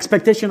and your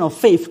expectation of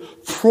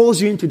faith throws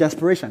you into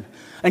desperation.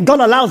 And God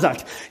allows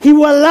that. He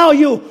will allow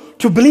you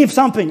to believe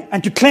something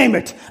and to claim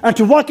it and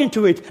to walk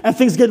into it and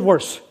things get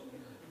worse.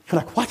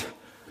 You're like, what?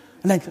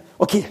 And like,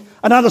 okay,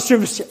 another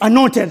service,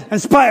 anointed,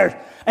 inspired,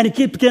 and it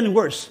keeps getting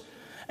worse.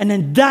 And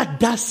then that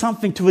does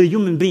something to a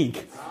human being.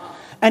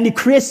 And it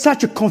creates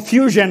such a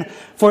confusion,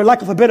 for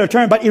lack of a better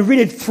term, but it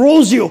really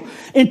throws you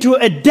into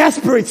a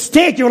desperate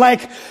state. You're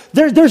like,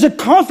 there's a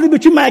conflict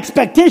between my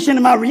expectation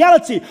and my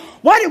reality.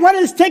 What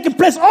is taking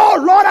place?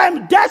 Oh, Lord,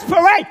 I'm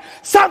desperate.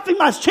 Something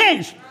must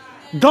change.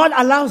 God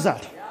allows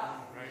that.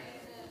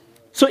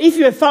 So if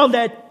you have found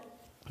that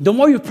the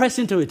more you press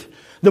into it,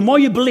 the more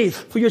you believe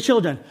for your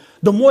children,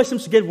 the more it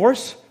seems to get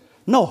worse,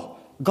 no,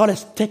 God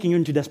is taking you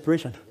into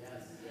desperation.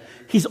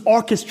 He's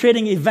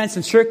orchestrating events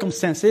and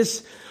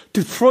circumstances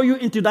to throw you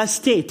into that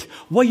state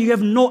where you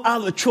have no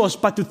other choice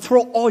but to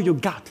throw all you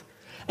got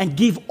and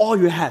give all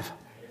you have.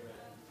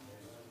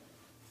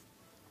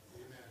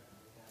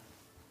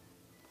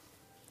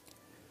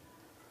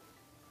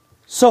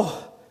 So,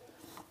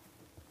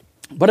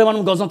 but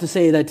one goes on to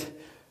say that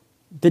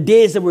the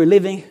days that we're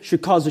living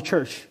should cause the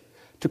church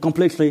to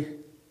completely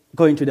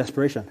go into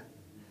desperation.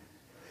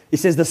 It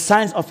says the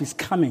signs of his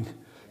coming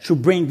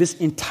should bring this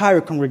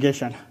entire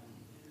congregation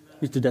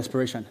into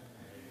desperation.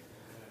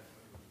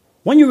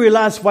 When you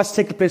realize what's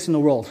taking place in the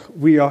world,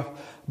 we are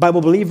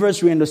Bible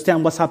believers, we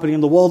understand what's happening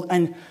in the world,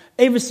 and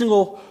every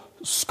single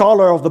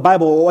scholar of the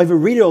Bible or every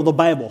reader of the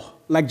Bible,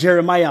 like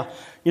Jeremiah,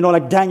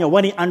 like Daniel,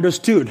 when he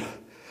understood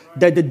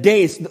that the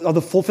days of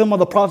the fulfillment of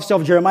the prophecy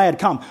of Jeremiah had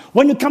come.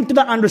 When you come to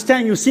that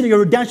understanding, you see that your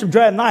redemption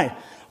draweth nigh.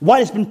 What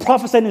has been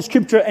prophesied in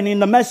Scripture and in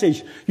the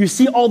message, you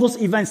see all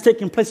those events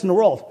taking place in the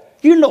world.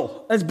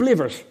 As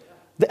believers,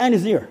 the end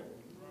is near.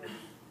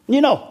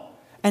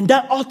 And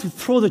that ought to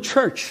throw the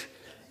church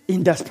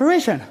in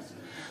desperation.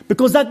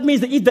 Because that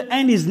means that if the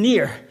end is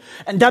near,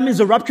 and that means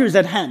the rapture is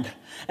at hand,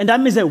 and that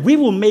means that we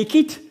will make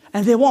it,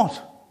 and they won't.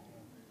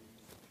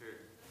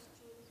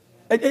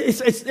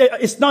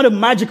 It's not a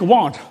magic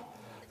wand.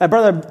 Like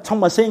Brother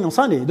Tom was saying on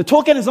Sunday, the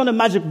token is not a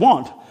magic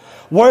wand.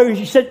 Where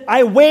he said,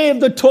 I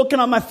wave the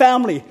token on my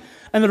family,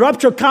 and the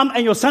rapture come,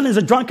 and your son is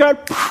a drunkard,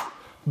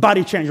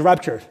 body change,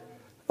 raptured.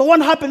 It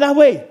won't happen that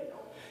way.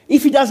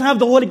 If he doesn't have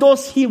the Holy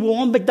Ghost, he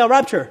won't make that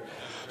rapture.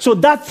 So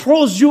that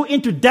throws you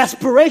into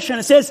desperation.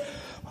 It says,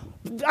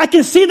 I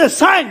can see the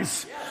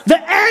signs.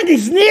 The end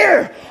is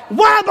near.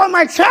 What about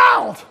my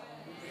child?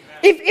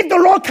 If the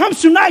Lord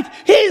comes tonight,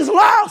 he is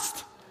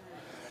lost.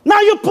 Now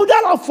you put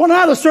that off for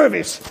another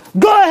service.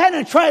 Go ahead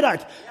and try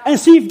that and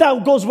see if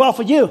that goes well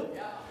for you.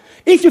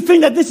 If you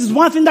think that this is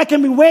one thing that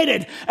can be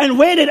waited and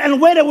waited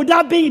and waited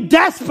without being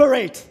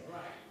desperate.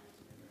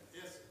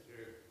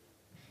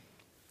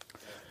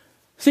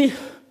 See,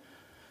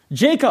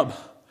 Jacob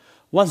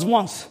was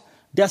once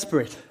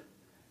desperate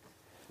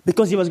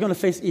because he was going to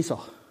face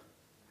Esau.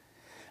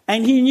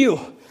 And he knew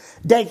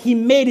that he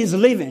made his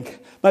living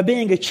by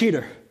being a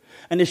cheater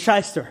and a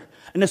shyster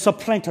and a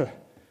supplanter.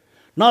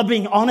 Not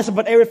being honest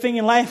about everything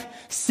in life.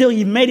 Still,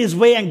 he made his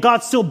way and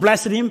God still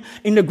blessed him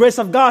in the grace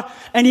of God.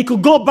 And he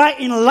could go by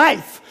in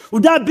life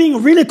without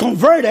being really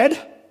converted,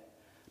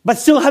 but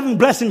still having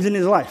blessings in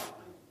his life.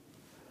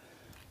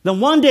 Then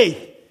one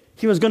day,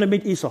 he was going to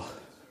meet Esau.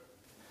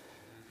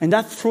 And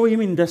that threw him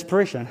in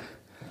desperation.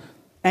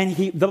 And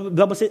the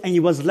Bible said, and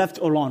he was left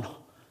alone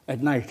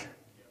at night.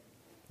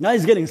 Now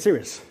he's getting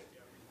serious.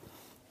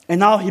 And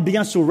now he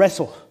begins to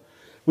wrestle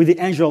with the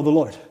angel of the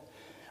Lord.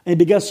 And he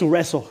begins to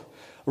wrestle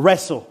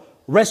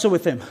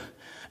with him.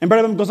 And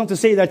Brother goes on to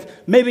say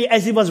that maybe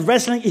as he was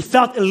wrestling, he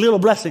felt a little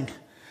blessing.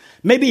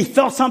 Maybe he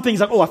felt something.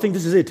 He's like, I think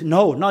this is it.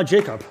 No, not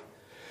Jacob.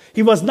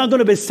 He was not going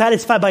to be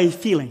satisfied by his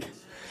feeling.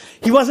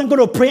 He wasn't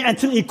going to pray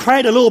until he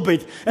cried a little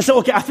bit and say,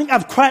 okay, I think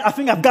I've cried. I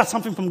think I've got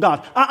something from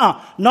God.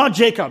 Not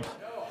Jacob.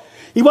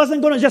 He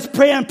wasn't going to just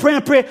pray and pray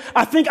and pray.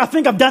 I think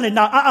I've done it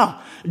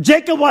now.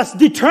 Jacob was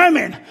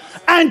determined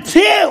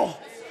until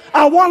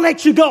I won't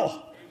let you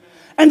go.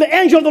 And the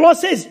angel of the Lord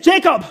says,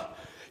 Jacob,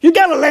 you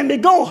got to let me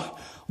go.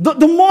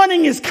 The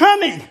morning is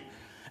coming.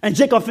 And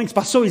Jacob thinks,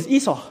 but so is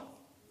Esau.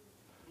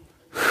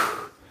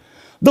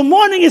 The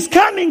morning is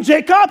coming,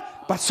 Jacob,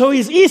 but so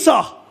is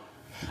Esau.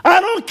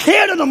 I don't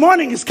care that the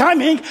morning is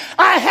coming.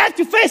 I have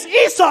to face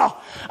Esau.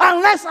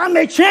 Unless I'm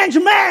a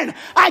changed man,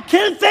 I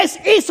can't face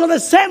Esau the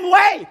same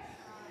way.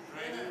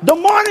 The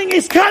morning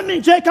is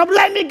coming, Jacob,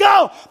 let me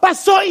go. But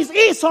so is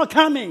Esau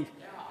coming.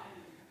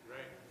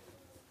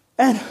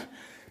 And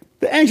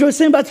the angel is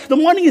saying, but the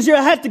morning is here,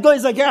 I have to go.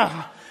 He's like,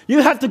 yeah,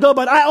 you have to go,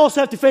 but I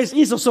also have to face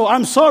Esau, so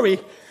I'm sorry.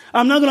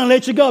 I'm not going to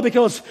let you go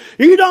because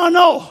you don't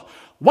know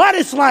what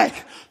it's like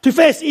to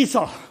face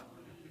Esau.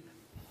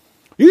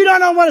 You don't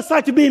know what it's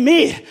like to be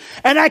me.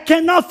 And I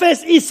cannot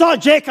face Esau,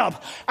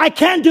 Jacob. I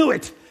can't do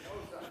it.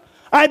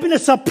 I've been a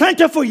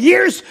supplanter for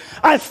years.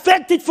 I've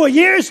faked it for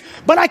years.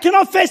 But I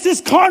cannot face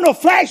this carnal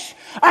flesh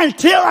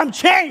until I'm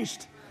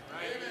changed.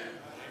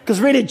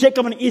 Because really,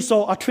 Jacob and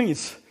Esau are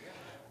twins.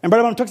 And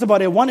Brother Branham talks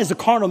about it. One is a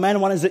carnal man,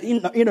 one is the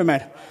inner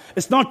man.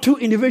 It's not two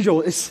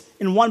individuals. It's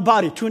in one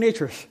body, two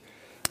natures.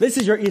 This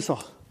is your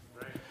Esau.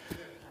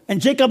 And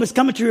Jacob is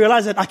coming to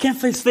realize that I can't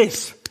face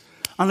this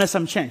unless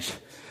I'm changed.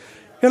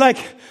 You're like,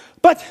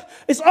 but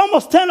it's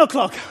almost 10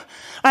 o'clock.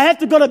 I have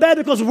to go to bed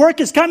because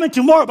work is coming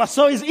tomorrow. But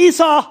so is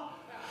Esau.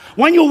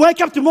 When you wake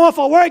up tomorrow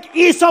for work,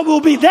 Esau will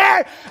be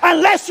there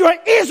unless you're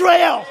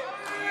Israel.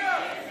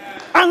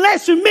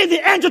 Unless you meet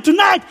the angel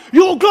tonight,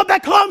 you will go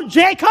back home,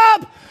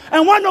 Jacob.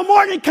 And when the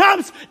morning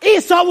comes,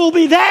 Esau will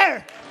be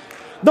there.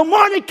 The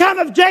morning comes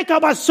of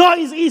Jacob, I saw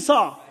is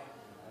Esau.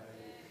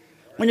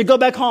 When you go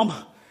back home,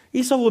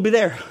 Esau will be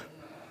there.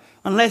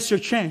 Unless you're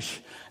changed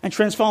and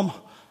transformed,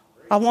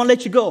 I won't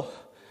let you go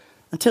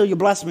until you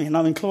bless me.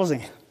 Now in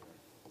closing,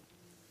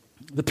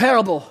 the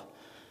parable.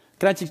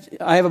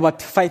 I have about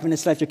 5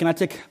 minutes left. Can I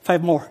take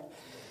 5 more?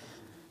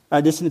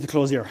 I just need to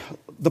close here.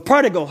 The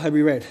prodigal have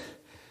we read.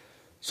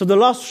 So the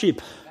lost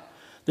sheep,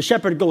 the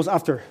shepherd goes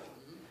after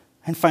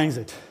and finds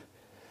it.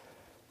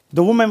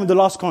 The woman with the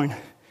lost coin,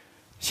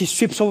 she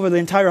sweeps over the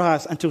entire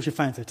house until she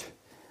finds it.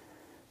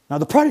 Now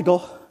the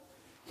prodigal,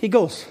 he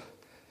goes,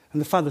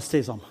 and the father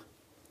stays home.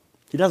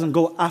 He doesn't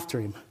go after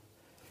him.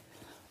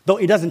 Though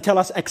it doesn't tell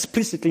us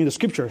explicitly in the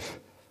scriptures,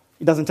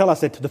 it doesn't tell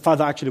us that the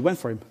father actually went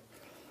for him.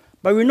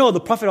 But we know the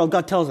prophet of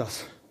God tells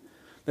us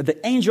that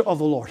the angel of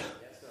the Lord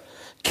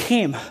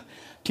came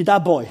to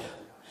that boy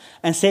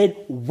and said,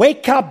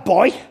 wake up,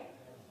 boy.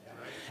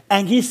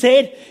 And he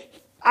said,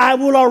 I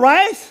will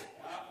arise.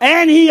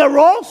 And he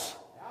arose.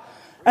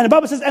 And the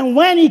Bible says, and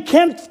when he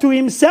came to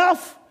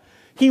himself,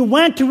 he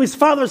went to his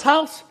father's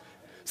house.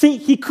 See,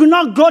 he could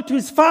not go to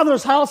his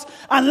father's house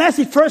unless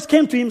he first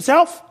came to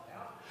himself.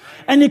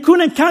 And he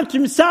couldn't come to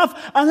himself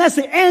unless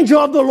the angel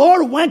of the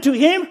Lord went to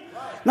him.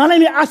 Now let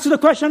me ask you the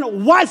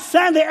question, what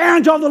sent the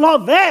angel of the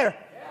Lord there?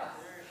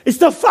 It's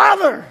the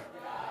Father.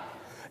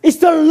 It's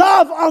the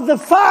love of the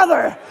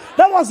Father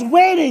that was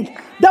waiting,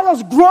 that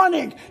was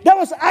groaning, that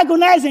was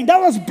agonizing, that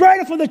was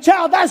burning for the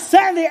child, that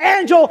sent the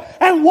angel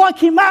and woke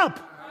him up.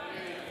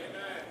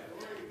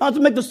 Now to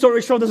make the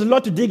story short, there's a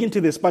lot to dig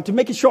into this, but to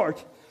make it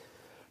short.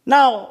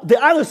 Now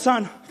the other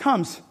son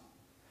comes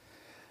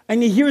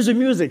and he hears the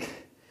music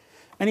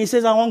and he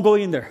says, I won't go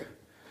in there.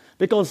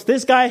 Because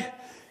this guy,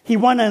 he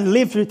went and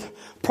lived with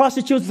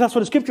prostitutes. That's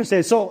what the scripture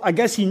says. So I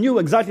guess he knew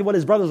exactly what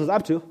his brothers was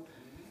up to.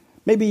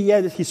 Maybe he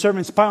had his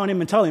servants spy on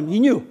him and tell him. He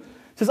knew. He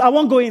says, I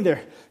won't go in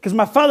there because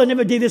my father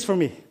never did this for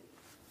me.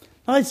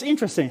 Now it's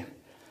interesting.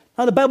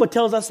 Now the Bible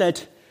tells us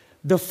that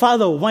the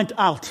father went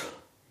out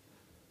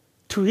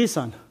to his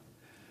son.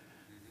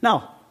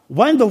 Now,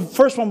 when the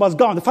first one was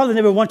gone, the father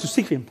never went to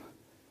seek him.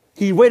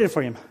 He waited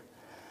for him.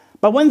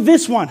 But when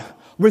this one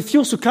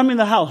refused to come in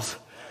the house,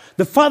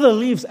 the father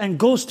leaves and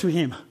goes to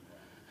him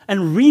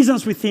and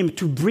reasons with him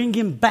to bring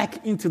him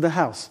back into the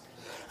house.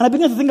 And I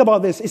began to think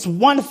about this. It's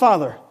one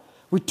father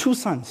with 2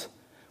 sons,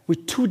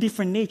 with 2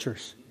 different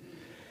natures.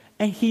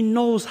 And he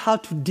knows how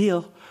to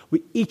deal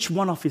with each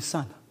one of his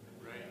sons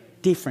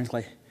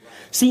differently.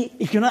 See,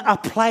 you cannot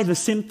apply the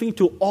same thing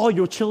to all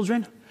your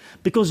children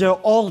because they're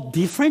all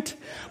different,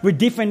 with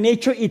different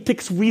nature. It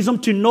takes wisdom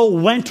to know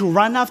when to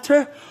run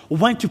after,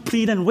 when to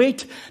plead and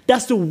wait.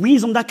 That's the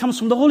wisdom that comes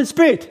from the Holy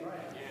Spirit.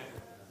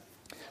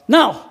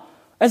 Now,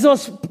 as I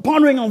was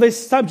pondering on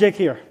this subject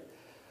here,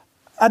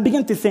 I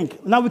began to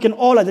think, now we can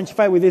all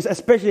identify with this,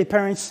 especially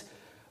parents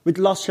with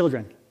lost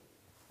children,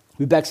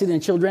 with backslidden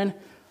children.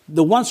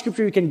 The one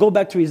scripture you can go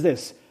back to is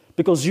this,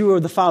 because you were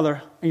the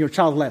father and your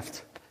child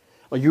left,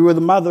 or you were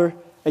the mother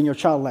and your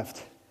child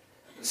left.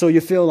 So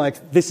you feel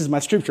like, this is my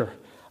scripture.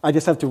 I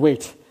just have to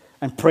wait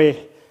and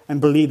pray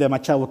and believe that my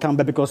child will come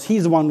back because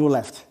he's the one who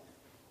left.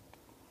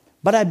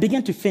 But I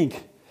began to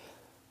think,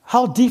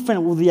 how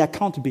different would the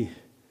account be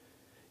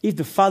if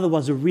the father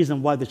was the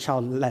reason why the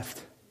child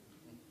left?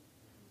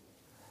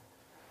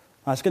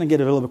 Now, it's going to get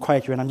a little bit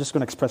quiet here, and I'm just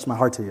going to express my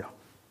heart to you.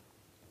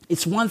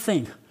 It's one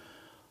thing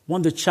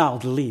when the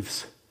child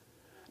leaves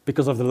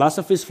because of the lust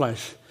of his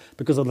flesh,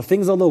 because of the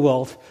things of the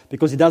world,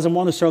 because he doesn't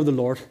want to serve the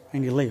Lord,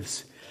 and he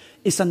leaves.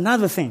 It's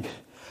another thing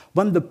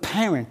when the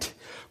parent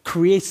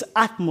creates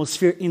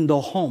atmosphere in the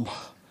home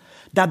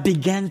that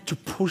began to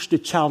push the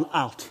child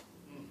out.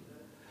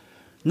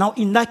 Now,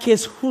 in that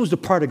case, who's the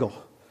prodigal?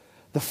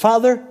 The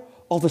father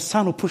or the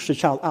son who pushed the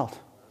child out?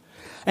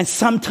 And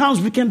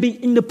sometimes we can be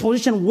in the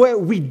position where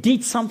we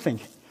did something,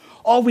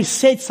 or we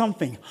said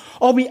something,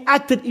 or we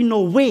acted in a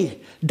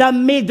way that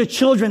made the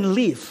children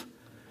leave.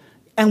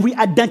 And we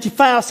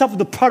identify ourselves with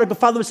the prodigal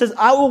father who says,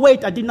 I will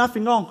wait, I did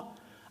nothing wrong.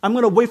 I'm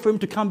going to wait for him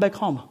to come back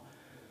home.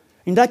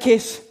 In that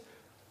case,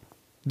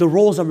 the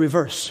roles are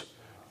reversed.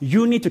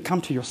 You need to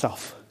come to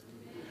yourself.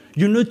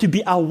 You need to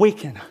be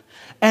awakened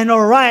and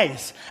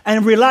arise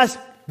and realize,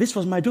 this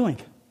was my doing.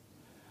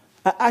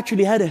 I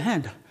actually had a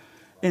hand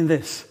in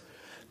this.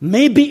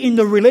 Maybe in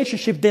the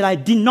relationship that I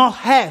did not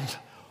have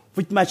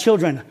with my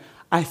children,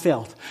 I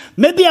failed.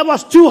 Maybe I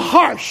was too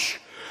harsh.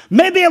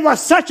 Maybe I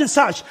was such and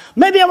such.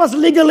 Maybe I was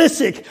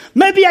legalistic.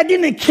 Maybe I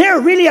didn't care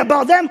really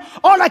about them.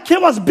 All I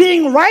cared was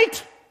being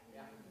right.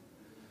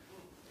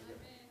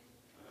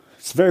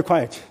 It's very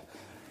quiet.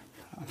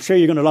 I'm sure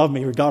you're going to love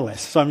me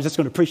regardless, so I'm just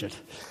going to preach it.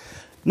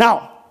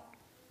 Now,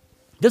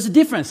 there's a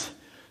difference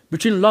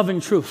between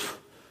loving truth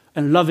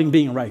and loving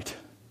being right.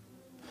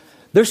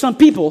 There's some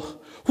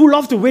people who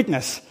love to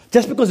witness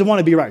just because they want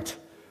to be right.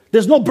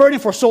 There's no burden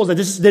for souls.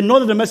 They know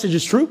that the message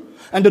is true,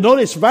 and they know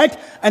that it's right,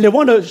 and they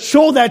want to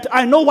show that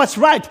I know what's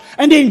right,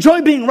 and they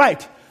enjoy being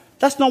right.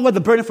 That's not what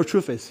the burden for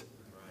truth is.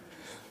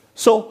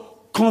 So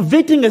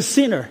convicting a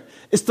sinner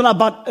is not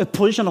about a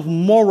position of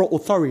moral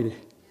authority.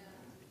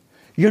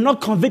 You're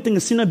not convicting a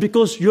sinner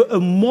because you're a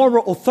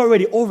moral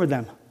authority over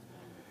them.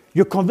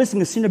 You're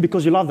convicting a sinner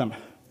because you love them.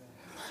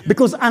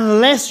 Because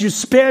unless you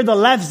spare their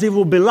lives, they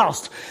will be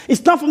lost.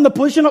 It's not from the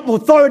position of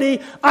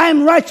authority. I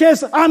am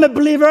righteous. I'm a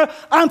believer.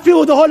 I'm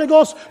filled with the Holy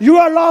Ghost. You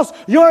are lost.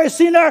 You're a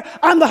sinner.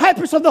 I'm the high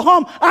priest of the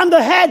home. I'm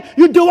the head.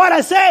 You do what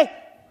I say.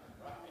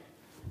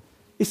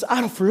 It's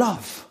out of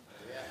love.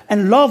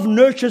 And love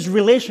nurtures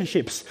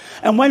relationships.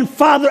 And when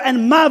father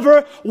and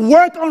mother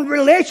work on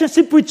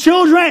relationship with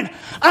children,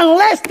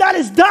 unless that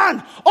is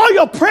done, all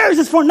your prayers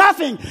is for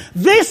nothing.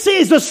 This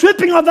is the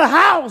sweeping of the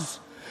house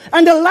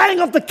and the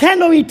lighting of the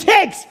candle it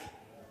takes.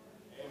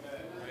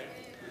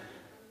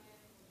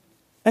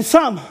 And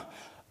some,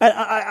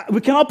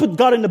 we cannot put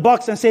God in the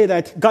box and say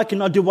that God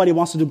cannot do what he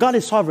wants to do. God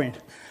is sovereign.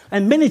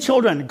 And many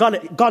children,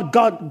 God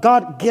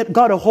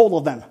got a hold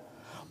of them,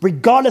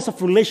 regardless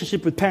of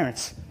relationship with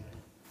parents.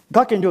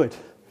 God can do it.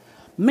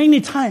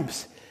 Many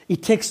times,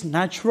 it takes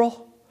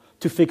natural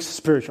to fix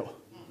spiritual.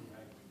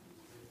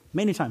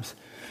 Many times.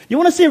 You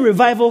want to see a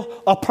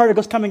revival of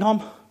prodigals coming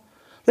home?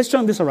 Let's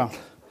turn this around.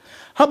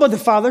 How about the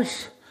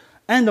fathers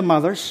and the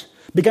mothers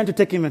began to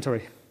take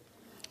inventory?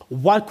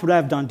 What could I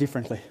have done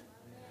differently?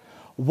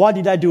 What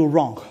did I do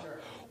wrong?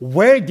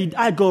 Where did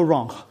I go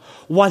wrong?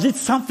 Was it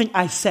something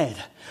I said?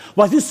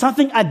 Was it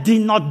something I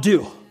did not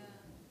do?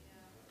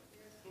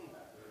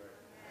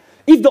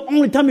 If the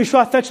only time you show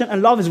affection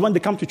and love is when they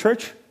come to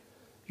church,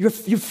 you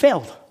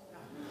failed.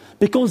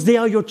 Because they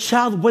are your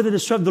child, whether they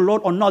serve the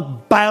Lord or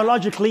not.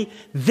 Biologically,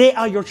 they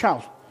are your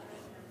child.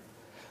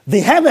 They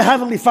have a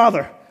heavenly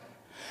Father.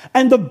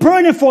 And the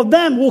burden for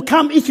them will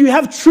come if you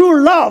have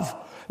true love,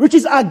 which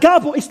is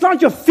agape. It's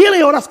not your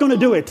filial that's going to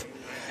do it.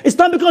 It's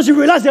not because you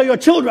realize they're your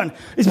children.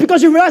 It's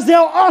because you realize they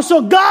are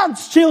also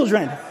God's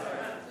children.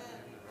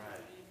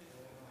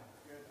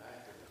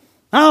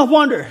 I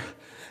wonder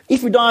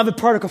if we don't have a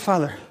prodigal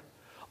father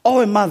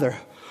or a mother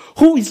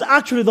who is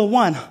actually the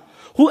one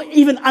who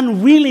even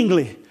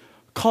unwillingly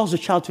calls the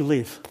child to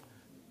leave.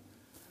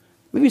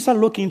 Maybe start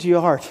looking into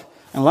your heart.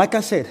 And like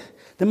I said,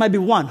 there might be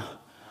one.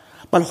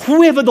 But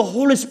whoever the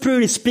Holy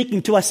Spirit is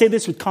speaking to, I say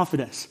this with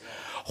confidence.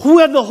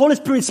 Whoever the Holy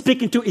Spirit is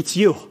speaking to, it's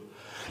you.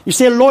 You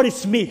say, Lord,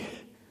 it's me.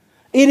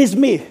 It is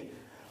me.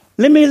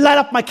 Let me light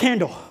up my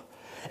candle.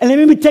 And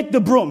let me take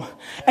the broom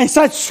and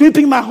start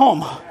sweeping my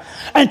home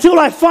until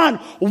I find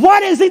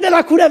what is it that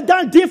I could have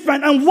done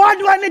different and what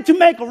do I need to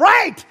make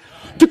right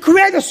to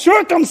create the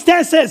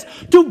circumstances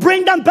to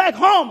bring them back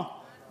home.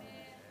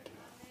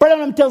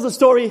 Brother tells the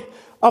story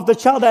of the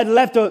child that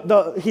left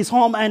his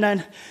home and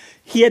then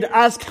he had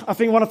asked, I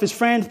think, one of his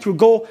friends to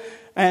go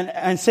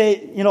and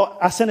say, you know,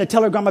 I sent a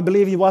telegram, I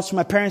believe he was, to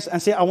my parents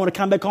and say, I want to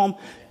come back home.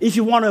 If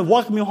you want to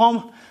walk me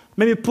home,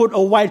 maybe put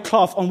a white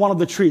cloth on one of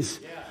the trees.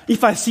 Yeah.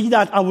 If I see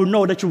that, I will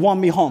know that you want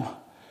me home.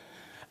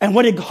 And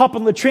when he hopped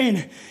on the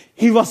train,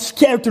 he was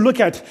scared to look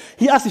at.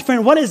 He asked his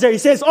friend, what is there? He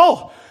says,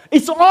 oh,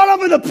 it's all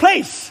over the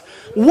place.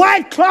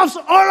 White cloths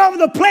all over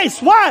the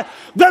place. Why?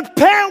 The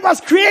parent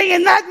was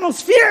creating an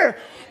atmosphere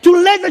to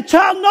let the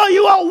child know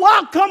you are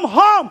welcome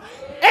home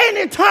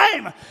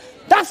anytime.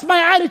 That's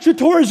my attitude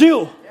towards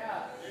you.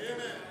 Yeah.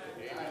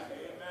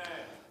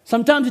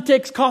 Sometimes it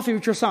takes coffee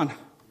with your son.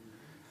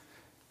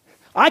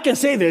 I can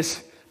say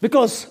this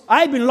because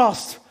I've been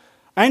lost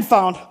and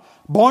found,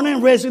 born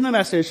and raised in the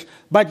message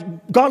by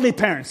godly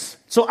parents.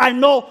 So I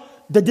know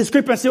the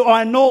discrepancy or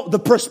I know the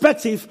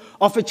perspective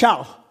of a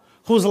child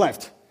who's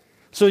left.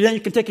 So then you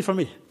can take it from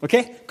me,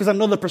 okay? Because I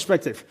know the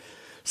perspective.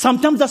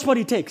 Sometimes that's what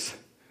it takes.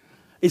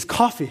 Is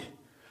coffee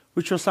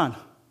with your son.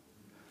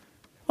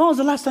 When was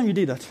the last time you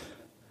did that?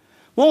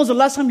 When was the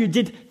last time you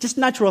did just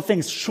natural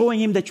things, showing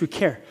him that you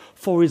care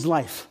for his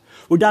life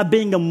without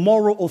being a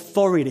moral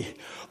authority?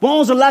 When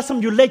was the last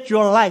time you let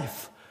your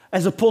life,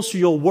 as opposed to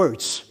your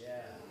words,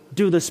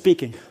 do the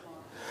speaking?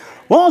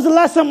 When was the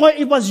last time where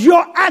it was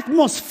your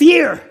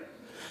atmosphere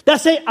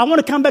that say, I want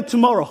to come back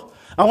tomorrow.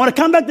 I want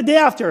to come back the day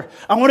after.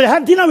 I want to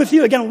have dinner with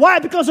you again. Why?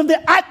 Because of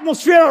the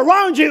atmosphere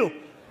around you.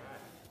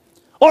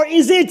 Or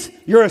is it,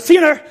 you're a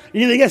sinner,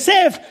 you need to get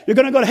saved, you're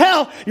going to go to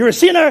hell, you're a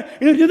sinner,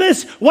 you need to do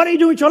this, what are you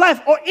doing with your life?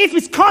 Or if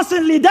it's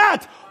constantly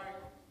that,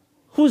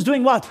 who's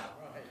doing what?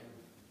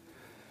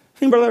 I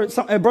think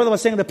a brother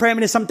was saying in the prayer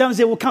meeting, sometimes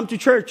they will come to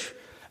church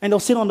and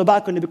they'll sit on the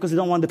balcony because they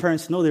don't want the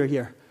parents to know they're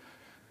here.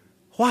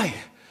 Why?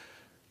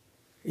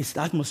 It's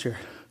the atmosphere.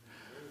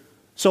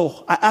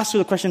 So I asked you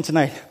the question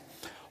tonight.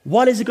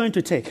 What is it going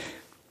to take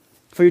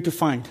for you to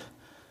find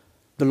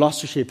the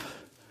lost sheep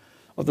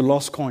or the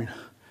lost coin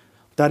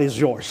that is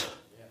yours?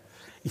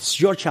 It's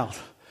your child.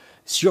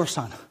 It's your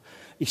son.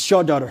 It's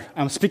your daughter.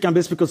 I'm speaking on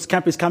this because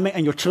camp is coming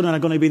and your children are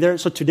going to be there.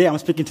 So today I'm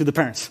speaking to the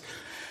parents.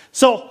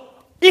 So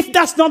if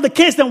that's not the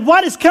case, then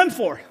what is camp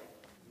for?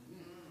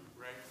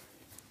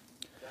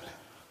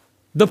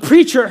 The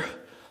preacher,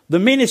 the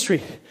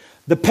ministry,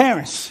 the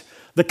parents,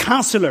 the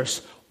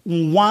counselors,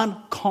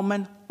 one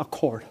common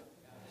accord.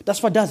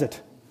 That's what does it.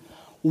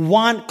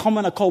 One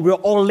common accord. We're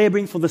all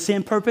laboring for the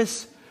same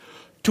purpose,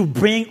 to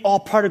bring all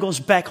prodigals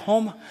back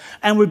home,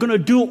 and we're going to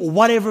do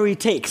whatever it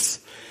takes.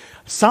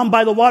 Some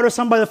by the water,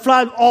 some by the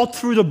flood, all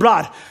through the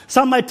blood.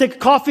 Some might take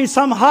coffee,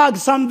 some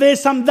hugs, some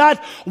this, some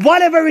that.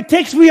 Whatever it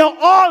takes, we are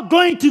all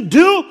going to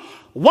do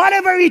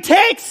whatever it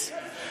takes,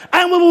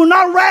 and we will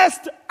not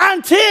rest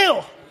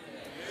until.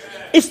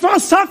 It's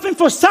not something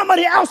for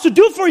somebody else to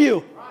do for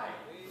you.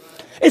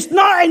 It's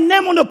not a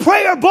name on the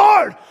prayer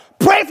board.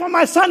 Pray for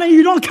my son, and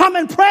you don't come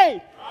and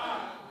pray.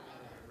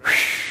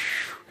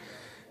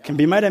 Can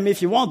be mad at me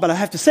if you want, but I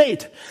have to say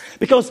it.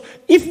 Because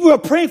if we're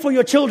praying for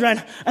your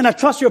children, and I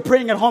trust you're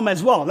praying at home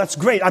as well, that's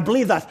great, I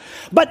believe that.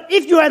 But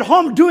if you're at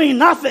home doing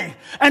nothing,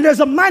 and there's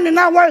a man in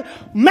our world,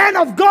 men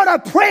of God are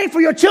praying for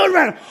your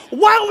children,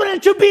 why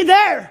wouldn't you be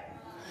there?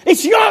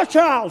 It's your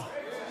child.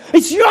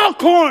 It's your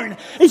corn.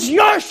 It's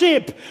your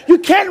sheep. You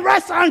can't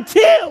rest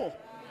until.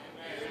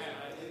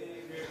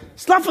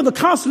 It's not for the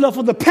counselor,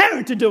 for the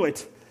parent to do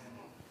it.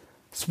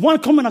 It's one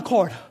common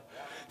accord.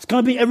 It's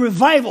going to be a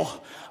revival.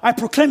 I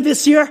proclaim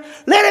this year,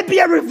 let it be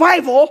a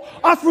revival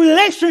of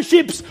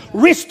relationships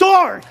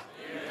restored.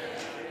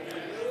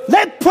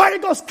 Let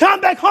prodigals come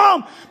back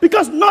home,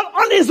 because not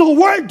only is the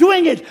word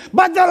doing it,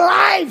 but the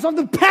lives of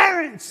the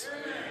parents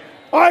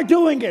are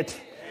doing it.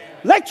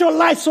 Let your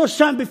light so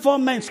shine before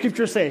men,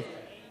 Scripture say.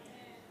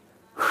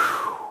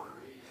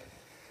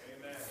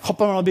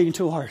 Hope I'm not being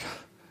too hard.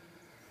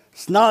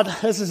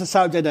 This is a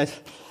subject that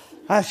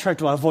I've tried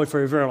to avoid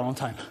for a very long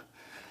time.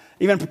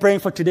 Even preparing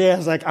for today, I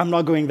was like, I'm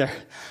not going there.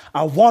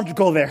 I want to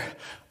go there.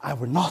 I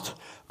will not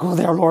go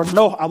there, Lord.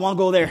 No, I won't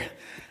go there.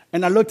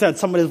 And I looked at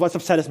somebody's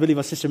WhatsApp status, I believe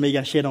my sister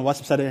Megan, she had on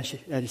WhatsApp status,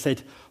 and she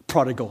said,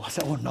 prodigal. I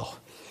said, oh no.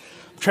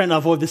 I'm trying to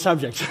avoid this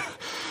subject.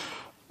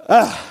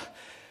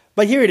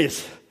 But here it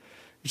is.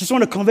 I just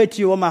want to convey to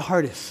you what my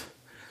heart is.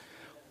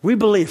 We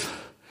believe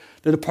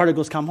that the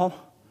prodigals come home.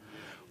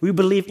 We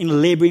believe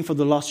in laboring for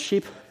the lost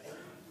sheep.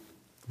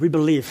 We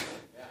believe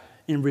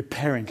in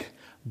repairing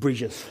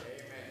bridges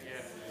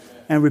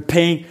and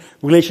repaying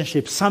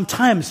relationships.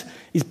 Sometimes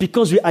it's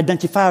because we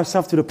identify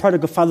ourselves to the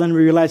prodigal father and we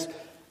realize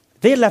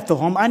they left the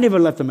home. I never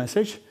left the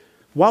message.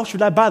 Why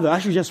should I bother? I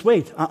should just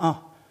wait.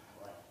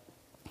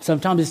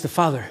 Sometimes it's the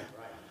father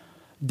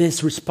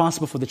that's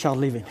responsible for the child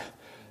leaving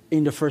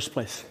in the first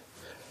place.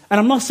 And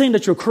I'm not saying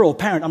that you're a cruel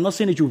parent. I'm not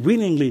saying that you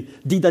willingly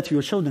did that to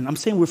your children. I'm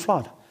saying we're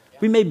flawed.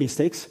 We made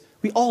mistakes.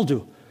 We all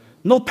do.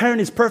 No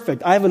parent is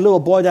perfect. I have a little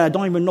boy that I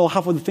don't even know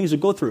half of the things to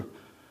go through.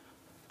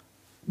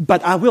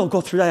 But I will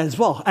go through that as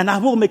well. And I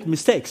will make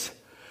mistakes.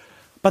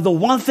 But the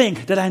one thing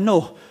that I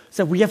know is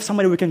that we have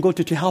somebody we can go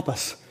to help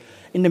us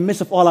in the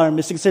midst of all our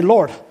mistakes. Say,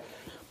 Lord, and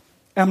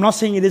I'm not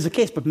saying it is a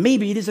case, but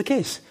maybe it is a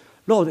case.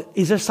 Lord,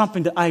 is there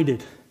something that I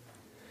did?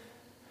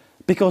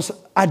 Because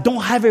I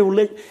don't have a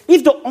relationship.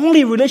 If the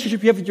only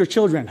relationship you have with your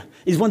children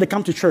is when they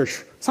come to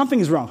church, something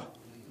is wrong.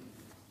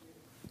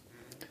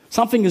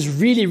 Something is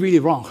really, really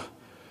wrong.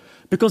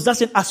 Because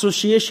that's an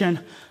association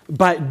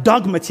by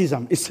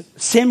dogmatism. It's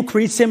same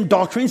creed, same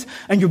doctrines,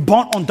 and you're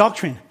born on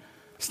doctrine.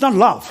 It's not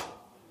love.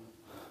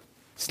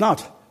 It's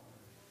not.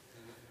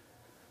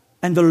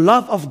 And the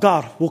love of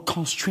God will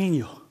constrain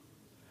you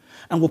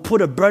and will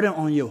put a burden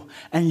on you.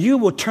 And you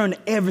will turn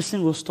every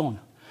single stone.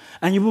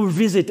 And you will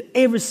visit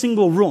every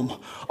single room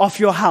of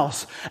your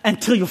house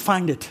until you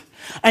find it.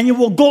 And you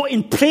will go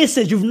in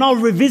places you've not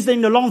revisited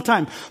in a long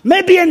time.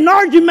 Maybe an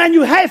argument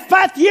you had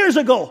 5 years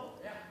ago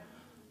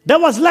that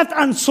was left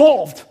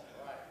unsolved,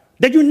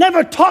 that you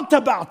never talked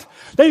about,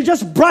 that you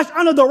just brushed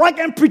under the rug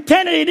and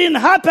pretended it didn't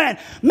happen.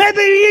 Maybe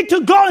you need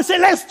to go and say,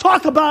 let's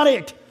talk about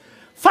it.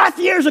 5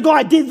 years ago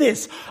I did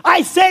this.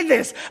 I said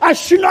this. I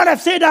should not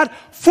have said that.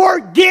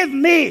 Forgive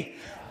me.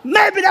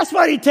 Maybe that's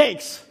what it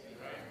takes.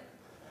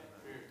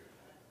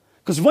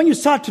 Because when you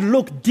start to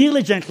look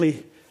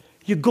diligently,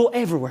 you go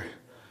everywhere.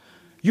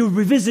 You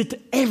revisit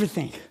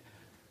everything.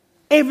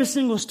 Every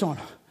single stone.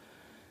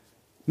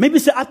 Maybe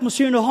it's the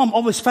atmosphere in the home,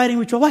 always fighting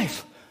with your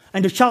wife.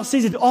 And the child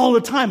sees it all the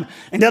time.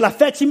 And that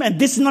affects him. And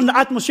this is not the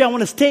atmosphere I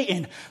want to stay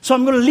in. So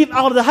I'm going to leave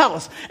out of the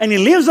house. And he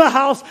leaves the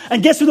house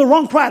and gets to the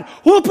wrong crowd.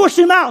 Who will push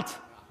him out?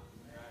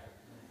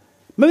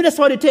 Maybe that's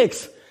what it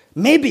takes.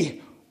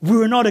 Maybe we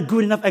were not a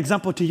good enough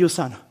example to you,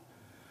 son.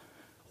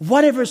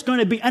 Whatever it's going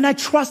to be. And I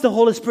trust the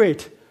Holy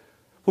Spirit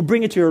will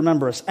bring it to your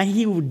remembrance. And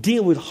He will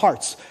deal with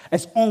hearts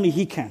as only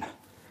He can.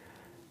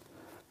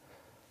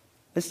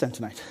 Let's stand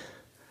tonight.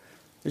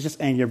 Let's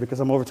just end here because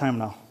I'm over time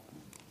now.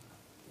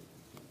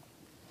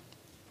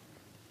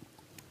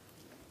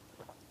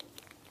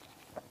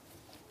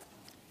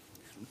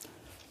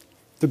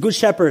 The Good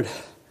Shepherd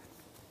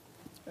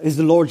is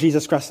the Lord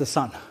Jesus Christ, the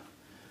Son,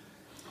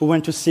 who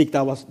went to seek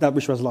that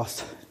which was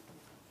lost.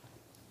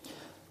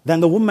 Then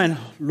the woman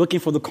looking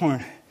for the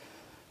corn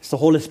is the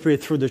Holy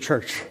Spirit through the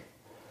church,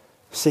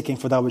 seeking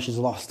for that which is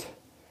lost.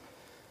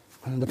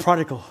 And the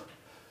prodigal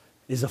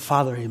is the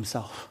Father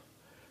Himself,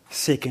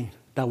 seeking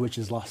that which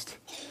is lost.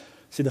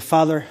 See, the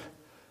Father,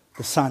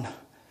 the Son,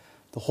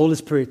 the Holy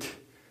Spirit,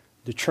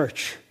 the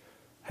church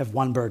have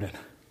one burden.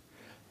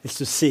 It's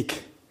to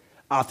seek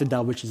after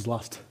that which is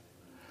lost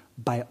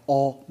by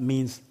all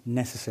means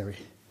necessary.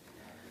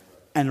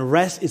 And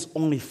rest is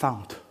only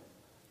found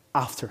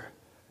after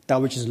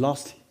that which is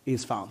lost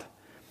is found.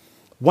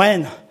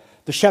 When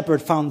the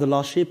shepherd found the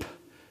lost sheep,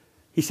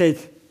 he said,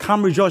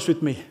 come rejoice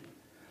with me,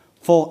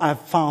 for I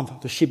have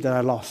found the sheep that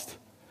I lost.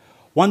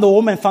 When the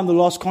woman found the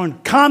lost coin,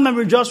 come and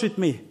rejoice with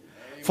me,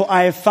 for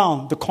I have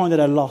found the coin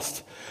that I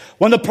lost.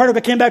 When the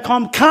prodigal came back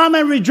home, come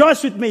and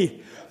rejoice with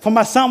me, for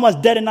my son was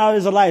dead and now he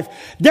is alive.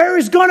 There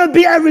is going to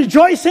be a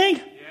rejoicing,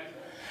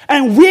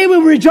 and we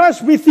will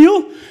rejoice with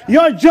you.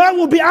 Your joy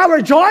will be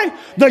our joy.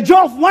 The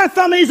joy of one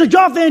family is the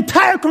joy of the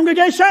entire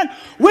congregation.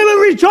 We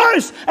will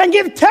rejoice and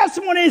give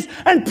testimonies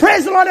and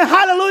praise the Lord and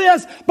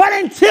hallelujahs. But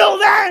until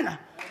then,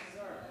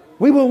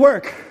 we will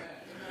work.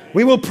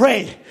 We will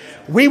pray.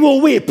 We will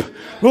weep.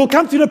 We will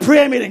come to the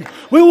prayer meeting.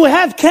 We will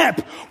have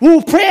camp. We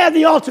will pray at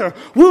the altar.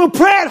 We will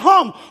pray at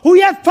home. We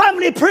have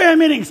family prayer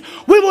meetings.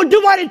 We will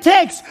do what it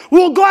takes. We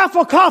will go out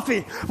for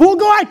coffee. We will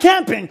go out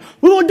camping.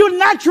 We will do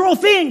natural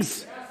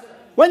things.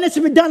 What needs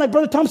to be done, like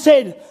Brother Tom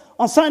said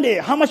on Sunday,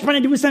 how much money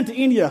did we send to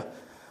India?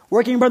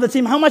 Working Brother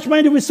Team, how much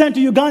money did we send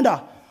to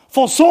Uganda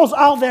for souls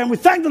out there? And we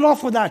thank the Lord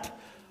for that.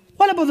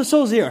 What about the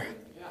souls here?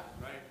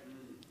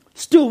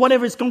 Still,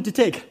 whatever it's going to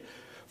take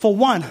for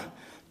one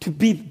to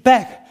be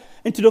back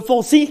into the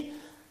fold. See,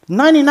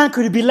 99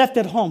 could be left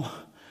at home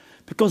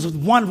because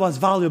one was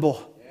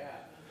valuable.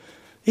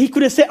 He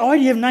could have said, I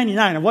already have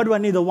 99. Why do I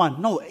need the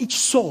one? No, each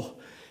soul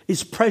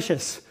is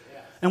precious.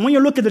 And when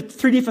you look at the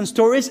three different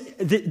stories,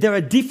 there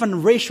are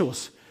different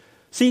ratios.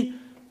 See,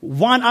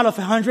 1 out of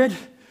 100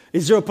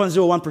 is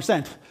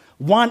 0.01%.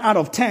 1 out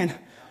of 10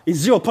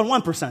 is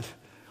 0.1%.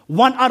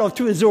 1 out of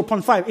 2 is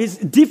 0.5. It's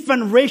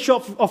different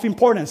ratio of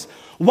importance.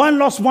 One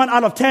lost 1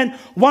 out of 10,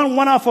 one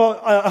out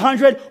of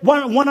 100,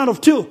 one out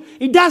of 2.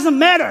 It doesn't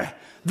matter.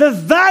 The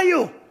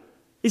value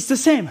is the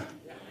same.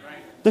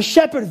 The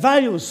shepherd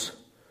values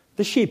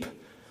the sheep.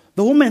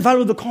 The woman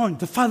values the coin.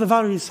 The father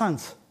values his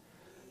sons.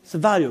 It's the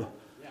value.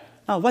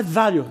 Now, what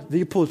value do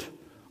you put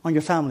on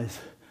your families,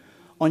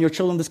 on your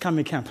children this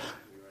coming camp?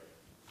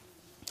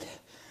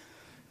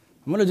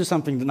 I'm going to do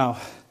something now.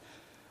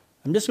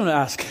 I'm just going to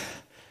ask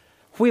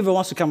whoever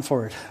wants to come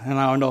forward. And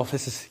I don't know if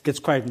this gets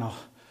quiet now.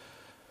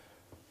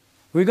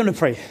 We're going to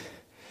pray.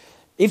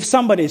 If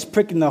somebody is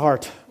pricking the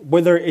heart,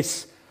 whether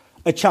it's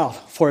a child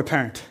for a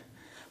parent,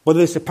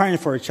 whether it's a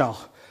parent for a child,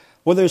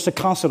 whether it's a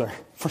counselor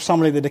for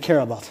somebody that they care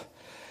about,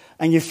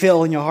 and you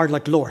feel in your heart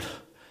like, Lord,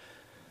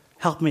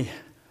 help me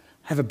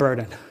have a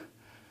burden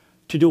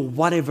to do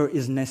whatever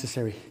is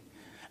necessary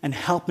and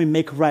help me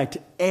make right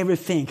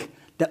everything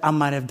that I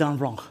might have done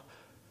wrong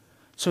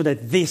so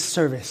that this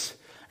service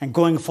and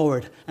going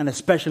forward, and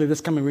especially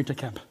this coming winter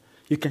camp,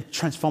 you can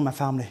transform my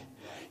family.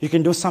 You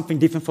can do something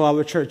different for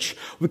our church.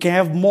 We can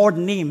have more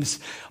names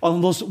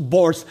on those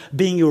boards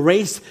being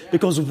erased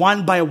because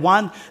one by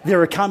one they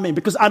are coming.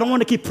 Because I don't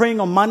want to keep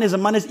praying on Mondays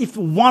and Mondays if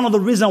one of the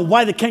reasons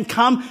why they can't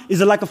come is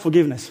a lack of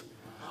forgiveness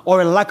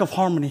or a lack of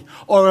harmony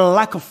or a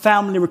lack of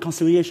family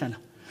reconciliation.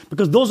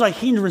 Because those are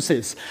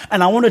hindrances.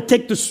 And I want to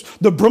take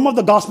the broom of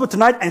the gospel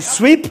tonight and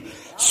sweep.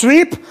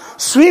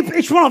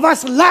 Each one of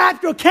us, light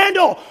your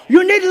candle.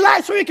 You need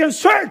light so you can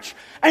search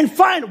and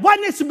find what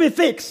needs to be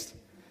fixed.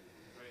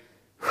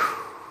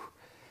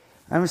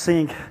 I'm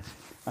singing,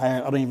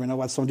 I don't even know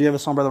what song. Do you have a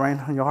song, Brother Ryan,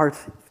 on your heart?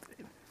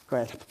 Go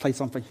ahead, play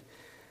something.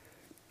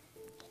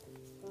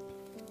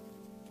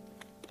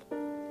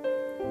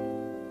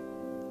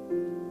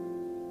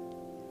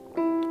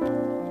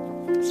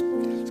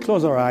 Let's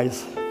close our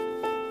eyes,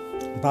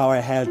 bow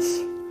our heads.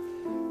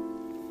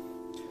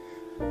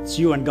 It's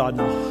you and God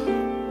now.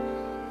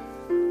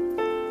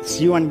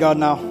 It's you and God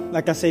now.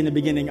 Like I said in the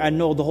beginning, I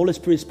know the Holy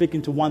Spirit is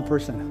speaking to one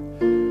person.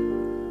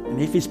 And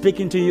if He's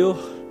speaking to you,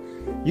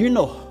 you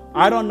know.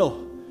 I don't know.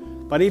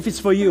 But if it's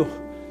for you,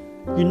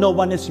 you know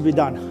what needs to be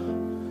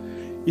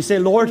done. You say,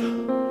 Lord,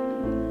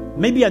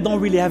 maybe I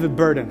don't really have a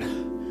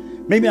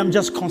burden. Maybe I'm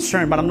just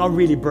concerned, but I'm not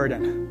really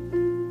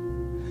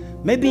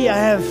burdened. Maybe I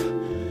have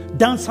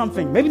done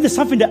something. Maybe there's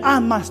something that I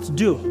must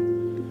do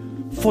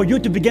for you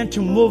to begin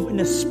to move in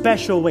a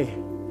special way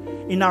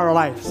in our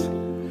lives.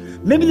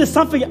 Maybe there's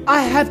something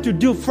I have to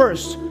do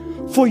first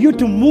for you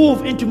to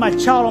move into my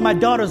child or my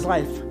daughter's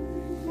life.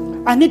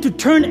 I need to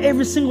turn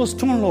every single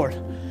stone, Lord.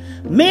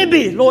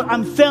 Maybe, Lord,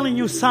 I'm failing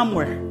you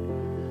somewhere.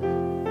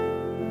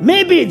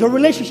 Maybe the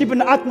relationship and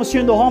the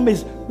atmosphere in the home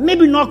is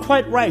maybe not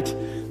quite right.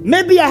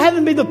 Maybe I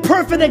haven't been the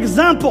perfect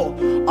example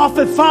of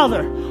a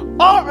father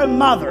or a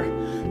mother.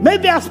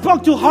 Maybe I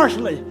spoke too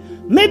harshly.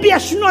 Maybe I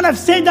should not have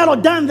said that or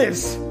done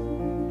this.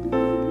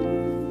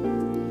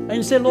 And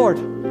you say, Lord,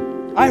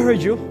 I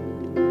heard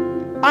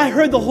you. I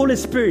heard the Holy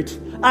Spirit.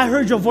 I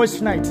heard your voice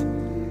tonight.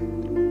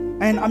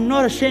 And I'm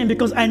not ashamed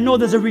because I know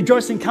there's a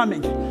rejoicing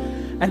coming.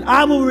 And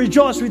I will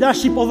rejoice with that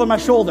sheep over my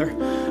shoulder.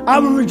 I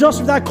will rejoice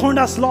with that corn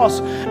that's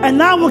lost.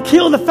 And I will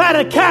kill the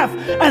fatted calf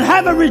and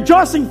have a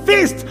rejoicing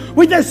feast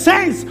with the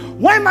saints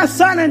when my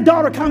son and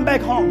daughter come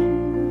back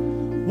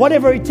home.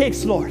 Whatever it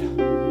takes, Lord.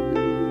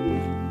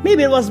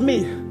 Maybe it was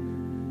me.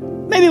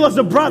 Maybe it was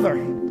the brother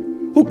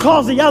who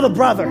caused the other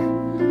brother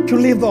to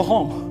leave the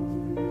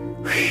home.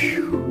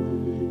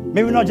 Whew.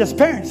 Maybe not just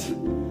parents,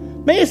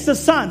 Maybe it's the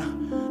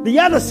son, the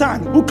other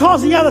son, who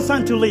caused the other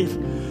son to leave.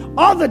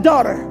 Or the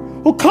daughter,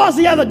 who caused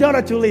the other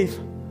daughter to leave.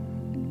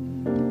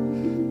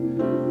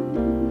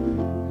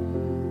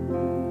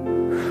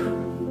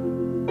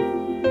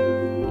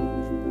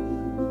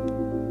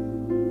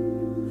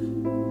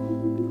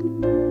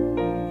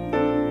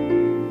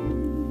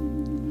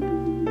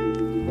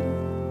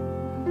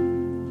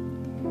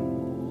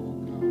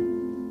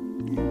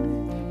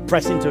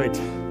 Press into it.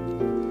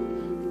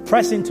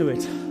 Press into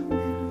it.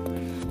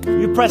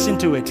 You press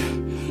into it.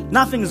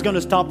 Nothing is going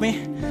to stop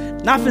me.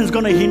 Nothing's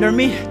going to hinder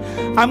me.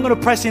 I'm going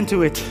to press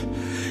into it.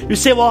 You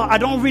say, well, I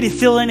don't really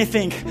feel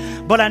anything,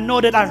 but I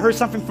know that I heard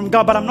something from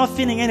God, but I'm not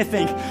feeling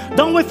anything.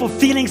 Don't wait for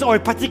feelings or a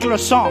particular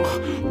song.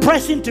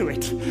 Press into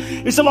it.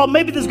 You say, well,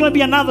 maybe there's going to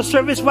be another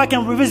service where I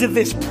can revisit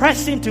this.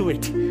 Press into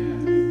it.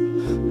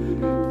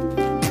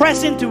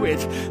 Press into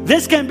it.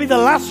 This can be the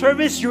last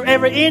service you're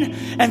ever in,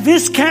 and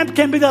this camp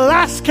can be the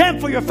last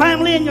camp for your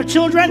family and your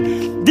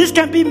children. This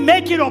can be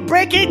make it or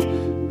break it.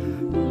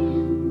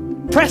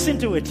 Press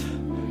into it.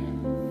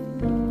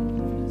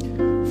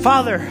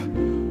 Father,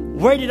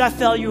 where did I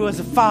fail you as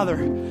a father,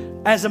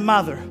 as a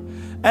mother,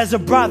 as a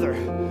brother,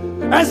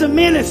 as a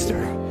minister,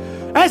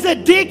 as a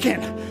deacon?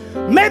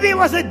 Maybe it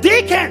was a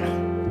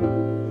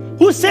deacon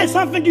who said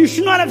something you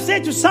should not have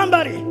said to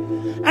somebody,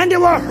 and they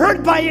were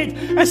hurt by it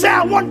and said,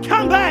 I won't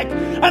come back.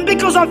 And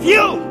because of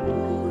you,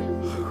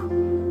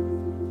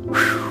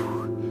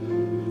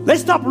 let's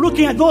stop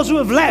looking at those who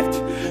have left.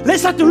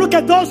 Let's start to look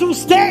at those who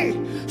stay.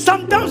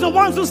 Sometimes the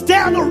ones who stay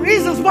are the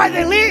reasons why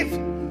they leave.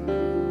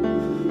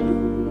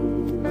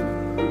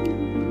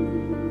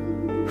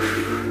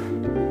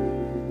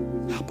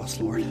 Help us,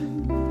 Lord.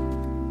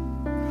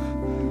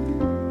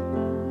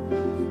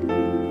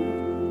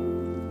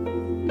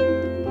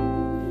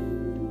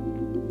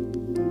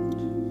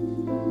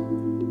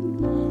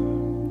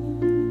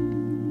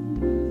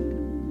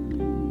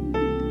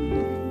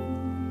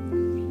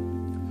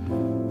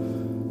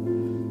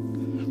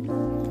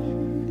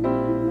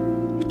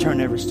 Turn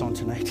every stone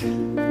tonight.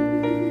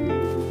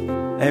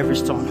 Every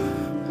stone.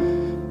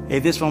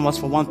 If this one was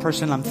for one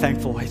person, I'm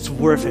thankful. It's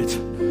worth it.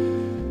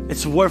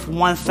 It's worth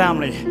one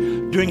family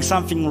doing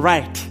something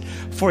right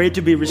for it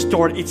to be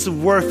restored. It's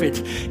worth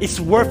it. It's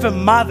worth a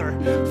mother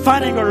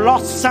finding her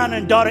lost son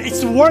and daughter.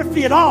 It's worth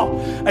it all.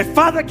 A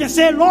father can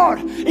say, Lord,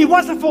 it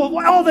wasn't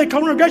for all the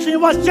congregation,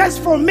 it was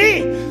just for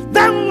me.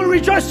 Then we will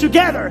rejoice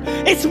together.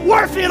 It's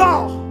worth it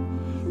all.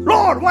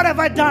 Lord, what have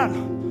I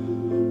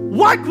done?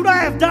 What could I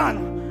have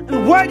done?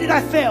 And where did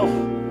I fail?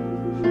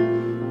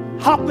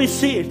 Help me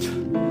see it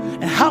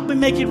and help me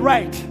make it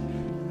right.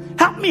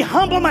 Help me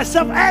humble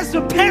myself as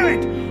the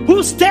parent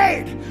who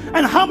stayed,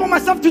 and humble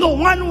myself to the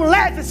one who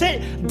left and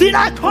say, did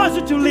I cause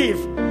you to leave?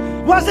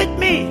 Was it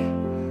me?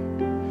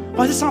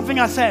 Was it something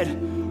I said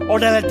or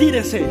that I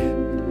didn't say?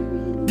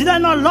 Did I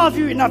not love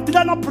you enough? Did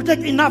I not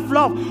protect enough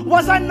love?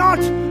 Was I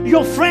not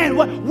your friend?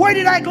 Where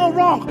did I go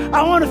wrong?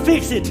 I want to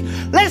fix it.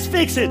 Let's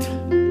fix it.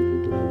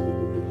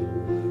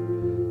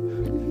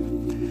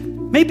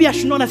 Maybe I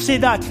should not have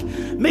said that.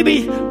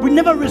 Maybe we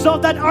never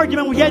resolved that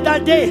argument we had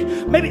that day.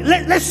 Maybe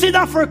let's sit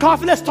down for a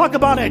coffee. Let's talk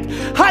about it.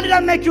 How did I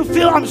make you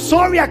feel? I'm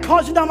sorry I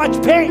caused you that much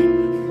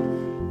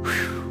pain.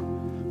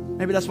 Whew.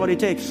 Maybe that's what it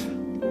takes.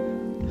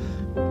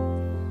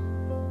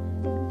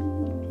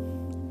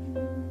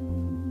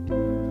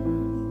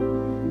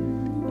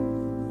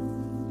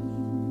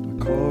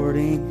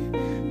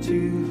 According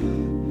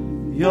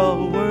to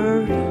your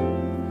word,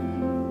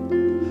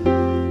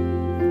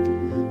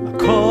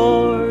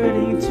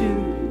 according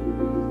to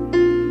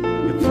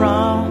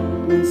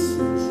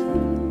promises,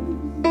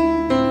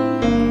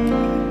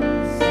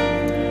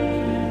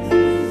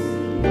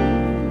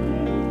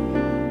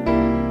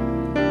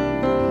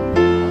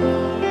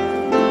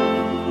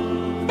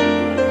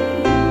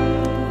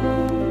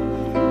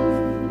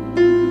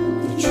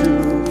 the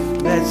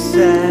truth that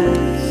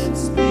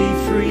sets me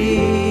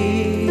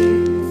free,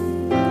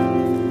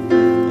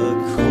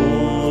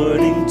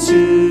 according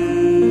to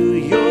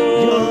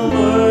your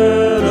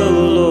word, O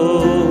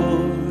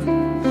Lord,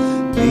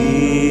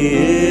 be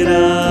it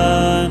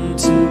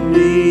unto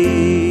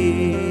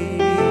me,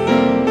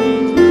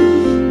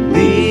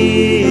 be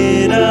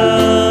it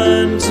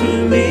unto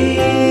me,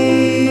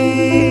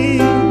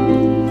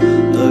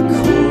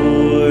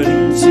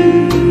 according to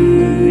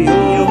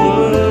your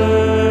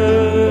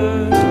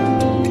word,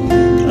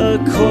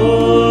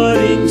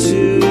 according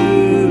to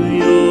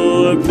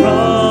your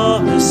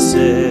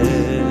promises,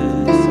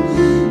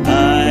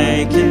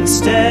 I can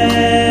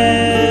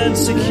stand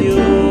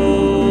secure.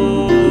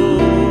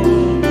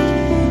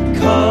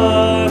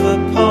 Carve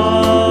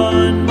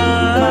upon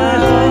my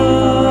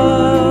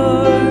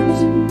heart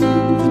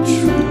the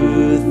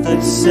truth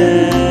that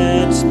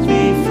sets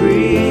me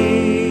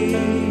free,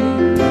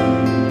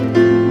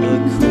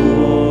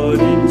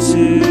 according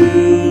to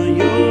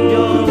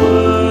your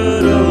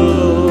word,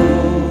 oh,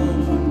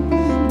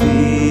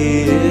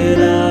 be it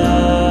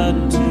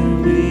unto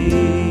me.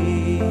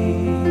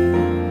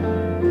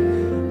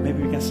 Maybe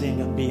we can sing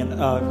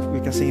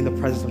in the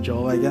presence of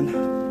Jehovah again.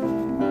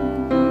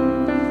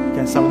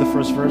 Can start with the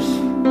first verse.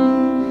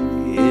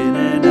 In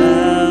and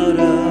out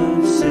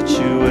of situations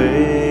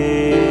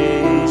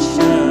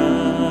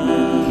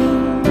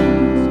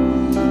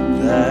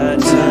that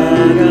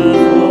tug of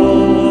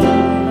war,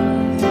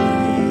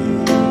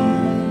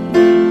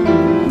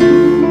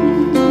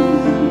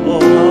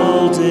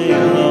 all day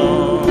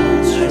long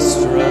I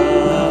struggle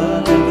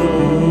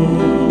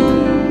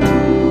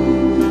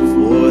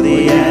for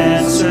the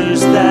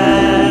answers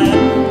that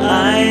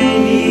I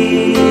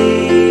need.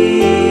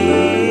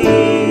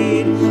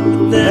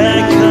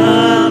 Then I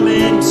come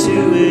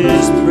into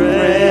His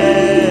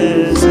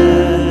presence,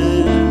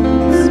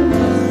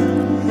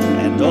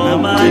 and all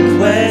my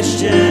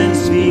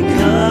questions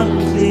become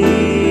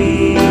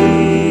clear.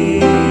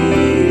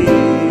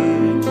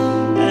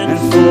 And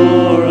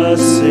for a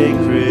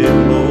sacred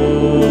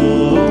moment,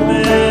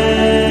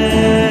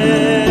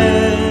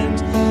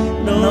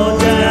 no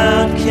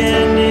doubt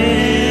can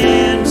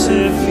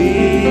interfere.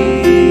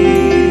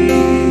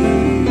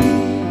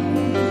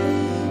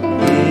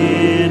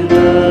 In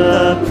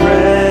the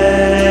presence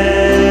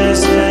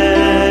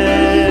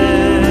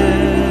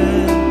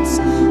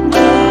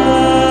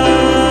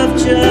of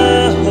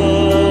Jehovah,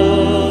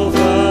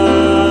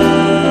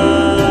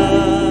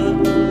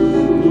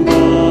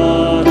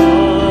 Lord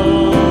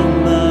Almighty,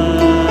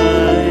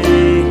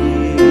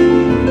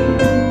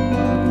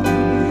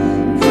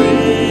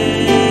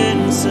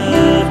 Prince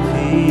of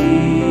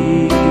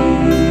Peace,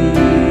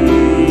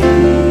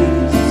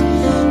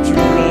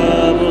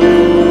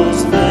 troubles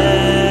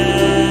vanish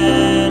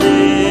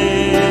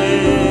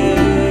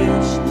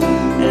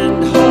and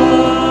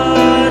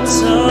hearts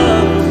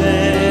are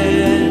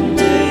mended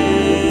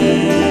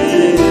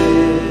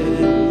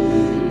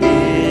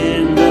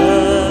in the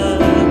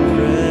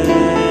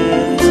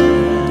presence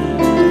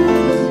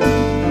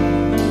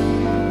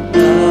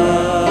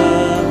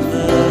of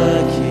the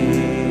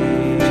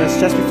King.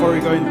 Just before we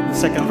go in the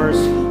second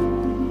verse,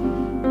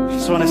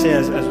 just want to say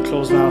as we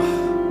close now,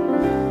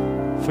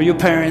 for you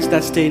parents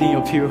that stayed in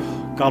your pew,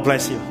 God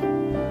bless you.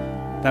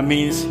 That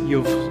means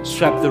you've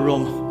swept the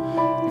room.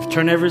 You've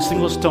turned every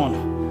single stone.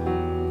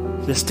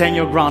 Just stand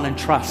your ground and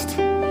trust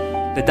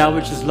that that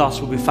which is lost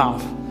will be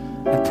found,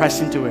 and press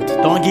into it.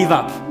 Don't give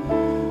up.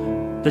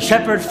 The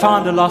shepherd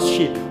found the lost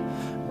sheep.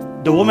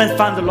 The woman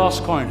found the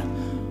lost coin.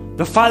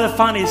 The father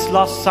found his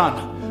lost son.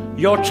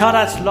 Your child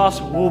that's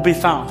lost will be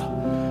found.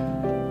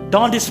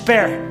 Don't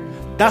despair.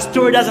 That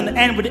story doesn't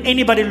end with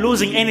anybody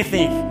losing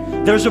anything.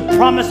 There's a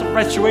promise of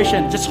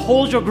restoration. Just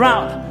hold your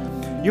ground.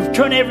 You've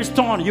turned every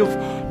stone. You've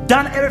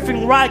done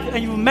everything right,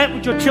 and you've met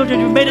with your children.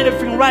 You've made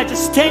everything right.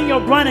 Just stand your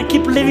ground and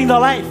keep living the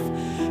life.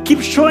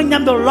 Keep showing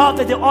them the love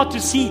that they ought to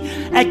see,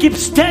 and keep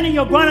standing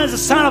your ground as a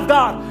son of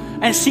God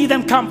and see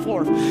them come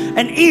forth.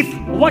 And if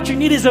what you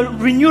need is a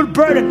renewed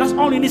burden, that's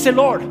all you need to say,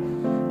 Lord,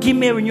 give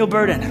me a renewed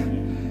burden.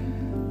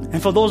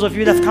 And for those of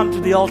you that have come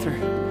to the altar,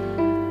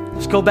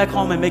 just go back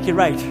home and make it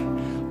right.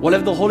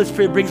 Whatever the Holy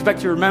Spirit brings back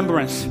to your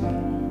remembrance,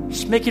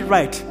 just make it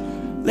right.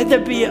 Let there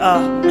be a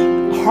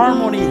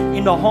harmony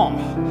in the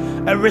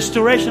home, a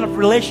restoration of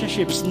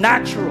relationships,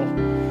 natural,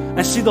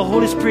 and see the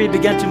Holy Spirit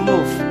begin to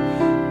move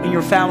in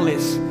your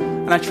families.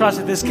 And I trust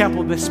that this camp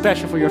will be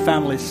special for your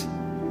families.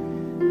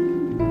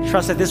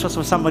 Trust that this was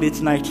for somebody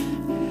tonight.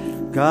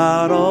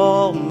 God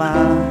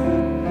Almighty,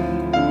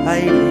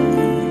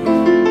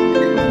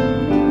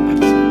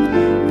 Prince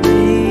of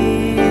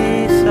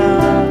Peace,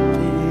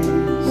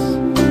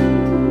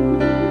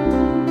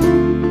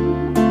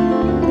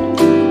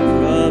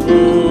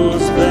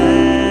 troubles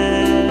vanish,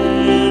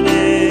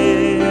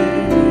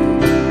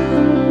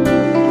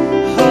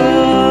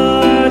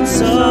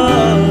 hearts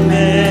are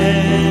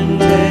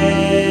mended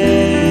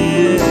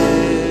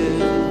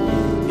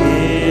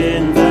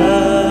in the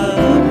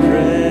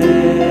presence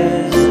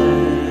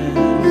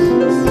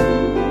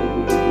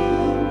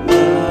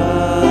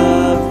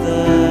of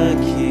the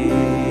King.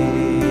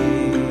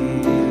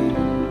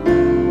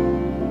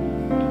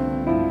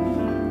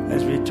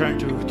 as we turn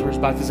towards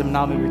baptism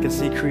now, maybe we can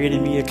say, create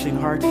in me a clean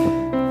heart.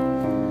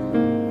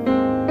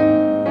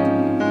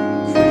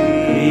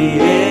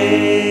 Create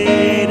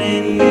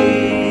in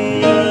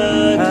me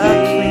a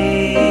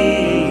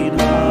clean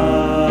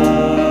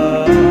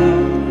heart,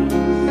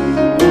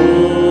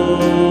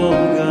 oh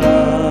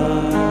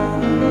God,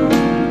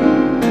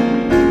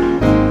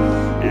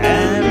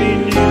 and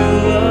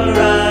renew a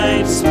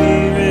right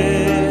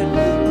spirit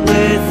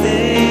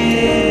within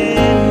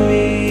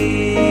me.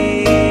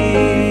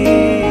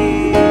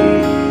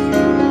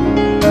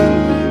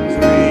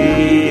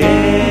 Create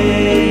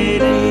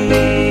in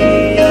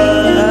me a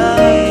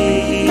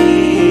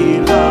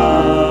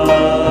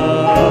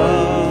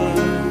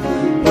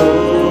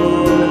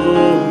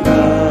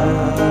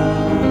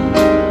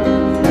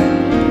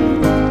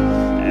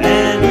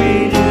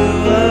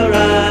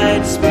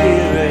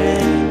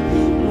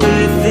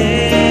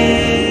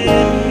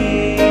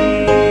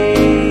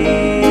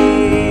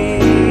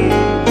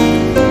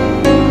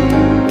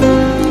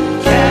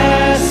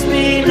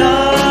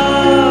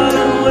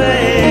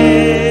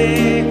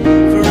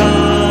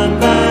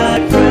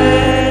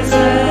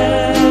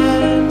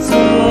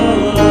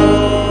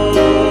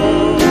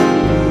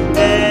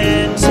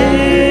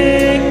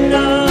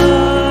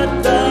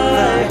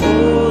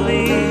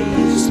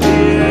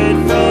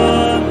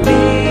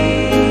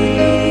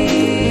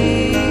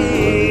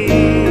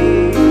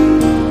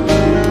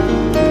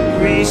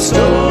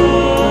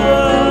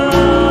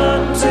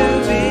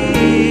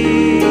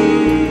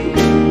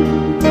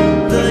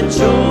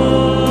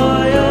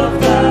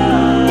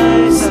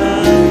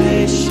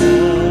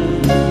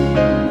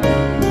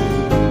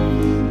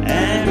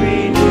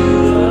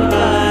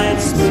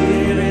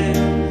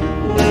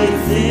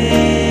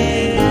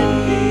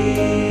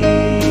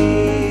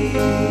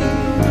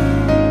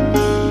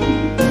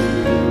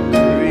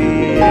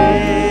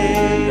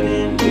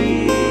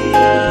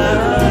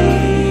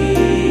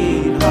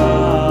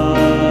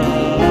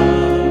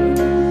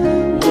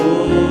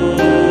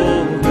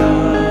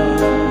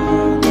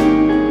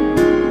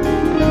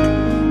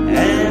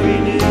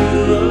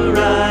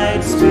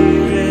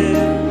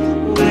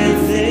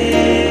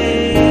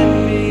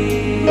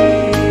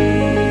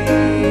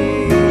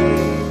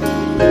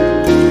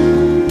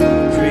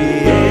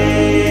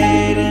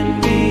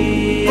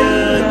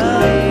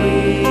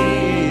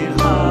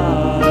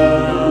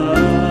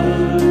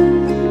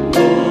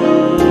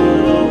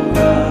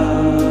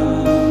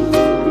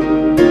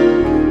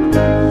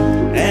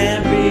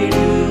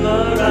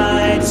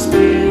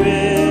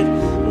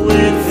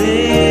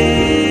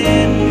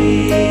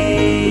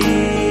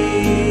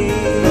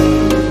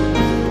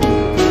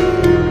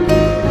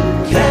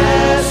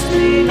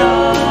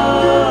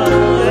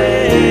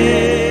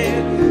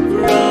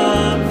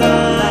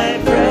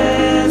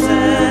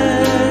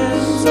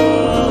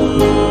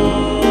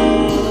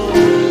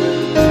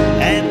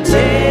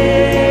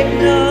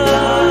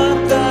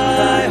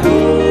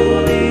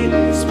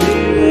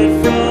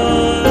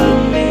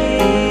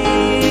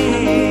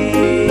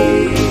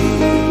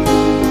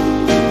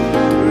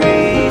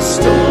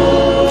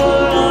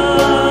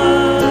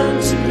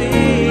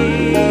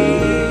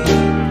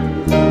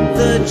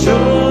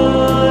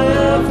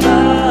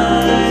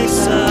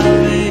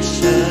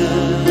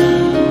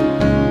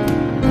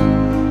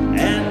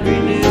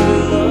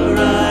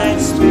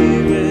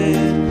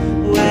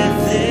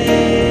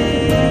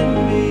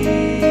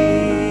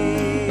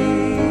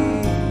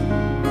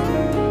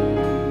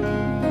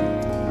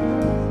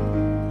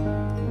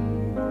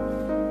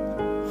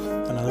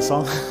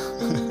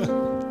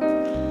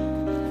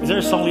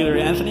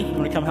Anthony, you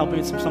want to come help me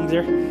with some songs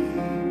here?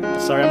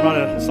 Sorry, I'm not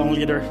a song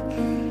leader.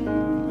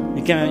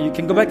 You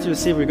can go back to your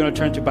seat. We're going to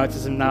turn to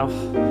baptism now.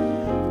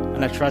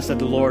 And I trust that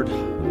the Lord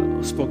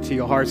spoke to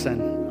your hearts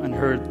and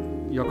heard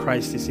your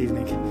cries this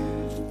evening.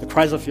 The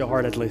cries of your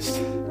heart, at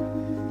least.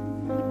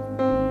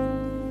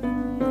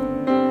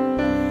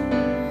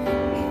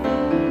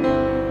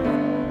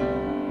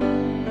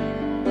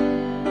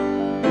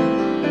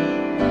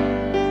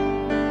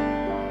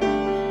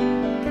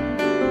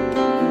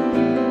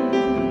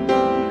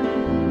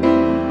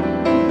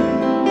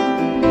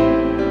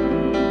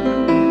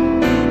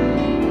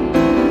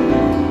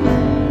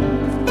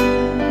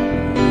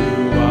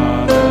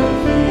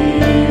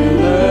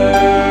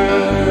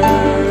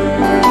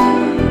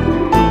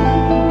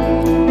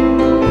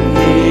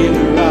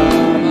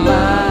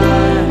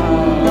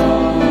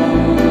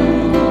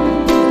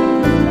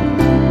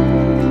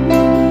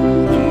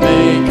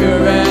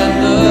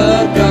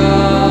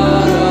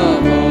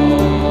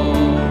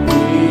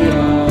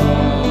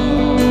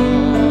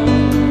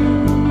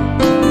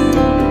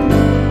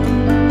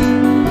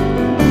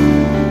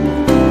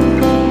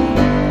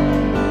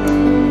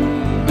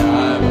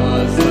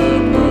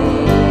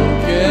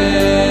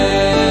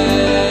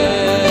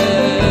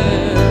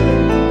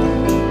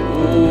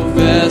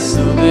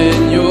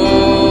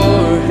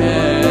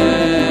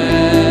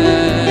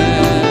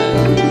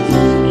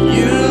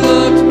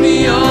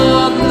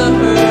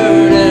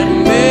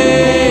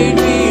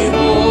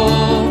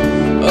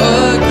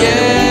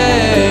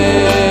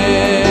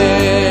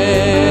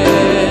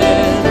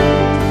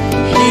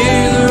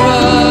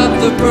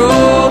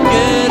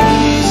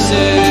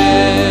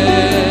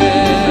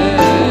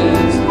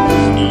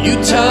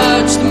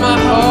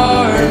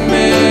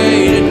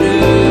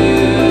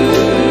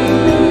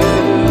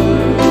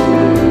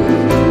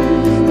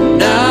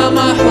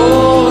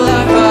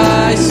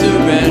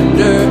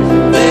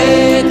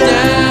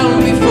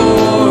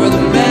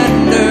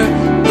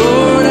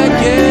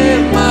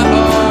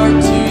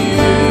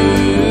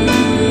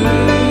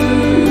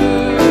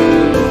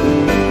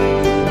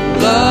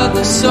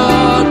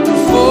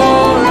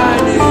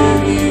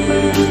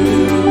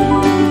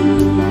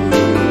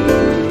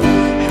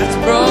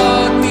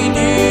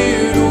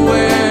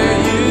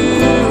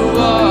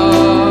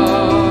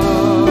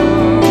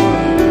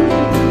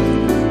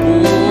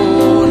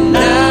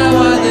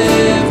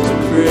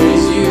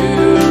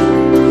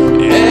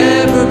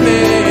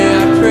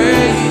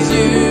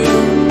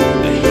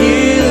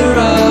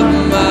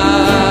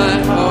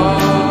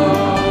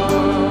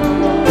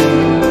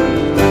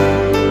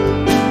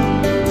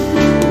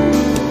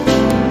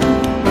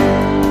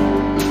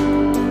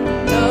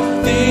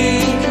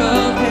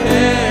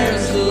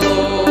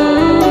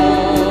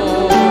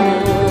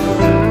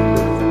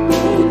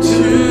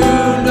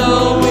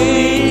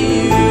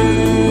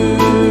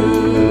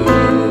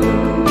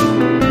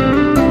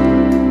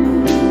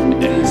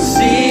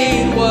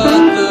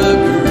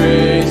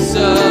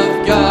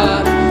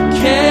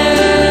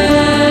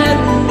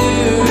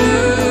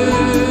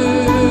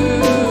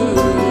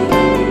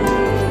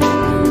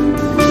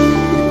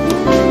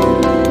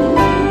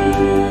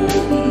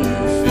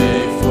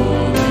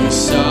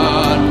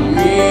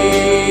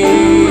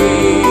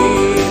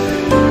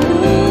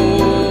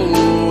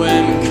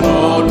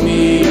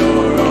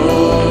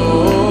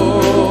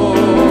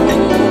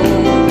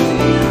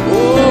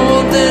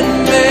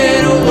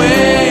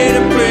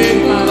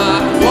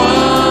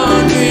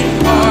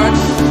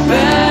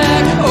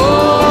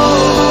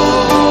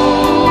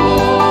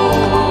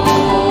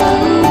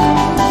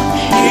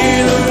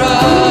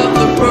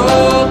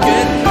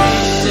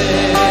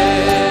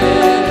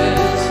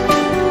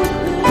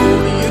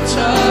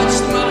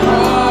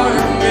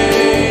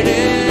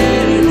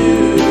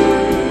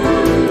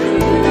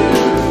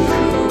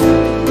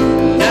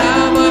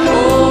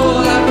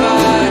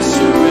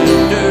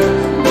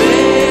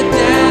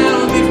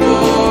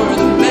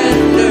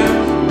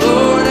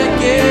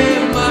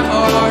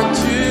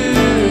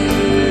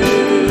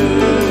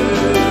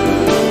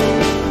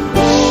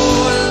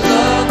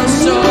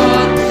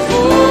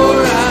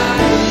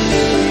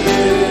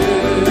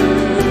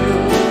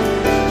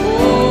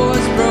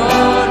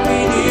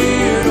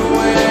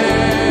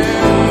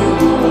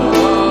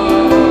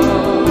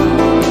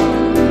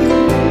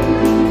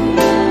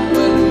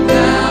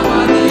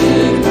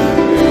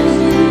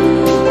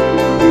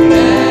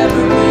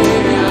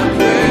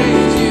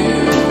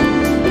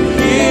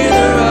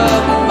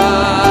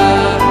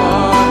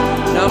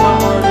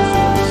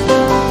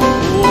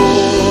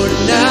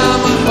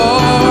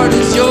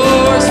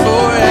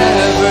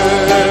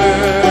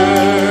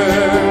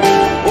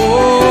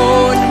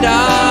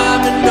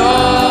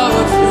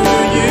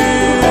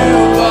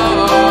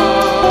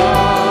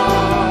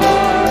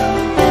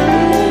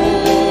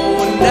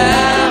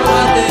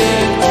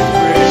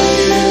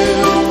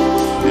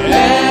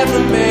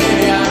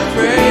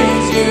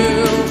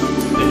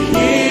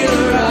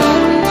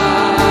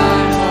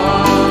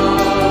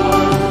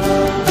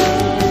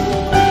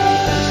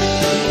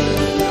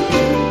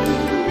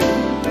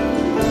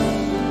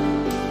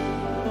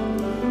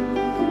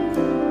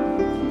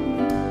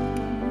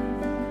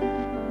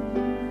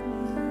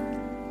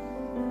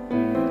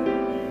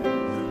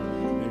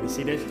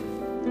 seated.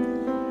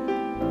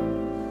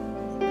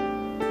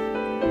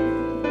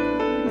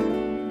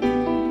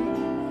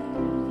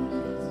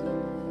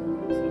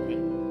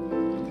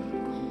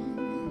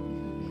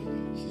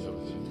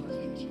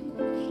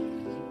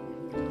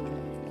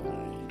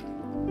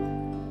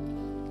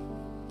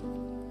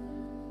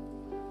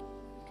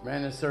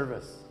 Tremendous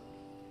service.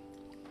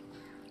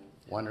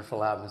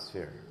 Wonderful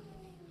atmosphere.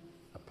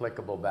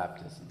 Applicable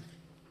baptism.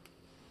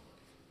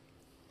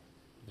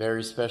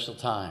 Very special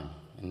time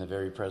in the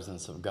very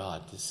presence of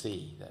God to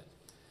see that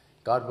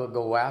God will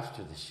go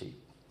after the sheep.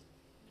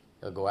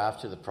 He'll go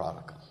after the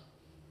prodigal.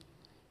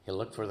 He'll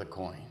look for the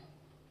coin.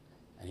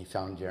 And he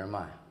found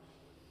Jeremiah.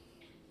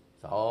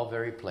 It's all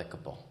very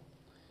applicable.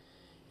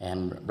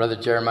 And Brother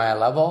Jeremiah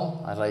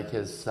Lovell, I'd like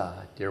his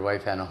dear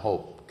wife Anna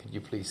Hope. Could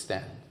you please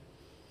stand?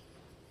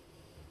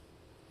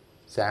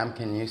 Sam,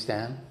 can you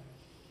stand?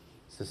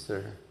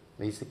 Sister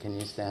Lisa, can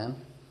you stand?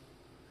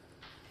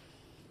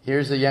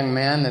 Here's a young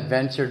man that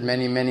ventured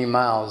many, many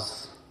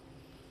miles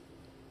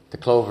to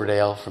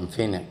Cloverdale from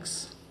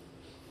Phoenix.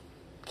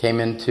 Came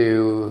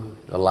into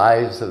the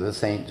lives of the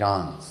St.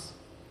 John's.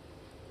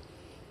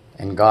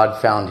 And God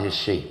found his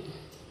sheep.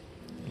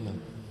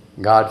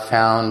 God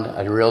found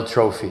a real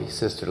trophy,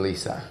 Sister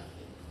Lisa.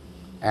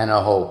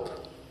 Anna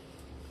Hope,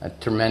 a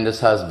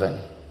tremendous husband.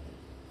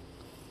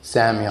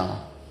 Samuel,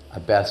 a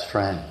best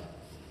friend.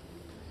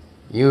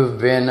 You've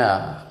been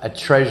a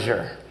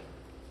treasure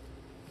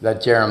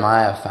that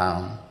Jeremiah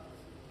found.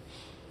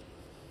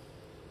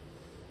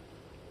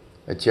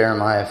 But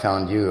Jeremiah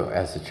found you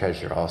as a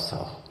treasure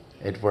also.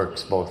 It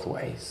works both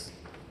ways.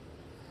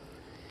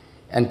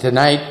 And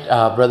tonight,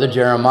 Brother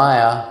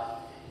Jeremiah,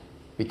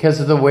 because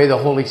of the way the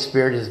Holy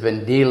Spirit has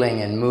been dealing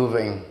and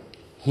moving,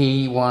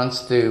 he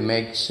wants to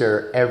make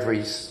sure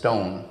every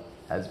stone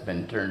has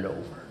been turned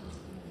over.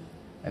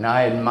 And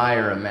I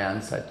admire a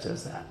man such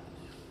as that.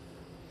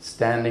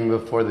 Standing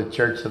before the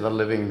church of the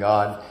living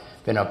God,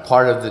 been a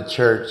part of the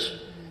church,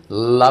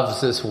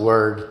 loves this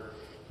word.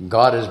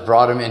 God has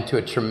brought him into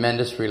a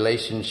tremendous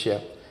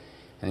relationship.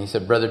 And he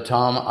said, Brother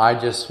Tom, I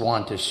just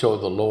want to show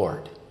the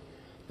Lord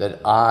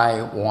that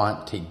I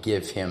want to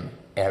give him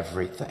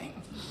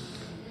everything.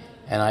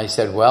 And I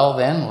said, well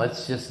then,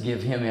 let's just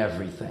give him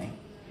everything.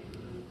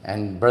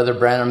 And Brother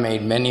Branham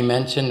made many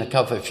mention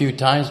a few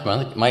times.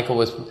 Michael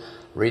was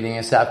reading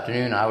this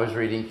afternoon. I was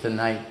reading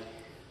tonight.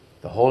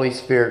 The Holy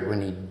Spirit,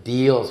 when he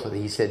deals with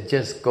it, he said,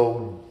 just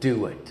go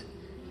do it.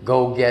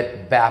 Go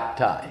get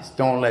baptized.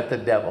 Don't let the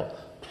devil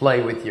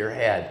play with your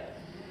head.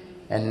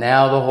 And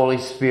now the Holy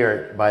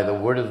Spirit, by the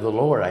word of the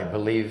Lord, I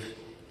believe,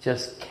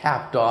 just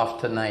capped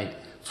off tonight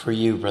for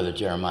you, Brother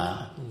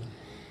Jeremiah.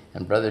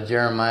 And Brother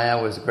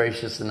Jeremiah was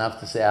gracious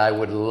enough to say, I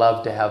would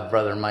love to have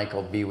Brother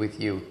Michael be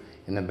with you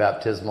in the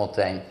baptismal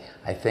tank.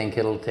 I think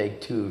it'll take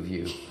two of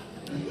you.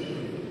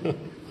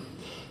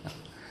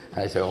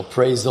 I said, well,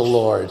 praise the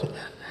Lord.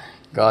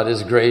 God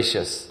is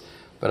gracious.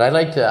 But I'd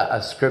like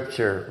a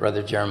scripture,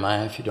 Brother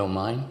Jeremiah, if you don't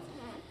mind.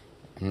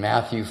 In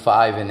Matthew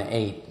 5 and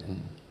 8.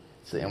 And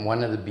it's in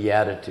one of the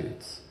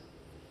Beatitudes.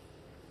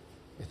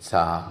 It's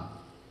a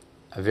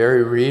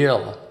very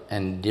real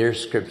and dear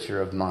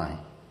scripture of mine.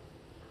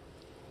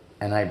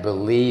 And I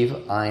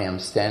believe I am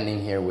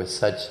standing here with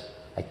such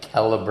a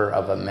caliber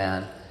of a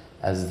man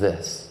as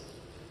this.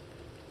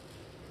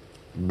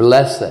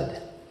 Blessed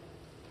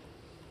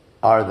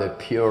are the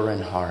pure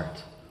in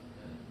heart.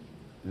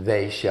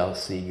 They shall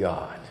see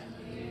God.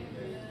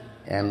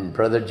 And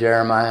Brother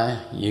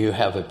Jeremiah, you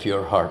have a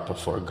pure heart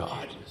before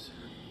God.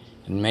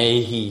 And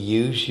may he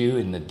use you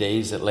in the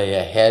days that lay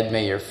ahead.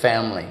 May your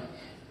family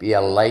be a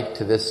light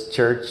to this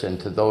church and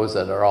to those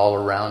that are all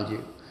around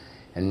you.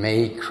 And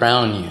may he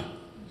crown you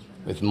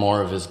with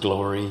more of his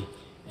glory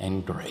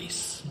and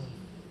grace.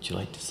 Would you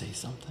like to say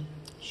something?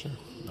 Sure.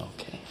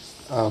 Okay.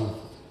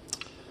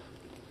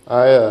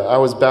 I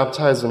was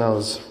baptized when I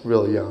was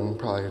really young,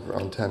 probably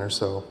around 10 or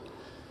so.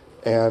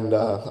 And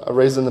I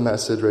raised in the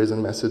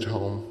message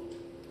home,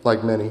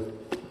 like many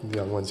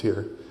young ones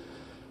here.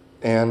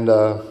 And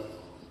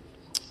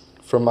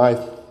from my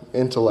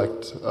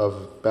intellect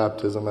of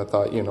baptism, I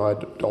thought, I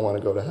don't want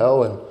to go to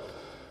hell and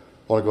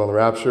want to go in the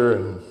rapture.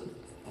 And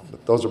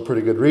those are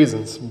pretty good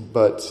reasons.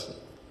 But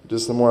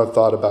just the more I've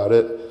thought about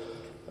it,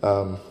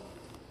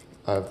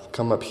 I've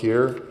come up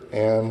here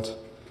and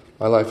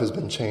my life has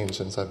been changed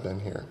since I've been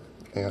here.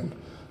 And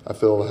I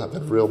feel I have a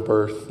real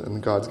birth,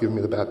 and God's given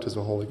me the baptism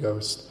of the Holy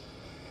Ghost.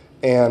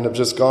 And I've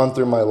just gone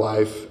through my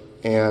life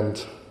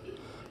and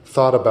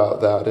thought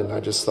about that, and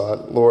I just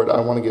thought, Lord, I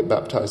want to get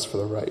baptized for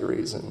the right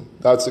reason.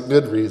 That's a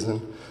good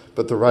reason,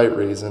 but the right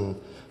reason,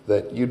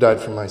 that you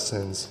died for my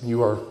sins.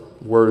 You are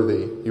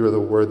worthy. You are the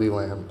worthy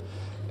Lamb.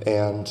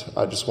 And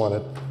I just want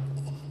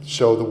to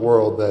show the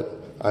world that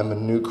I'm a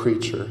new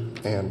creature,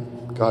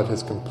 and God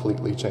has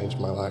completely changed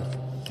my life.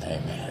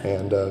 Amen.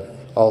 And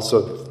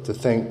also to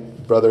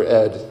thank Brother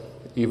Ed,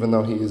 even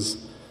though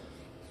he's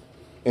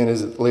in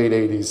his late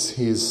 80s,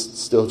 he's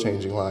still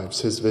changing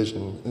lives. His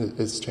vision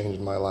is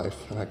changing my life,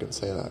 and I can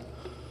say that.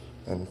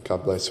 And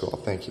God bless you all.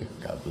 Thank you.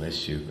 God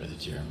bless you, Brother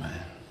Jeremiah.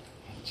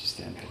 Would you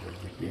stand right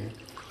over here?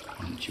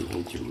 Why don't you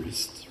hold your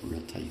wrists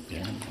real tight there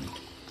and then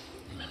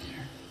right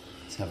there.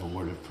 Let's have a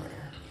word of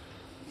prayer.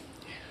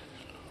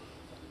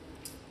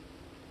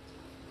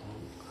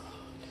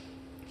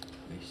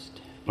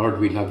 Lord,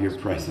 we love your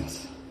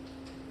presence.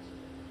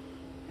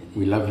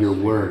 We love your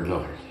word,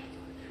 Lord.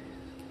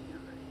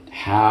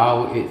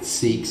 How it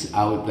seeks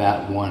out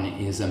that one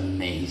is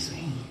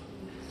amazing.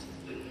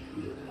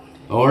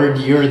 Lord,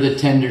 you're the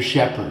tender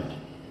shepherd.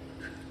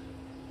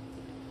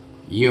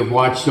 You have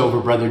watched over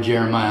Brother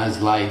Jeremiah's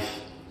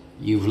life.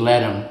 You've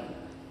led him.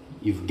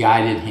 You've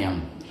guided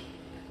him.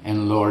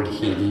 And Lord,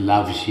 he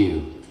loves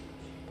you.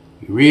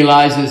 He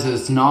realizes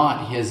it's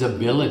not his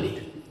ability,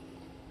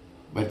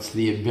 but it's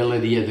the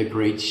ability of the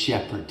great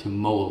shepherd to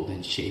mold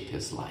and shape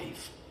his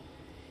life.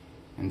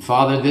 And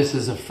Father, this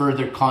is a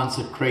further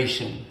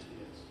consecration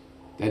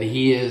that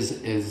he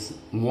is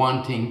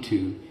wanting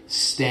to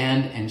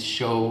stand and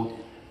show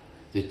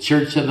the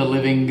church of the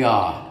living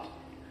God.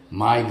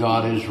 My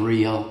God is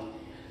real.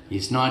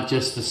 He's not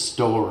just a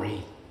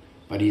story,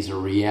 but he's a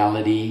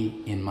reality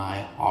in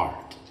my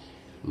heart.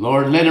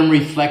 Lord, let him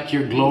reflect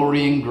your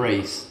glory and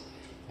grace,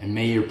 and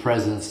may your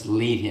presence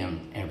lead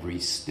him every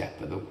step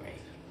of the way.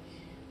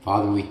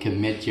 Father, we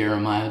commit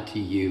Jeremiah to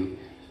you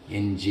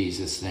in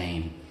Jesus'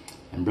 name.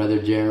 And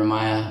Brother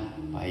Jeremiah,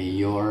 by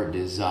your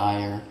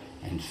desire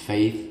and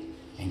faith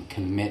and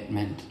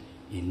commitment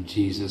in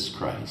Jesus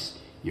Christ,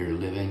 your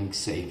living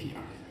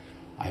Savior,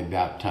 I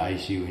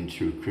baptize you in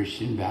true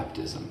Christian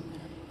baptism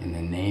in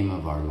the name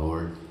of our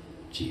Lord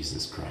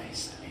Jesus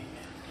Christ.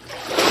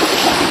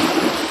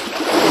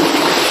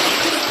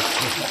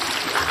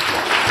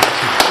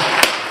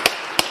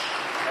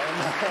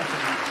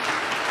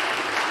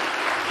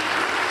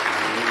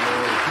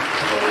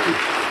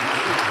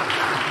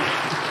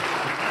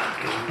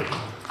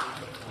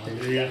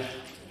 Hallelujah.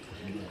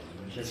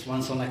 Just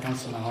one song that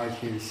comes to my heart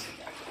here is,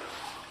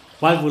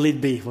 what will it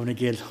be when we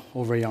get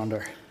over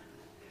yonder?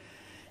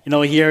 You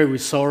know, here we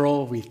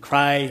sorrow, we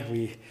cry,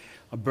 we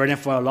are burdened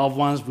for our loved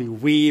ones, we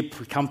weep,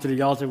 we come to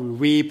the altar, we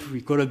weep,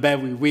 we go to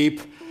bed, we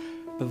weep.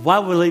 But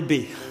what will it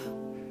be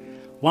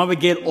when we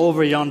get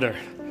over yonder?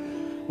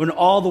 When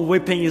all the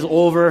weeping is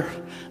over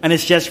and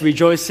it's just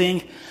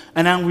rejoicing,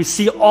 and then we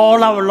see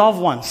all our loved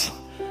ones,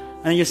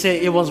 and you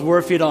say it was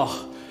worth it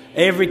all.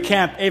 Every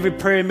camp, every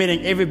prayer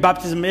meeting, every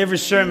baptism, every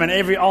sermon,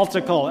 every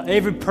altar call,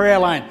 every prayer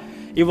line,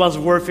 it was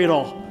worth it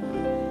all.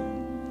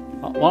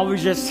 Why don't we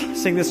just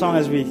sing this song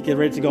as we get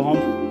ready to go home?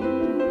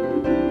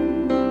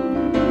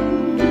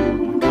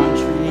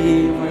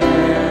 Country where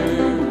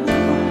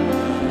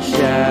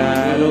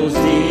shadows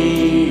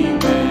deepen,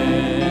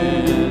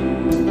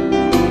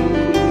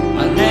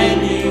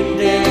 unending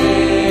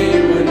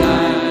day where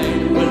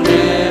night will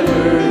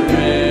never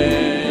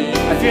end.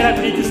 I feel like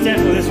we need to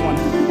stand for this one.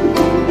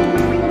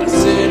 A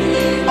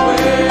city where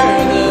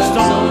the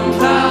storm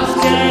clouds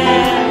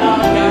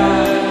cannot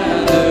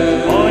gather.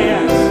 Oh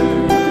yes.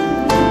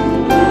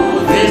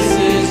 This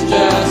is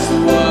just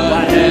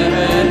what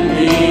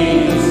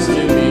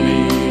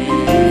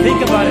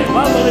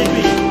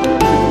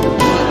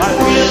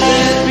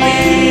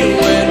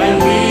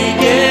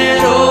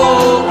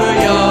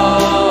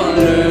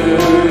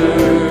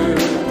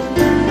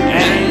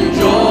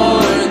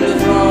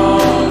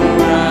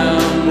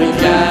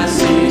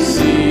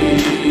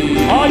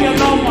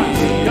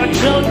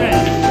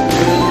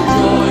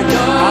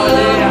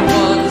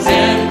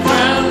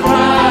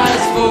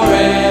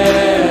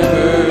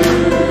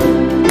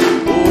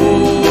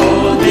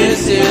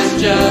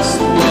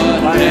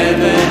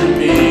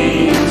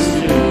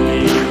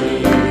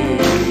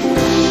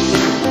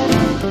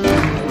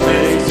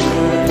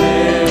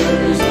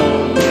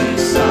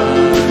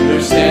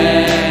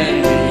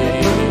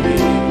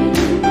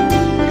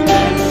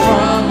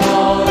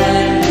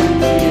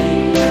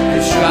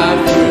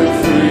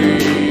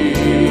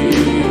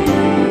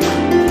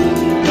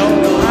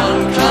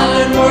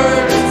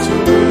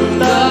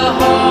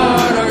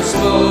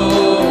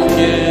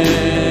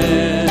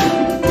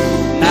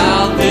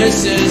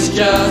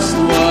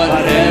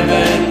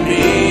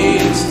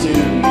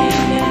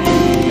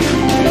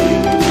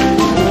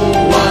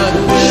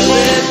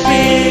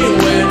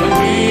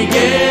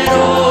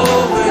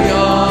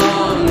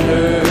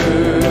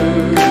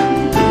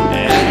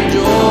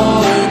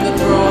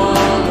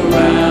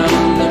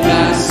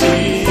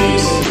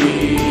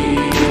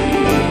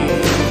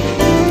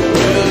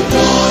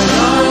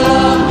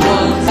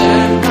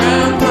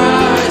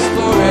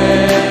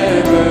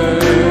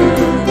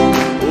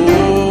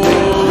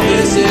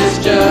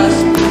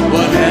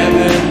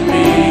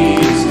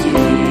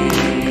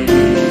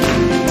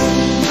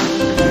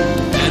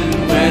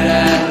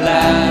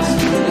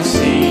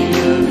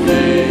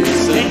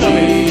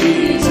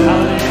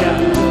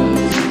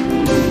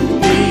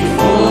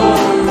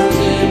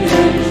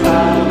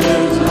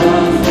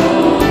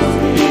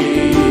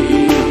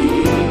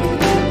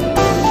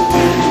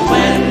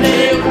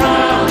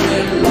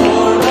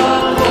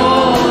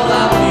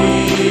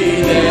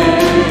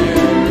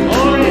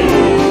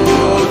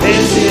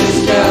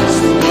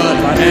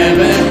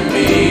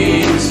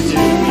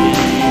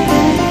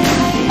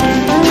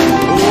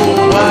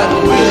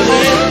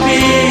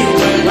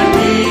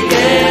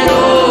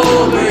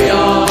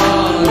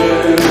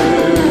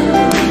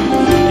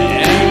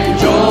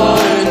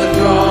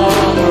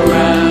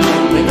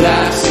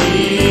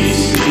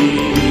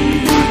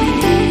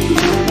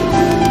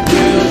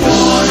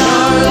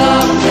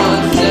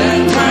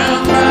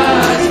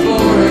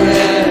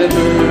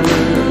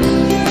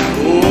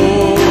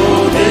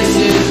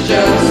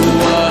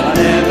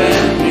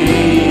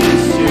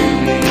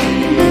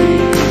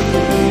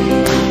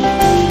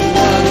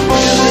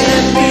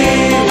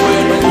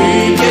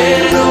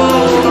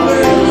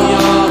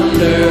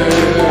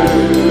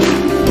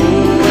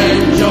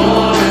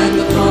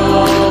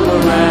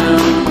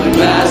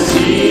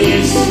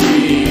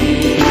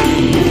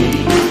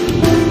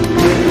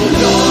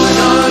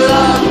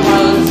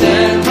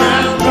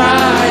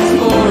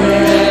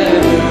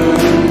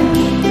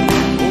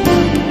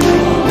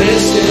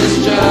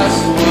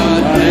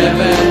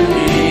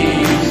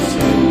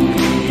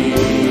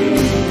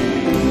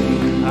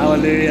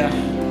Hallelujah.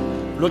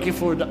 I'm looking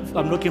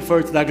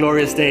forward to that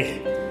glorious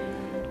day.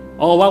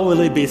 Oh, what will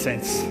it be,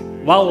 saints?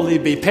 What will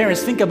it be?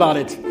 Parents, think about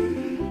it.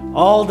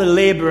 All the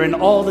labor and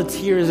all the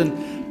tears,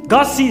 and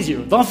God sees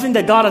you. Don't think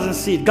that God doesn't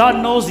see it. God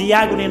knows the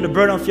agony and the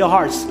burden of your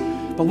hearts.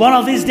 But one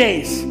of these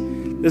days,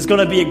 there's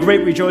going to be a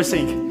great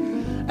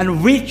rejoicing.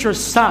 And with your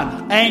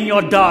son and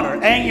your daughter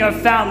and your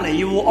family,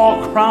 you will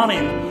all crown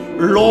him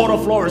Lord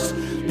of Lords.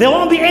 There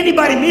won't be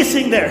anybody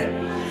missing there.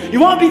 You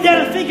won't be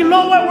there and thinking,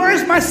 Lord, where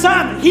is my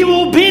son? He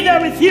will be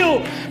there with you.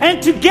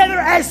 And together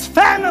as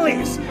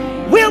families,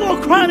 we will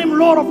crown him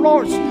Lord of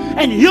Lords.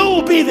 And you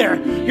will be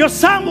there. Your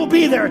son will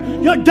be there.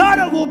 Your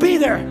daughter will be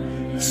there.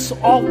 It's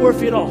all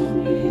worth it all.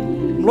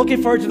 I'm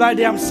looking forward to that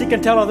day. I'm sick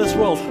and tired of this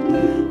world.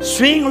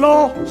 Swing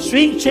low,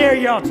 swing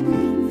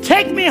chariot.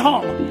 Take me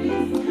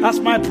home. That's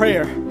my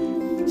prayer.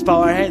 Let's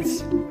bow our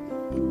heads.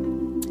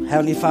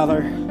 Heavenly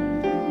Father,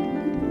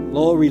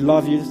 Lord, we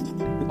love you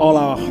with all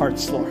our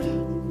hearts,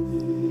 Lord.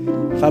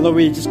 Father,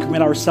 we just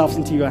commit ourselves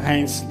into your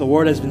hands. The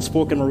word has been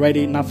spoken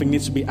already. Nothing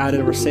needs to be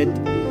added or said.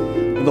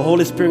 And the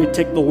Holy Spirit,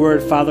 take the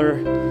word, Father,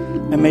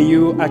 and may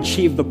you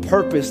achieve the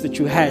purpose that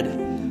you had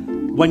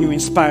when you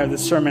inspired the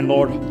sermon,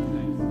 Lord.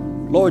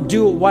 Lord,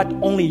 do what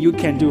only you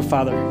can do,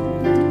 Father.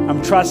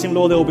 I'm trusting,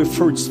 Lord, there will be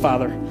fruits,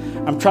 Father.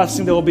 I'm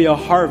trusting there will be a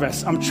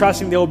harvest. I'm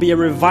trusting there will be a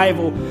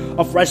revival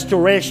of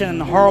restoration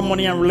and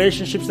harmony and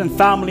relationships and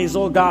families,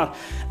 oh God.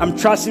 I'm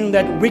trusting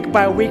that week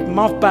by week,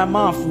 month by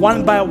month,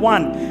 one by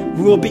one,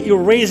 we will be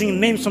erasing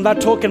names from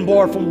that token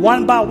board. From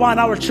one by one,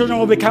 our children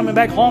will be coming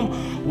back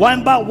home.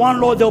 One by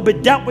one, Lord, they'll be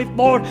dealt with,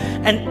 Lord.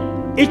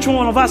 And each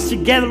one of us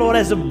together, Lord,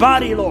 as a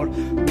body, Lord.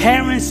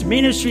 Parents,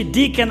 ministry,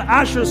 deacon,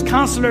 ushers,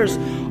 counselors,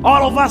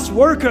 all of us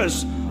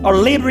workers are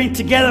laboring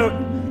together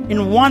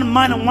in one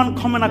mind and one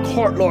common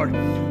accord, Lord,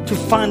 to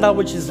find out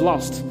which is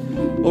lost.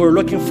 Lord, we're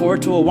looking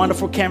forward to a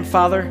wonderful camp,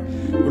 Father.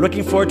 We're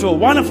looking forward to a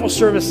wonderful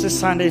service this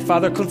Sunday,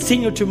 Father.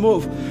 Continue to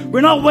move.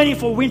 We're not waiting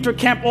for winter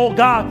camp, oh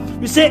God.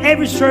 We say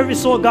every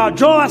service, oh God,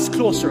 draw us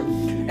closer.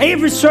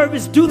 Every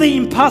service, do the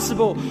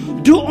impossible.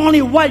 Do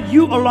only what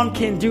you alone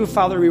can do,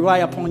 Father. Rely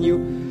upon you.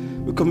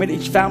 We commit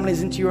each family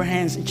into your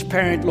hands, each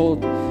parent,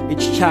 Lord,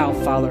 each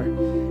child, Father.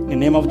 In the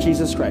name of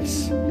Jesus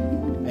Christ.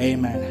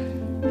 Amen.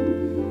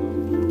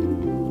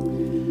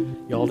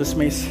 Y'all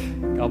dismiss.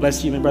 God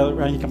bless you, my brother.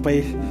 Ryan, you can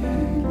play.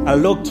 I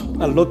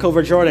look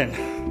over Jordan.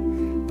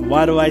 And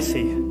what do I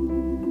see?